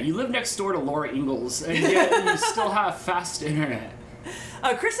 gigabit internet? You live next door to Laura Ingalls, and yet you still have fast internet.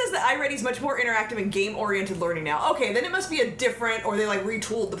 Chris says that iReady is much more interactive and game-oriented learning now. Okay, then it must be a different, or they like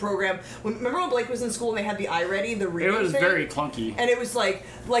retooled the program. Remember when Blake was in school and they had the iReady, the reading thing? It was very clunky. And it was like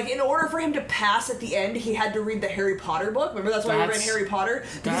in order for him to pass at the end, he had to read the Harry Potter book. Remember that's why we read Harry Potter?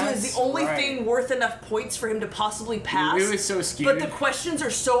 Because it was the only thing worth enough points for him to possibly pass. It was so skewed. But the questions are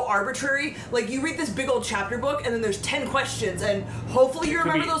so arbitrary. Like, you read this big old chapter book, and then there's 10 questions, and hopefully you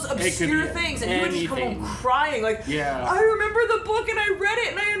remember those obscure things, and he would just come home crying, like, I remember the book, and I read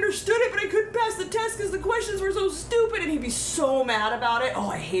it, and I understood it, but I couldn't pass the test because the questions were so stupid, and he'd be so mad about it. Oh,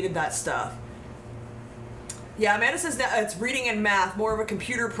 I hated that stuff. Yeah, Amanda says that it's reading and math, more of a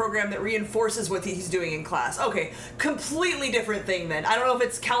computer program that reinforces what he's doing in class. Okay, completely different thing then. I don't know if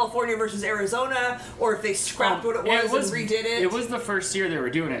it's California versus Arizona, or if they scrapped what it was and redid it. It was the first year they were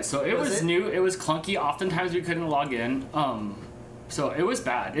doing it, so it was new, it was clunky, oftentimes we couldn't log in, so it was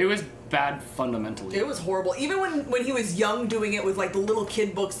bad. It was bad fundamentally. It was horrible. Even when he was young doing it with like the little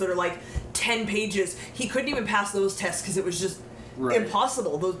kid books that are like 10 pages, he couldn't even pass those tests because it was just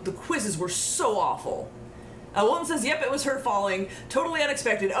impossible. The quizzes were so awful. William says, yep, it was her falling. Totally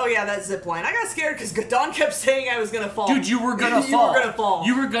unexpected. Oh yeah, that zip line. I got scared because Dawn kept saying I was going to fall. Dude, you were going to fall. You were going to fall.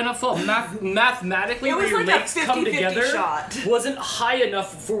 You were going to fall. Mathematically, where your legs come together wasn't high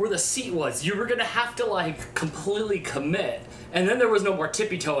enough for where the seat was. You were going to have to, like, completely commit. And then there was no more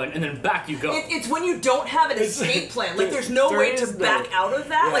tippy-toeing, and then back you go. It's when you don't have an escape plan. Like, there's no way to back out of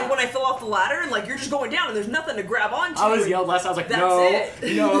that. Yeah. Like, when I fell off the ladder, and, like, you're just going down, and there's nothing to grab onto. I was yelled last. I was like,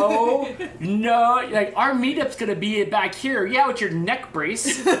 no. Like, our meetup's gonna be back here. Yeah, with your neck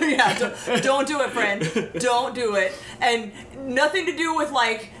brace. Yeah, don't do it, friend. Don't do it. And nothing to do with,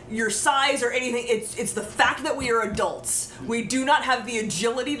 like, your size or anything. It's the fact that we are adults. We do not have the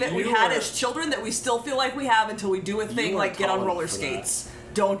agility that we had as children that we still feel like we have until we do a thing like get on roller skates.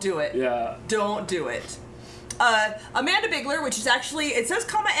 Don't do it. Yeah. Don't do it. Amanda Bigler, which is actually, it says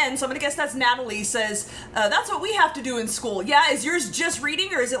comma N, so I'm gonna guess that's Natalie, says, that's what we have to do in school. Yeah, is yours just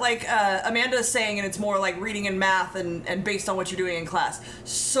reading, or is it like Amanda's saying and it's more like reading and math and based on what you're doing in class?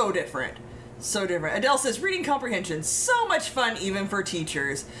 So different. So different. Adele says, reading comprehension, so much fun even for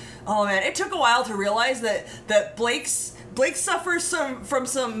teachers. Oh man, it took a while to realize that Blake suffers from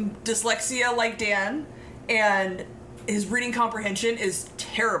some dyslexia like Dan, and his reading comprehension is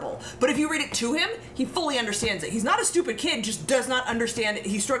terrible. But if you read it to him, he fully understands it. He's not a stupid kid, just does not understand it.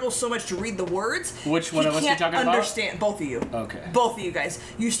 He struggles so much to read the words. Which one of us are you talking about? Understand both of you. Okay. Both of you guys.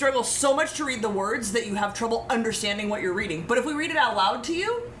 You struggle so much to read the words that you have trouble understanding what you're reading. But if we read it out loud to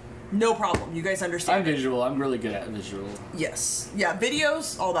you, no problem. You guys understand. I'm visual. I'm really good at visual. Yes. Yeah,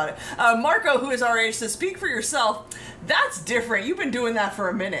 videos, all about it. Marco, who is our age, says, speak for yourself. That's different. You've been doing that for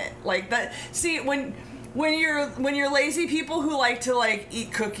a minute. Like that. See, when you're lazy people who like to like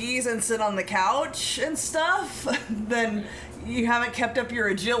eat cookies and sit on the couch and stuff, then you haven't kept up your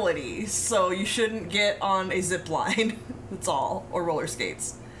agility. So you shouldn't get on a zip line. That's all. Or roller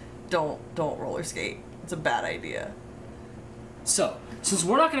skates. Don't roller skate. It's a bad idea. So, since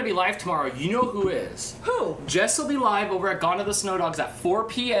we're not going to be live tomorrow, you know who is. Who? Jess will be live over at Gone to the Snow Dogs at 4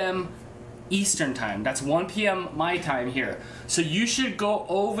 p.m. Eastern time. That's 1 p.m. my time here. So you should go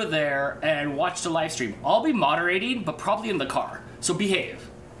over there and watch the live stream. I'll be moderating, but probably in the car. So behave.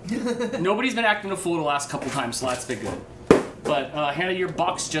 Nobody's been acting a fool the last couple times, so that's been good. But Hannah, your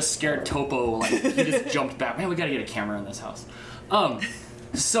box just scared Topo. Like he just jumped back. Man, we gotta get a camera in this house.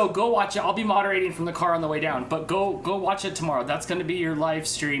 So go watch it. I'll be moderating from the car on the way down, but go watch it tomorrow. That's going to be your live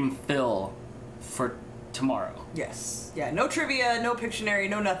stream fill for tomorrow. Yes. Yeah, no trivia, no Pictionary,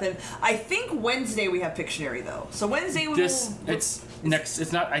 no nothing. I think Wednesday we have Pictionary though. So Wednesday we will... It's next,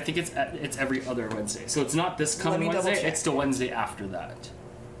 it's not, I think it's every other Wednesday. So it's not this coming Wednesday, it's the Wednesday after that.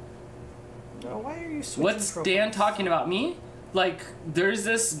 No, why are you switching What's programs? Dan talking about me? Like, there's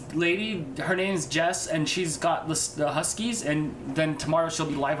this lady, her name's Jess, and she's got the Huskies, and then tomorrow she'll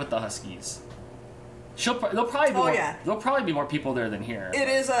be live with the Huskies. There'll probably be more people there than here. It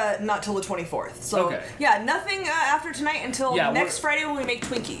is not till the 24th. So okay. Yeah, nothing after tonight until next Friday when we make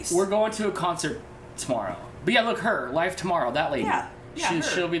Twinkies. We're going to a concert tomorrow. But yeah, look, her live tomorrow. That lady. Yeah,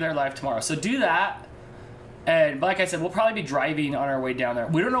 she'll be there live tomorrow. So do that. And like I said, we'll probably be driving on our way down there.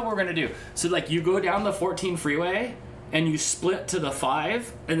 We don't know what we're gonna do. So like, you go down the 14 freeway and you split to the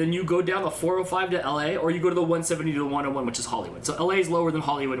 5, and then you go down the 405 to LA, or you go to the 170 to the 101, which is Hollywood. So LA is lower than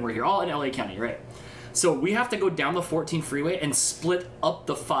Hollywood, and we're here all in LA County, right? So we have to go down the 14 freeway and split up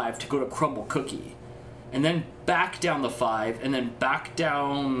the 5 to go to Crumble Cookie. And then back down the 5, and then back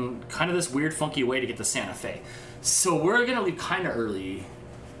down kind of this weird funky way to get to Santa Fe. So we're gonna leave kind of early.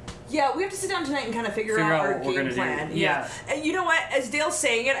 Yeah, we have to sit down tonight and kind of figure out our game plan. Yeah. And you know what? As Dale's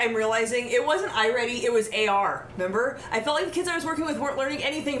saying it, I'm realizing it wasn't iReady, it was AR. Remember? I felt like the kids I was working with weren't learning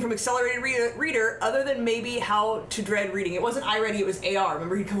anything from Accelerated Reader other than maybe how to dread reading. It wasn't iReady, it was AR.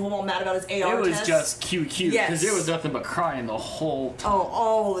 Remember, he'd come home all mad about his AR It was test? just QQ, because it was nothing but crying the whole time. Oh,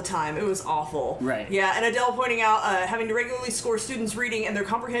 all the time. It was awful. Right. Yeah, and Adele pointing out having to regularly score students' reading and their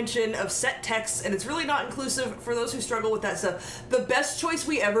comprehension of set texts, and it's really not inclusive for those who struggle with that stuff. The best choice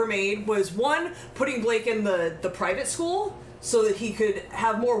we ever made was, one, putting Blake in the private school so that he could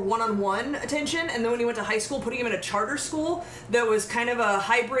have more one-on-one attention, and then when he went to high school, putting him in a charter school that was kind of a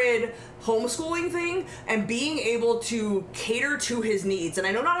hybrid homeschooling thing, and being able to cater to his needs. And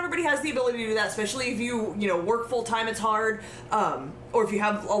I know not everybody has the ability to do that, especially if you work full-time, it's hard, or if you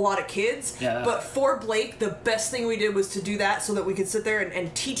have a lot of kids. Yeah. But for Blake, the best thing we did was to do that so that we could sit there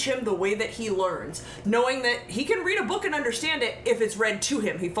and teach him the way that he learns, knowing that he can read a book and understand it if it's read to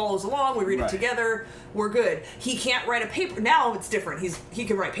him. He follows along, we read it together, we're good. He can't write a paper. Now it's different. He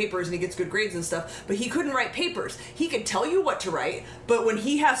can write papers and he gets good grades and stuff, but he couldn't write papers. He could tell you what to write, but when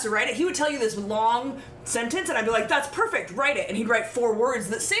he has to write it, he would tell you this long sentence and I'd be like, that's perfect, write it. And he'd write 4 words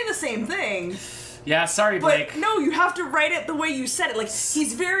that say the same thing. Yeah, sorry, Blake. But no, you have to write it the way you said it. Like,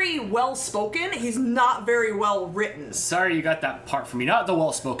 he's very well-spoken, he's not very well-written. Sorry you got that part from me, not the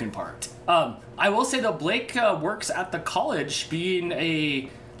well-spoken part. I will say, though, Blake works at the college being a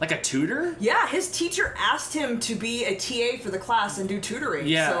tutor. Yeah, his teacher asked him to be a TA for the class and do tutoring.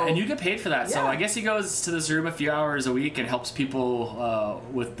 Yeah, so, and you get paid for that. Yeah. So I guess he goes to this room a few hours a week and helps people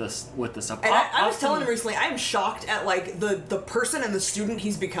with the stuff. And I was telling him recently, I'm shocked at like the person and the student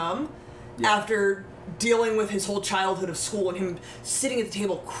he's become after dealing with his whole childhood of school and him sitting at the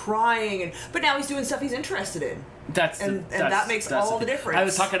table crying. But now he's doing stuff he's interested in. That makes all the difference. I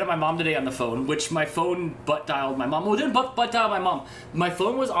was talking to my mom today on the phone, which my phone butt dialed my mom. Well, it didn't butt dial my mom. My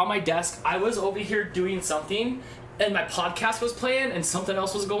phone was on my desk. I was over here doing something, and my podcast was playing, and something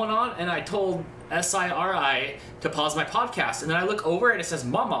else was going on, and I told SIRI to pause my podcast, and then I look over, and it says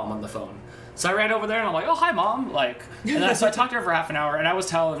Mom on the phone. So I ran over there and I'm like, oh, hi, Mom. So I talked to her for half an hour, and I was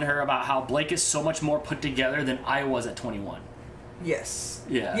telling her about how Blake is so much more put together than I was at 21. Yes.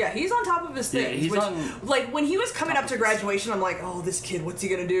 Yeah. Yeah, he's on top of his things. Yeah, like, when he was coming up to graduation, I'm like, oh, this kid, what's he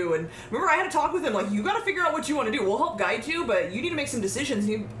gonna do? And remember, I had to talk with him, like, you gotta figure out what you want to do. We'll help guide you, but you need to make some decisions.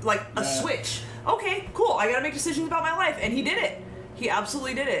 And a switch. Okay, cool. I gotta make decisions about my life. And he did it. He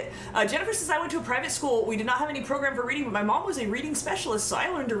absolutely did it. Jennifer says, I went to a private school. We did not have any program for reading, but my mom was a reading specialist, so I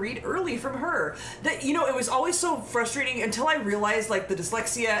learned to read early from her. That, you know, it was always so frustrating until I realized, like, the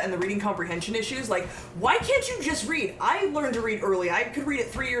dyslexia and the reading comprehension issues. Like, why can't you just read? I learned to read early. I could read at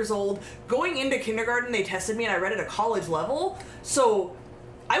 3 years old. Going into kindergarten, they tested me, and I read at a college level. So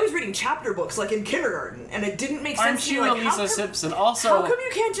I was reading chapter books, like, in kindergarten, and it didn't make sense to me. Aren't you Like, Lisa Simpson? Also, how come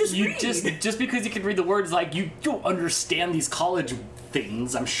you can't just read? Just because you can read the words, like, you don't understand these college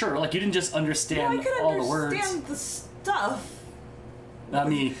things, I'm sure. Like, you didn't just understand all the words. I could understand the stuff. Not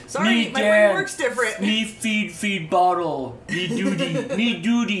me. Sorry, me, my Dan. brain works different. Me feed bottle. Me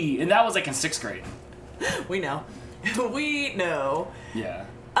duty. And that was like in 6th grade. We know. We know. Yeah.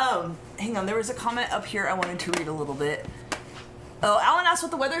 Hang on, there was a comment up here I wanted to read a little bit. Oh, Alan asked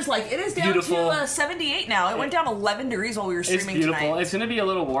what the weather's like. It is down to 78 now. It went down 11 degrees while we were streaming tonight. It's beautiful. It's going to be a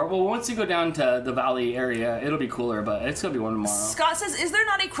little warm. Well, once you go down to the valley area, it'll be cooler, but it's going to be warm tomorrow. Scott says, is there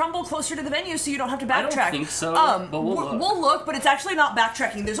not a crumble closer to the venue so you don't have to backtrack? I don't think so, but we'll look. We'll look, but it's actually not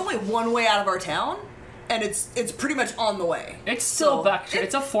backtracking. There's only one way out of our town, and it's pretty much on the way. It's still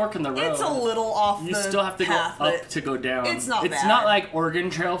it's a fork in the road. It's a little off the path. You still have to go up to go down. It's not bad. It's not like Oregon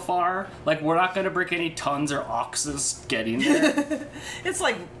Trail far. Like, we're not going to break any tons or oxes getting there. It's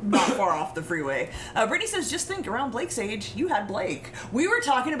like not far off the freeway. Brittany says, just think, around Blake's age, you had Blake. We were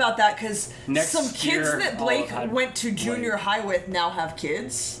talking about that because some kids that Blake went to junior high with now have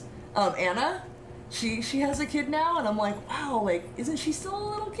kids. Anna, she has a kid now, and I'm like, wow, like, isn't she still a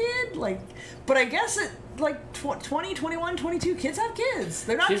little kid? Like, but I guess it, like, 20, 21, 22 kids have kids.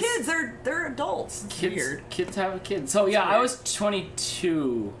 They're not kids, they're adults. It's weird. Kids have kids. So, yeah, I was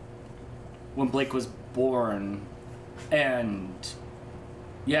 22 when Blake was born, and,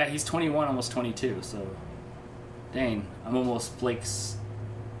 yeah, he's 21, almost 22, so, dang, I'm almost Blake's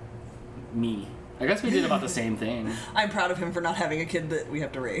me. I guess we did about the same thing. I'm proud of him for not having a kid that we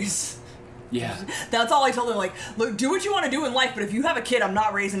have to raise. Yeah. That's all I told him, like, look, do what you want to do in life, but if you have a kid, I'm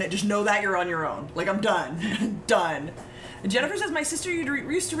not raising it. Just know that you're on your own. Like, I'm done. Done. And Jennifer says, my sister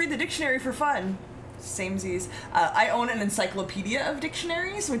used to read the dictionary for fun. Samesies. I own an encyclopedia of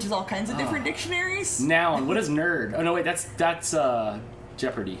dictionaries, which is all kinds of different dictionaries. Noun. What is nerd? Oh, no, wait, that's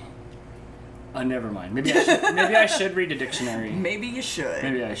Jeopardy. Never mind. Maybe I should read a dictionary. Maybe you should.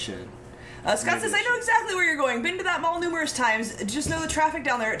 Maybe I should. Scott says, I know exactly where you're going. Been to that mall numerous times. Just know the traffic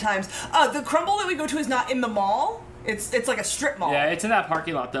down there at times. The Crumble that we go to is not in the mall. It's like a strip mall. Yeah, it's in that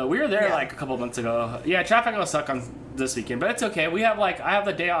parking lot, though. We were there, like, a couple months ago. Yeah, traffic will suck on this weekend, but it's okay. We have, like, I have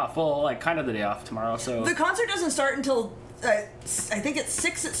the day off. Well, like, kind of the day off tomorrow, so... The concert doesn't start until, I think at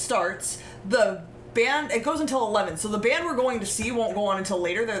 6 it starts. The band, it goes until 11. So the band we're going to see won't go on until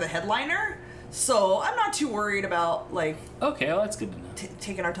later. They're the headliner. So I'm not too worried about, like... Okay, well, that's good to know.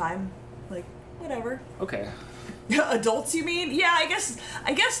 Taking our time. Like, whatever. Okay. Adults, you mean? Yeah, I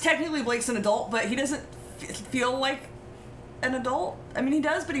guess technically Blake's an adult, but he doesn't feel like an adult. I mean, he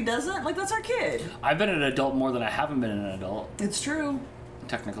does, but he doesn't. Like, that's our kid. I've been an adult more than I haven't been an adult. It's true.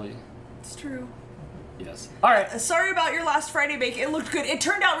 Technically. It's true. Yes. All right. Sorry about your last Friday bake. It looked good. It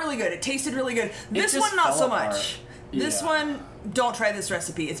turned out really good. It tasted really good. This one, not so much. This one, don't try this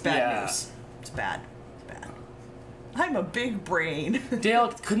recipe. It's bad news. It's bad. I'm a big brain. Dale,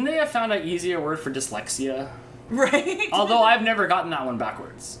 couldn't they have found an easier word for dyslexia? Right? Although I've never gotten that one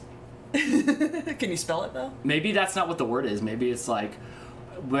backwards. Can you spell it, though? Maybe that's not what the word is. Maybe it's like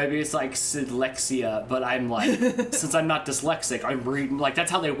dyslexia, but I'm like, since I'm not dyslexic, I'm reading, like,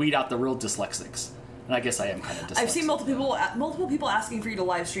 that's how they weed out the real dyslexics. And I guess I am kind of dyslexic. I've seen multiple people asking for you to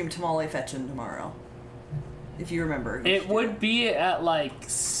live stream Tamale Fetchin' tomorrow. If you remember. It would be at like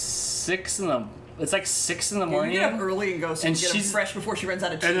 6 in the... It's like 6 in the morning. You get up early and go so you get them fresh before she runs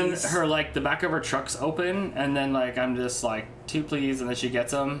out of cheese. And then her, like, the back of her truck's open, and then, like, I'm just like, 2 please, and then she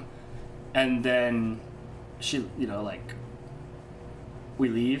gets them. And then she, you know, like, we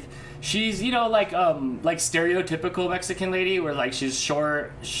leave. She's, you know, like stereotypical Mexican lady where, like, she's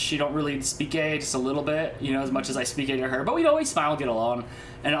short, she don't really speak A, just a little bit, you know, as much as I speak A to her. But we always smile, get along.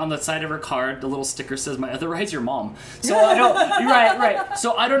 And on the side of her card, the little sticker says, my other ride's your mom. So I don't, right.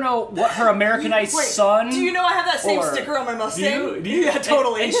 So I don't know what her Americanized son. Do you know I have that same sticker on my Mustang? Do you? Yeah,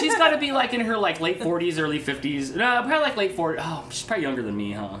 totally. And she's got to be like in her like late 40s, early 50s. No, probably like late 40s. Oh, she's probably younger than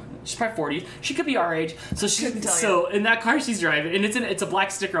me, huh? She's probably 40s. She could be our age. So in that car she's driving, and it's a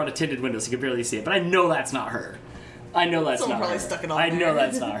black sticker on a tinted window, so you can barely see it. But I know that's not her. I know that's Someone not probably her. Stuck it on I there. know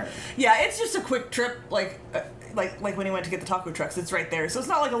that's not her. Yeah, it's just a quick trip, like when he went to get the taco trucks. It's right there, so it's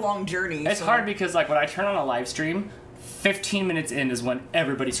not like a long journey. It's hard because like when I turn on a live stream, 15 minutes in is when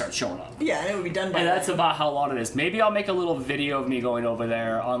everybody starts showing up. Yeah, and it would be done by And then. that's about how long it is. Maybe I'll make a little video of me going over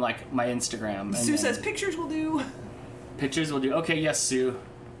there on like my Instagram. Sue says pictures will do. pictures will do. Okay, yes, Sue.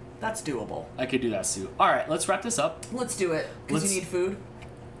 That's doable. I could do that, Sue. All right, let's wrap this up. Let's do it. Because you need food.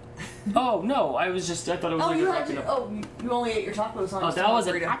 Oh no, I thought it was. Oh, like you a had wrapping to, up. oh, you only ate your tacos on. Oh, that was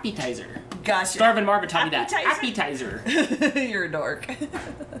an appetizer. Gotcha. Starvin' Marvin taught me that. Appetizer. You're a dork.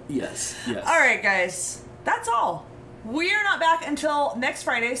 Yes. Yes. All right, guys. That's all. We are not back until next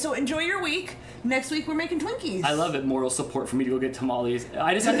Friday, so enjoy your week. Next week we're making Twinkies. I love it. Moral support for me to go get tamales.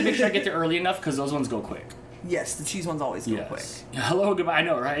 I just have to make sure I get there early enough because those ones go quick. Yes, the cheese ones always go quick. Hello, goodbye. I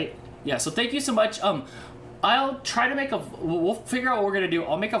know, right? Yeah. So thank you so much. I'll try to make we'll figure out what we're gonna do.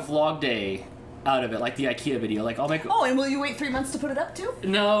 I'll make a vlog day out of it, like the IKEA video. Like I'll make. Oh, and will you wait 3 months to put it up too?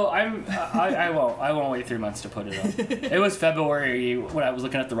 No, I won't. I won't wait 3 months to put it up. It was February when I was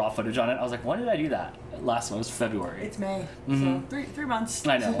looking at the raw footage on it. I was like, when did I do that? Last one was February. It's May, so three months.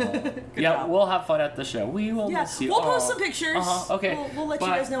 I know. Yeah, job. we'll have fun at the show. We will miss you. We'll post some pictures. Okay. We'll let you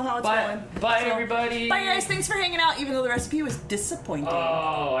guys know how it's going. Bye, everybody. Bye, guys. Thanks for hanging out, even though the recipe was disappointing.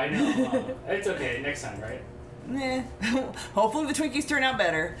 Oh, I know. It's okay. Next time, right? Hopefully the Twinkies turn out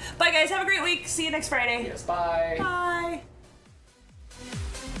better. Bye, guys. Have a great week. See you next Friday. Yes, bye. Bye.